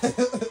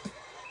it!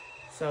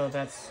 So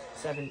that's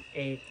 7,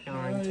 8,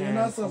 9, 10, you're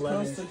not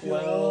 11, supposed to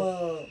 12...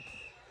 heal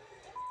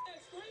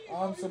up.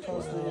 I'm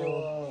supposed to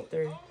heal up.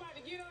 30.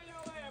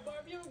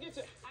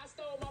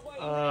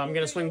 I'm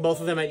gonna swing both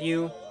of them at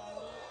you.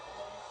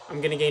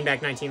 I'm gonna gain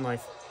back 19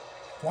 life.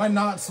 Why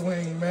not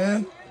swing,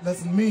 man?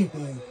 That's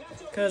mean.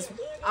 Because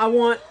I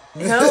want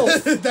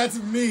health. That's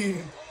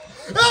mean.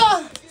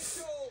 Ah!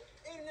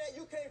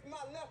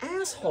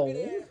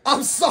 Asshole.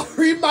 I'm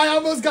sorry, I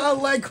almost got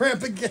a leg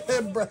cramp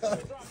again, bro.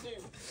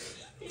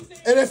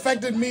 It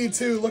affected me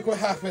too. Look what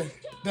happened.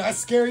 Did I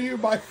scare you?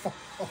 My fault.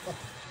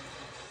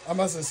 I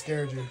must have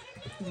scared you.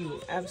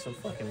 You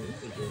absolutely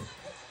did.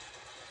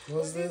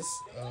 What was this?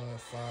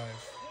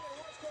 5.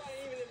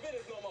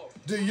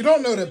 Dude, you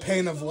don't know the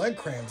pain of leg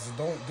cramps,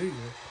 don't do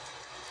you?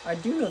 I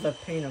do know the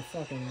pain of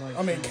fucking leg.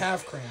 I mean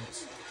calf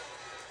cramps.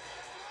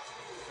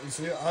 You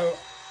see,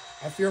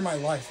 I fear my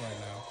life right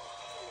now.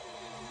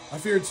 I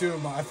fear two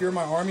of I fear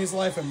my army's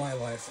life and my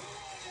life.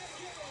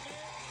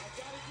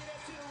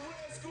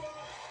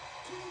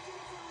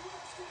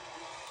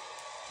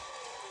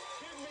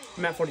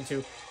 I'm at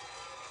 42.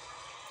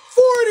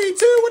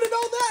 42? Where did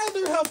all that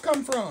other health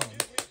come from?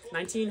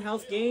 19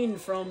 health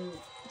gained from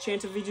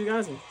Chant of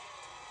Vichugazi.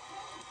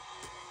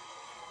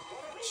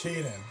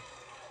 Cheating.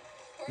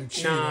 You're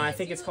cheating. Nah, I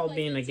think it's called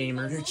being a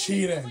gamer. You're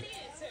cheating.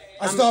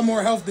 I still have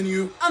more health than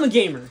you. I'm a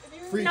gamer.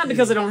 Freaky. Not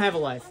because I don't have a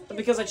life, but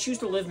because I choose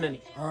to live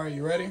many. Alright,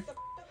 you ready?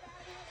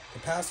 The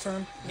pass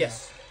turn?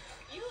 Yes.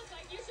 You look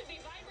like you should be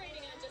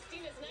vibrating on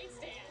Justina's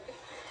nightstand.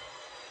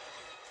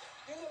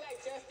 You look like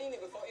Justina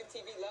before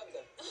MTV loved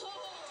her.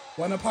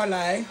 Wanna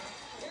parlay?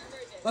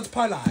 Let's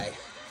parlay.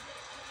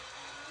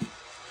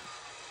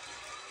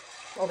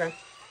 Okay.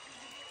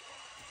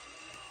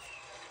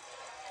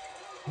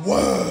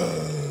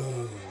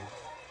 Whoa!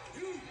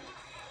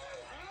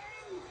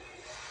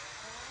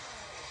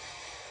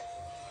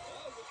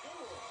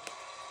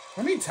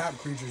 How many tap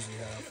creatures do you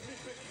have?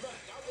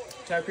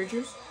 Tap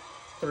creatures?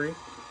 3.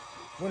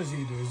 What does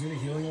he do? Is he the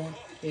healing one?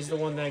 He's the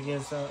one that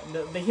gives...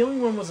 the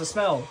healing one was a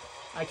spell.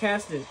 I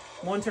cast it.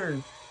 1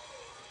 turn.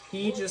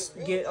 He just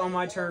get on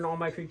my turn, all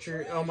my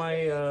creature... all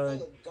my,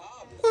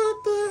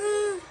 What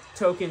the heck?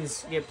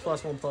 tokens get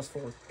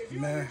 +1/+4.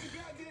 Nah.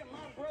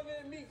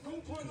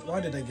 Why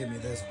did they give me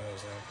this,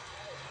 Bozo?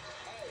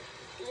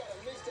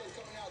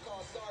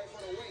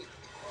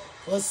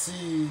 Let's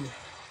see.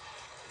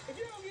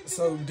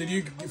 So, did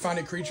you find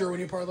a creature when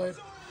you parlayed?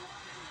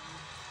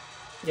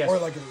 Yes. Or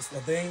like a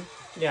thing?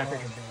 Yeah, Oh,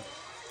 creature. okay.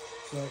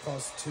 So that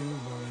costs 2,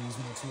 but I'll use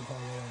my 2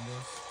 parlay on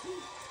this.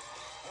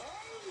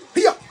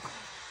 Hiya!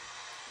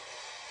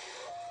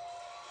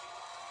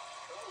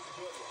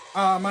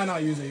 I might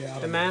not use it yet. I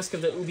The don't know. Mask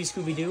of the Ooby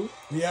Scooby Doo.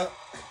 Yep.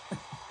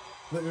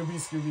 The Ooby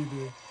Scooby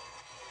Doo.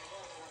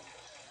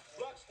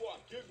 Black Squad,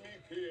 give me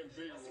PNB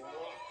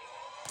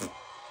rock.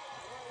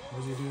 What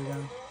does he do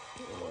again?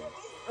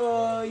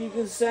 You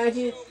can sack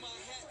it.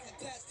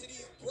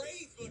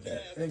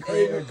 And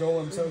create a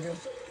golem token.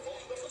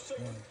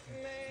 Man,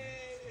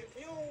 if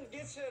you don't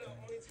get you the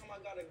only time I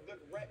got a good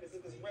rep is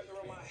if it's wrapped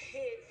around my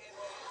head and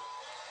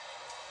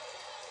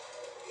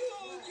You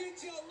don't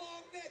get your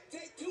long neck,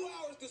 take 2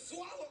 hours to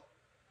swallow.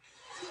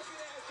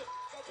 Stupid ass the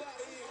fuck out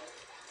of here.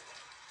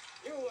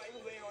 you like you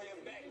lay on your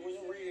back when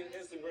you read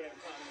Instagram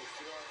comments,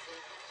 you know what I'm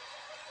saying?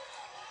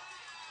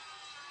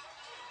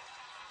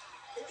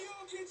 If you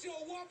don't get your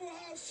Waffle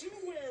House shoe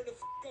wearing the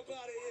fuck up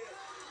out of here.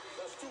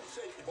 That's too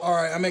shaky.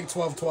 Alright, I make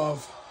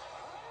 12-12.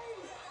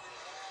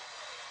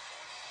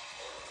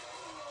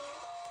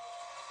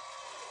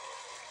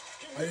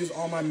 I use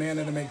all my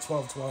mana to make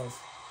 12-12.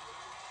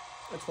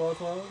 A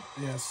 12/12.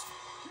 Yes.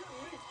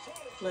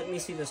 Let me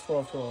see this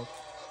 12/12.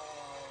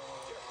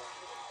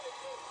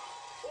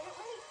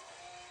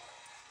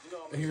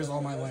 Here's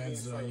all my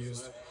lands that I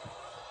used.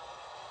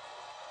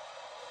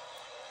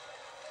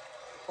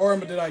 Or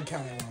did I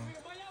count it wrong?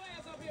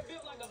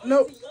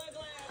 Nope.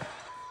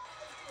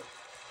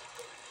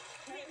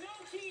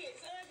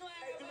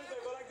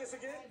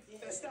 this again?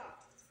 And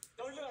stop.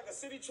 Don't you look like a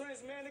city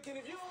trends mannequin?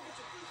 If you don't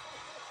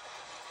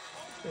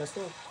get your That's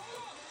cool.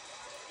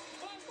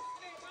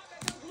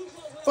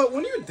 But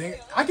when you think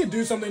I could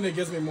do something that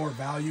gives me more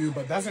value,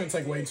 but that's gonna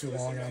take way too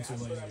long, and I'm too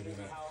lazy to do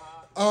that.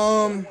 I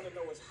want to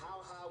know is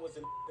how high was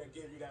the that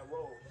gave you that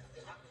role?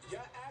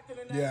 Your acting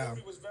in that Yeah.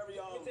 movie was very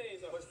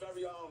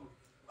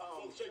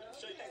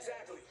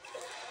exactly.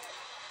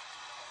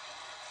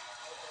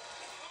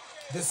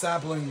 This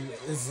sapling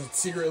is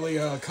secretly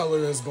a color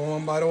is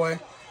going, by the way.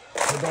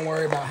 So don't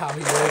worry about how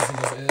he is. He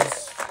just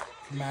is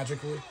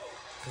magically.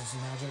 It's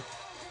magic.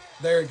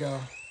 There you go.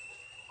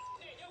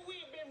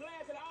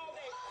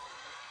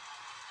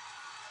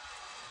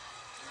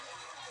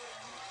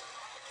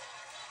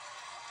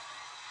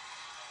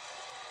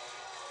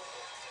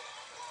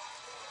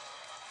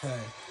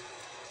 Hey.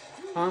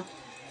 Huh?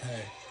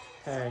 Hey.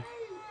 Hey.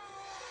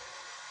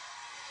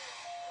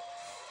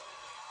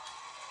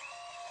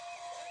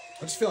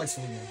 I just feel like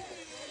swinging.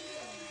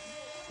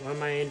 One of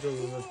my angels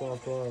is a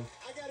 12-12.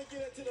 I gotta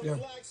get into the Yeah.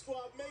 black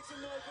squad. Make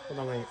some noise for Hold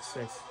on, wait,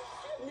 6.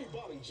 Me,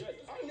 Bobby J. I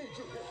need you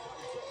here,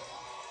 Bobby J.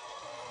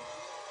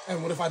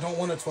 And what if I don't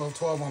want a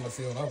 12-12 on the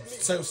field? I'll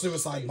say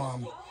suicide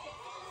bomb.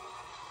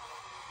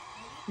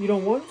 You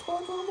don't want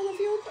 12-12 on the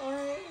field?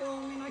 Alright, well,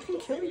 I mean, I can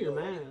kill your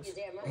mask. You're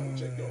damn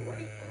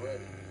right.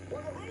 I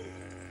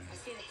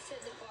see they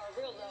set the bar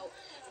real low.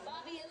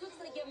 Bobby, it looks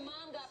like your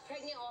mom got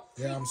pregnant off.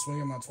 Yeah, I'm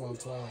swinging my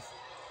 12-12.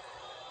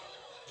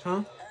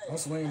 Huh? I'm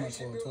swinging my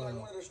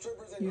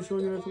 12-12. You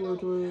swing your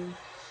 12-12.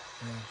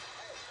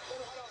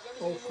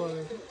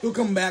 Okay. Who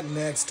come back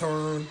next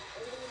turn?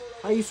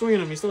 How you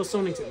swinging him? He's still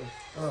zoning to me.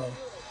 Oh,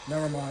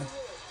 never mind.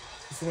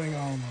 Swing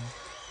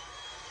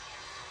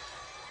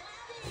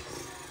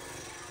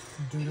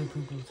Doodoo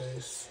poo poo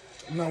face.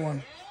 No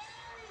one.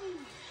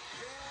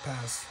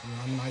 Pass.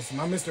 I'm nice.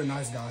 I'm Mr.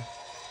 Nice Guy.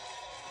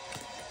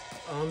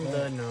 I'm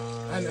the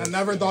nice. I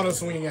never thought of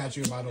swinging at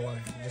you, by the way.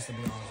 Just to be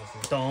honest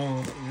with you.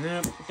 Don't.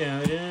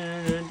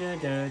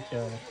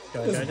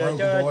 This broke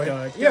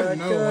boy. You have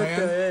no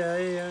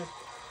land.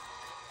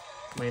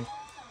 Land.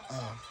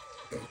 Oh.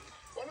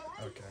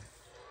 Okay.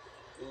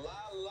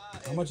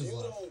 How much is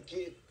left? don't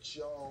get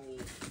your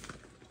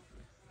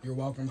You're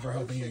welcome for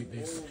helping eat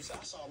these. moves.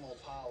 I saw more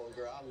power,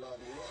 girl. I love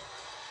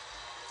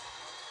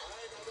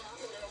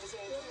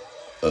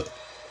you.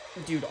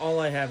 Dude, all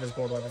I have is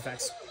board wipe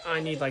effects. I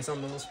need like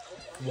something else.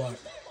 What?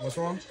 What's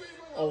wrong?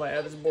 All I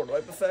have is board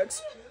wipe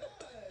effects.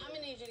 I'm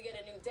gonna need you to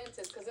get a new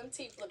dentist because them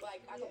teeth look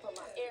like I can put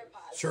my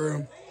AirPods.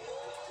 True.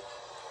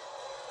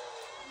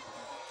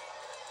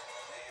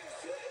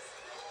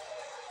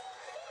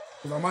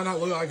 Because I might not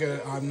look like I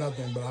have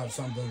nothing, but I have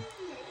something.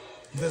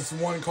 This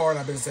one card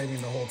I've been saving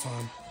the whole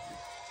time.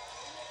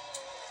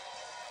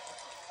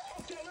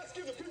 Okay, let's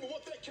give the people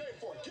what they came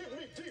for. Give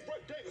me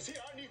D-Break Davis.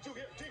 Here, I need you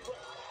here, D-Break.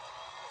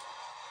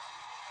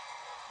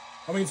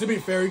 I mean, to be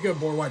fair, you could have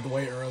board wiped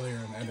way earlier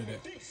and ended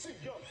it. DC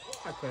Young.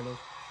 I could have.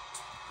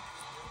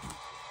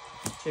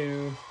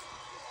 2,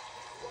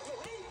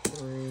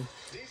 3.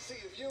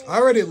 I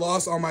already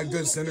lost all my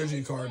good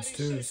synergy cards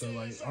too, so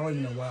like I don't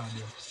even know what I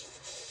do.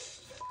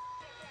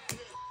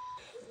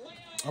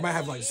 I might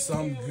have like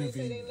some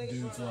goofy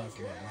dudes left,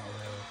 but not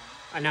really.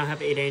 I now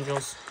have 8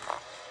 angels.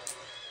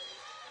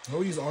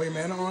 What use all your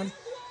mana on?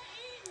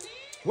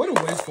 What a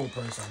wasteful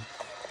person.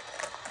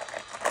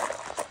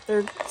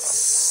 They're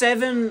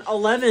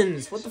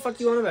 7-11s. What the fuck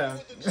you on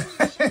about?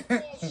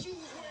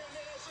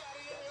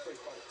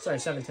 Sorry,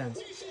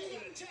 7-10s.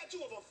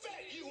 Tattoo of a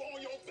fat you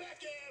on your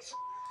back ass.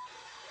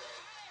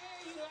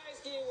 You light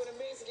skin with a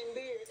Mexican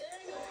beard. There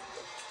you go.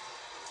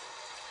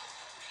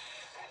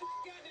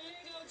 Got the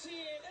Lego chin.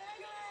 There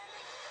you go.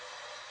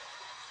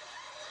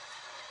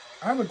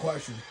 I have a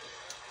question.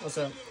 What's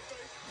up?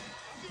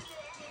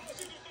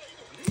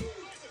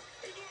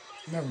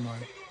 Never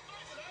mind.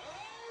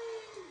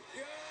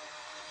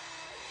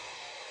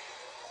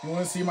 You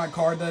want to see my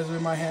card that's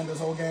in my hand this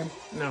whole game?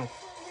 No.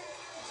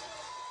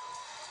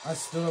 I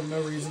still have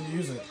no reason to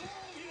use it.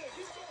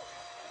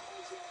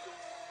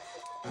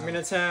 I'm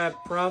gonna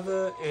tap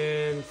Prava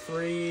and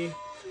 3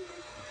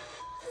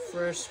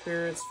 fresh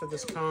spirits for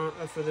this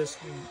for this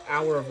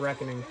hour of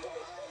reckoning.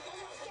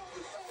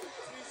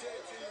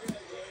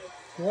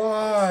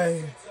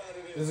 Why?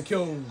 Does it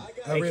kill It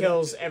everything?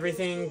 kills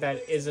everything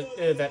that isn't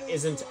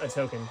a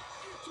token.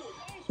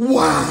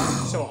 Wow!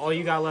 So all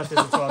you got left is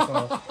a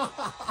 12-12.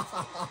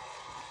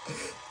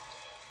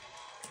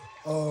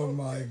 Oh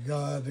my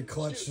god, the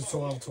clutch to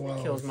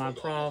 12-12. Kills my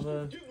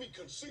Prava.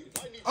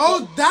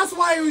 Oh, that's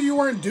why you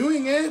weren't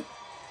doing it!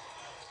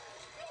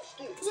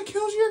 Because it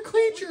kills your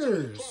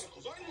creatures!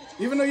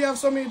 Even though you have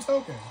so many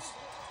tokens.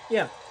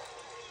 Yeah.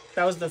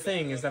 That was the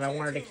thing, is that I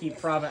wanted to keep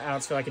Prava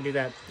out so I could do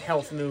that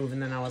health move,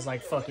 and then I was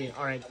like, fuck it.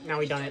 Alright, now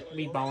we done it.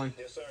 We ballin'.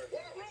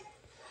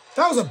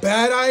 That was a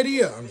bad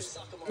idea.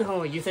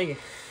 No, you think...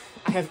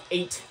 I have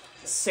 8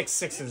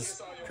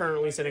 6/6s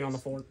currently sitting on the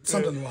floor.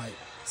 Something light.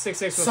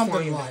 6/6 with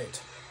Something flying.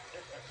 light.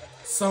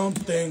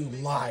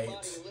 Something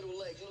light.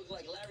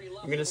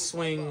 I'm gonna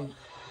swing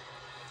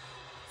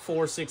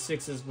 4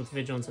 6/6s with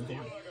vigilance and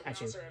damn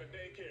at you.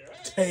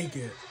 take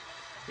it.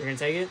 You're gonna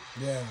take it?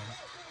 Yeah.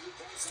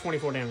 It's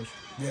 24 damage.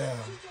 Yeah.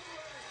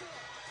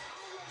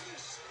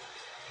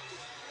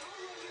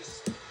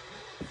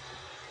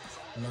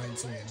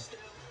 $19.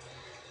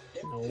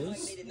 No.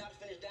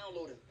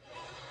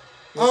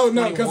 Oh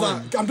no, because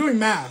 21. I'm doing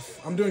math.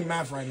 I'm doing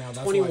math right now.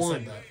 That's why I 21.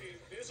 said that.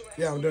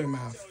 Yeah, I'm doing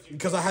math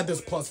because I had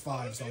this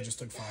 +5, so I just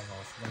took 5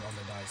 off like on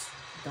the dice.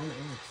 Don't -10,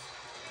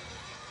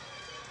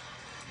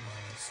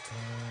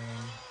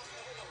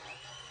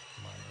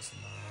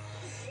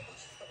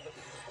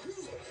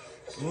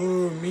 -9.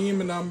 Ooh,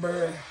 meme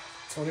number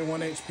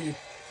 21 HP.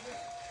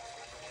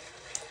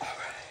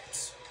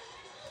 Alright.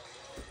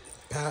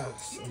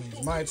 Pass. I mean,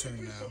 it's my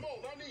turn now.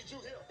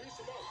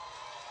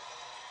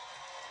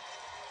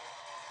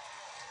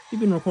 You've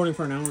been recording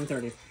for an hour and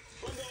 30.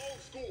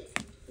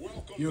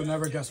 You'll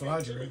never guess what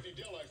I drew.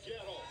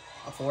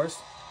 A forest?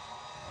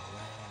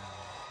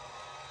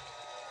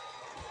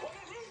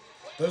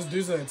 Those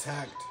dudes that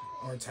attacked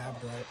are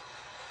tapped, right?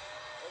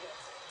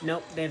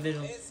 Nope, they have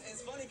vision.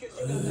 It's funny because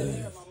you got that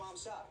hair at my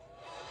mom's shop.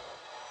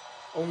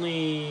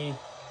 Only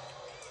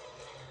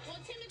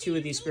 2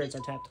 of these spirits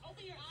are tapped.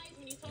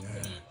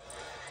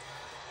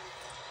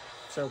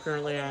 So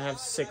currently I have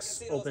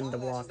 6 open to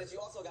block. That you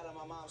also got at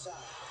my mom's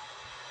shop.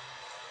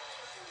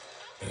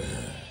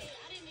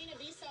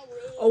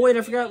 Oh wait,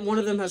 I forgot one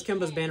of them has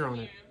Kemba's banner on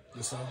it.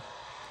 You saw?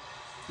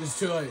 It's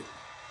too late.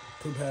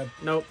 Poop head.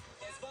 Nope.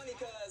 It's funny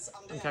because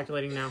I'm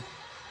calculating now.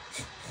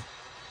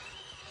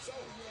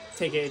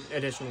 Take 8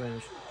 additional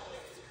damage.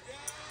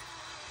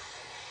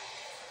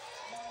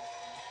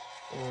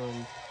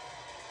 1,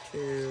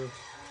 2.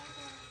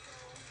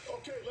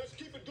 Okay, let's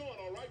keep it going,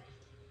 all right?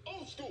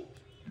 Old school.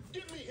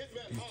 Give me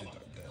Hitman Holla.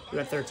 You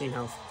got 13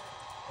 health.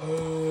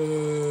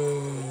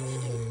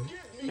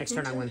 Next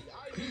turn I win.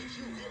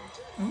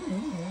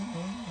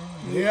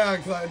 Yeah,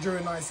 because I drew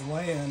a nice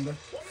land.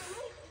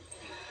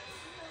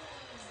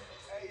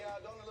 Hey, y'all,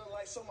 don't it look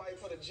like somebody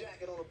put a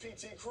jacket on a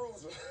PT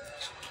Cruiser?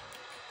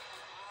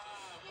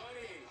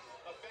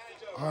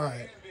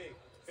 Alright.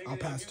 I'll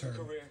pass turn.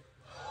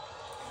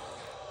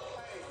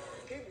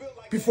 He built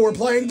like Before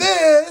playing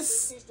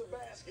this!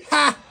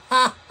 Ha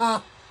ha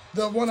ha!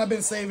 The one I've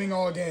been saving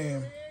all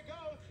game.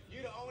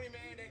 you the only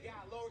man that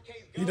got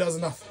lowercase He does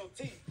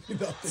nothing. He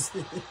does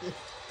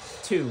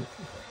 2.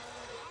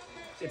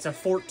 It's a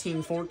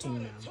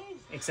 14-14 now.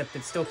 Except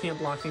it still can't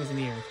block things in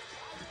the air.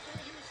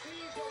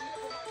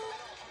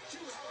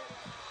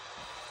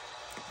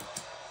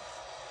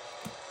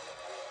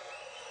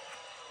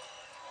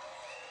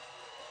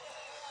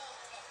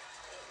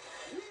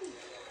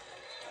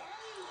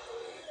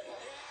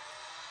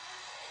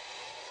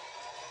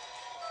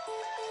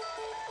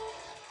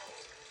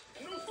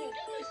 New school,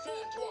 get me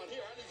Santuan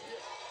here. I need to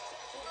hear.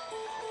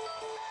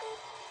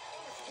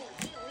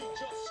 Give me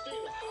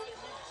Justina.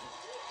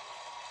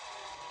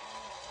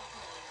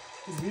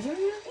 Is BJ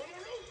here?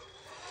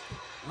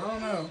 I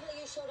don't know.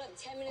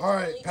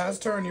 Alright, pass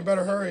turn. You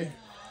better hurry.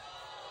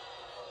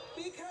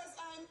 because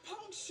I'm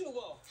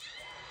punctual.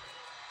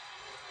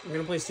 I'm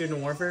gonna play Student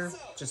Warfare,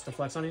 just to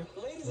flex on you.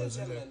 Ladies and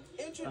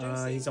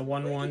gentlemen, He's a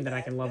 1/1 that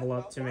I can level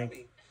up to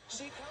make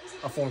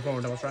a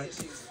 4/4 double strike.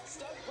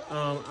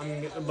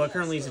 But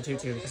currently he's a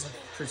 2/2 because of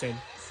Crusade.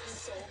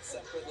 sold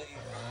separately.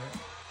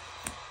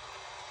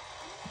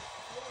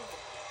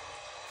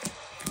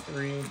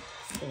 3,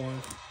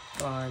 4,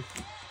 5,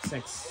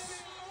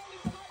 6.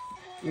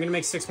 I'm gonna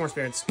make 6 more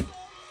spirits.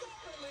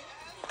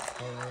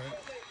 Alright.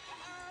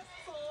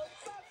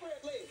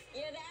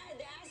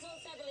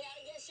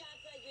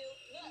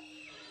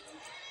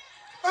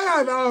 I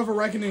have Hour of a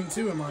Reckoning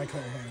too in my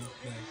card hand.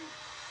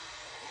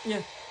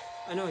 Yeah,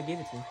 I know I gave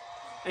it to you.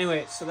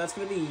 Anyway, so that's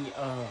gonna be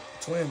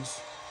Twins.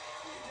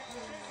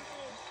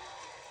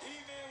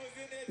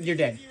 you're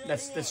dead.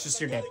 That's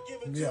just you're dead.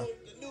 Yeah.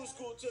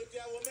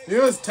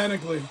 It was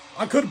technically.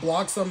 I could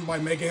block something by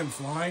making him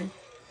flying,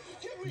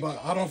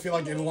 but I don't feel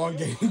like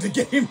elongating the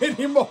game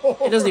anymore.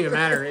 It doesn't even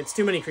matter. It's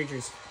too many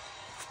creatures.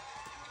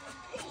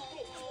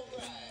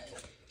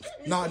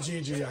 Not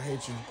GG, I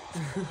hate you.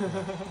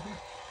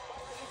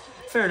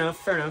 Fair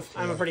enough. Fair enough.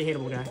 I'm a pretty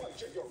hateable guy.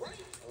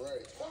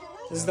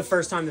 This is the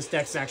first time this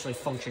deck's actually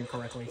functioned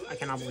correctly. I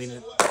cannot believe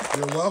it.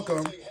 You're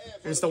welcome.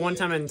 And it's the one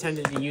time I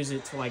intended to use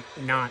it to, like,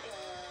 not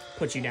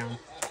put you down.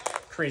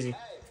 Crazy.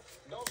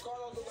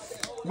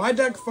 My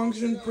deck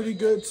functioned pretty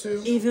good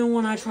too. Even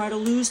when I try to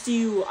lose to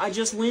you, I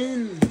just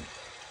win.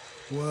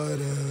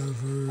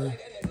 Whatever.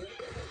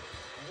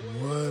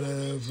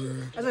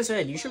 Whatever. As I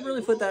said, you should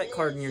really put that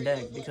card in your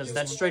deck, because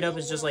that straight up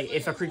is just like,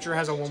 if a creature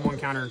has a 1/1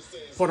 counter,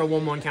 put a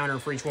 1/1 counter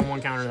for each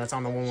 1/1 counter that's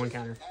on the 1/1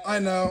 counter. I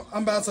know.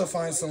 I'm about to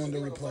find someone to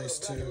replace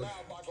too.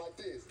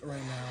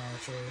 Right now,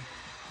 actually.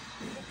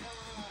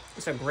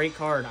 It's a great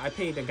card. I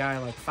paid a guy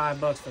like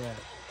 $5 for that.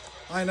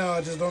 I know.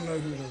 I just don't know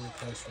who to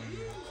replace right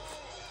now.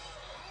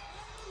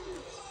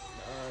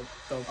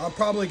 I'll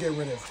probably get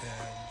rid of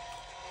him.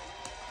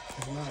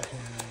 If not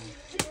him.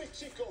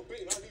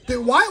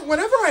 Dude, why?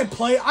 Whenever I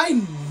play,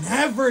 I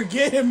never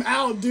get him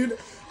out, dude.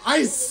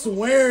 I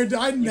swear, I You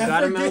got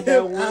never him out get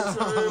that him one out.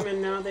 time,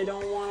 and now they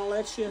don't want to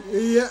let you.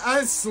 Yeah,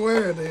 I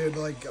swear, dude.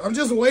 Like, I'm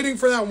just waiting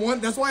for that one.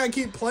 That's why I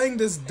keep playing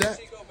this deck.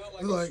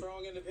 Like,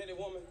 Strong, independent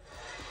woman.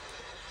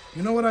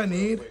 you know what I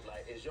need?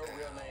 Like, is your real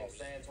name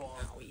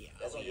Santuan?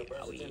 That's on your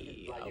birth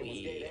certificate. Like, it was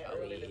gay that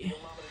early for your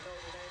mama to know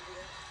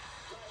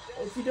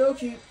your name. Okie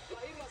dokie.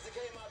 Like, he must have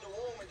came out the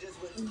womb and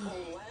just went,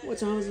 oh, wow. What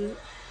time is it?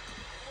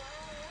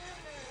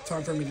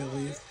 Time for me to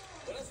leave.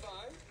 But that's fine.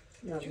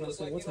 Yeah, I was gonna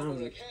say, what time is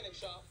it? Mechanic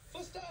shop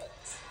for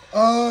studs.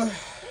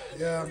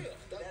 Yeah.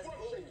 That's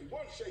cool.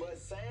 But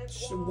Santuan,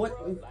 So what-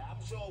 bro, like,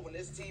 I'm sure when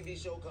this TV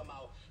show come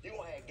out, you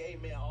gonna have gay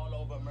men all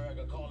over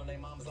America calling their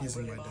mamas like, He's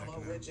in really, my deck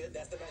mama, now. Richard,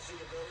 that's the best you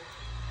can do.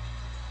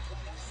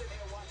 Like, I'm sitting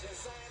here watching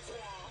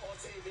Santuan on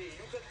TV.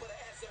 You couldn't put an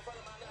S in front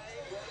of my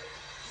name,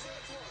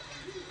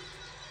 really?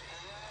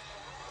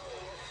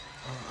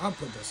 I'll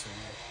put this in.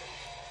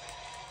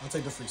 I'll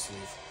take the free sleeve.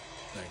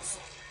 Thanks.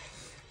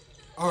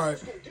 Alright.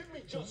 Give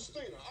me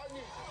Justina. I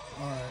need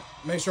Alright.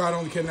 Make sure I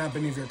don't kidnap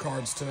any of your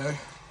cards today.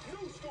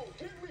 new school.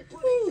 Give me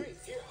pretty feet.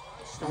 Here.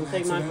 Don't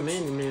take my Accidents.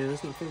 commander, man.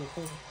 That's not pretty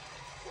cool.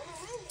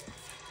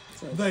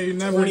 They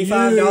never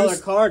 $25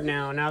 use. card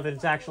now that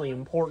it's actually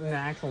important to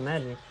actual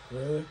Magic.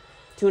 Really?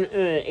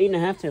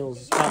 8.5 tails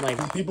is about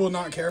like People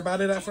not care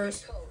about it at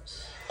first?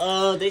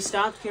 they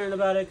stopped caring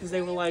about it because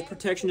they were like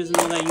protection isn't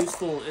all that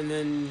useful, and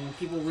then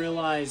people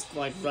realized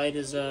like right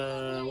as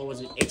what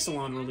was it,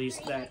 Ixalan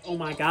released that, oh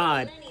my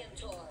god,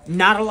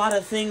 not a lot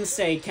of things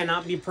say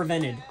cannot be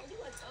prevented.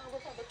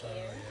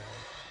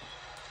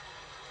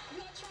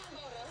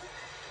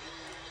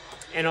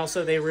 And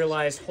also they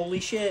realized, holy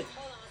shit,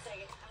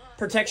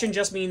 protection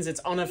just means it's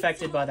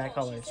unaffected by that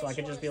color. So I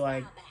could just be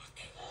like,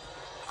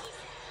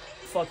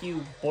 fuck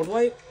you, board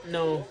white?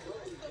 No,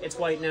 it's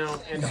white now,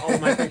 and all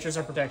my creatures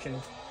are protection.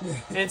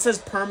 And it says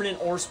permanent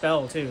or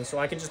spell, too. So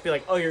I could just be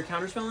like, oh, you're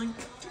counterspelling?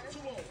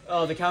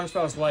 Oh, the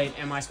counterspell is white,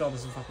 and my spell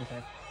doesn't fucking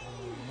care.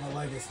 I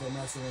like it still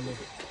messing with me.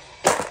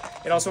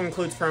 It also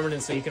includes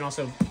permanents, so you can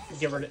also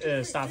get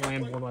rid stop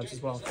land board wipes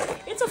as well.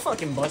 It's a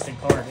fucking busted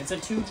card. It's a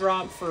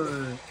 2-drop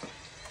for...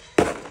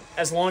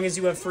 As long as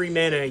you have 3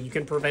 mana, you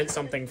can prevent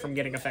something from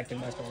getting affected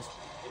by spells.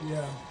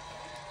 Yeah.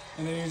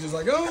 And then he's just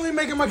like, oh, only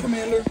making my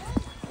commander.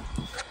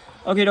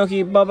 Okay,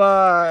 dokie,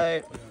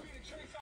 bye-bye.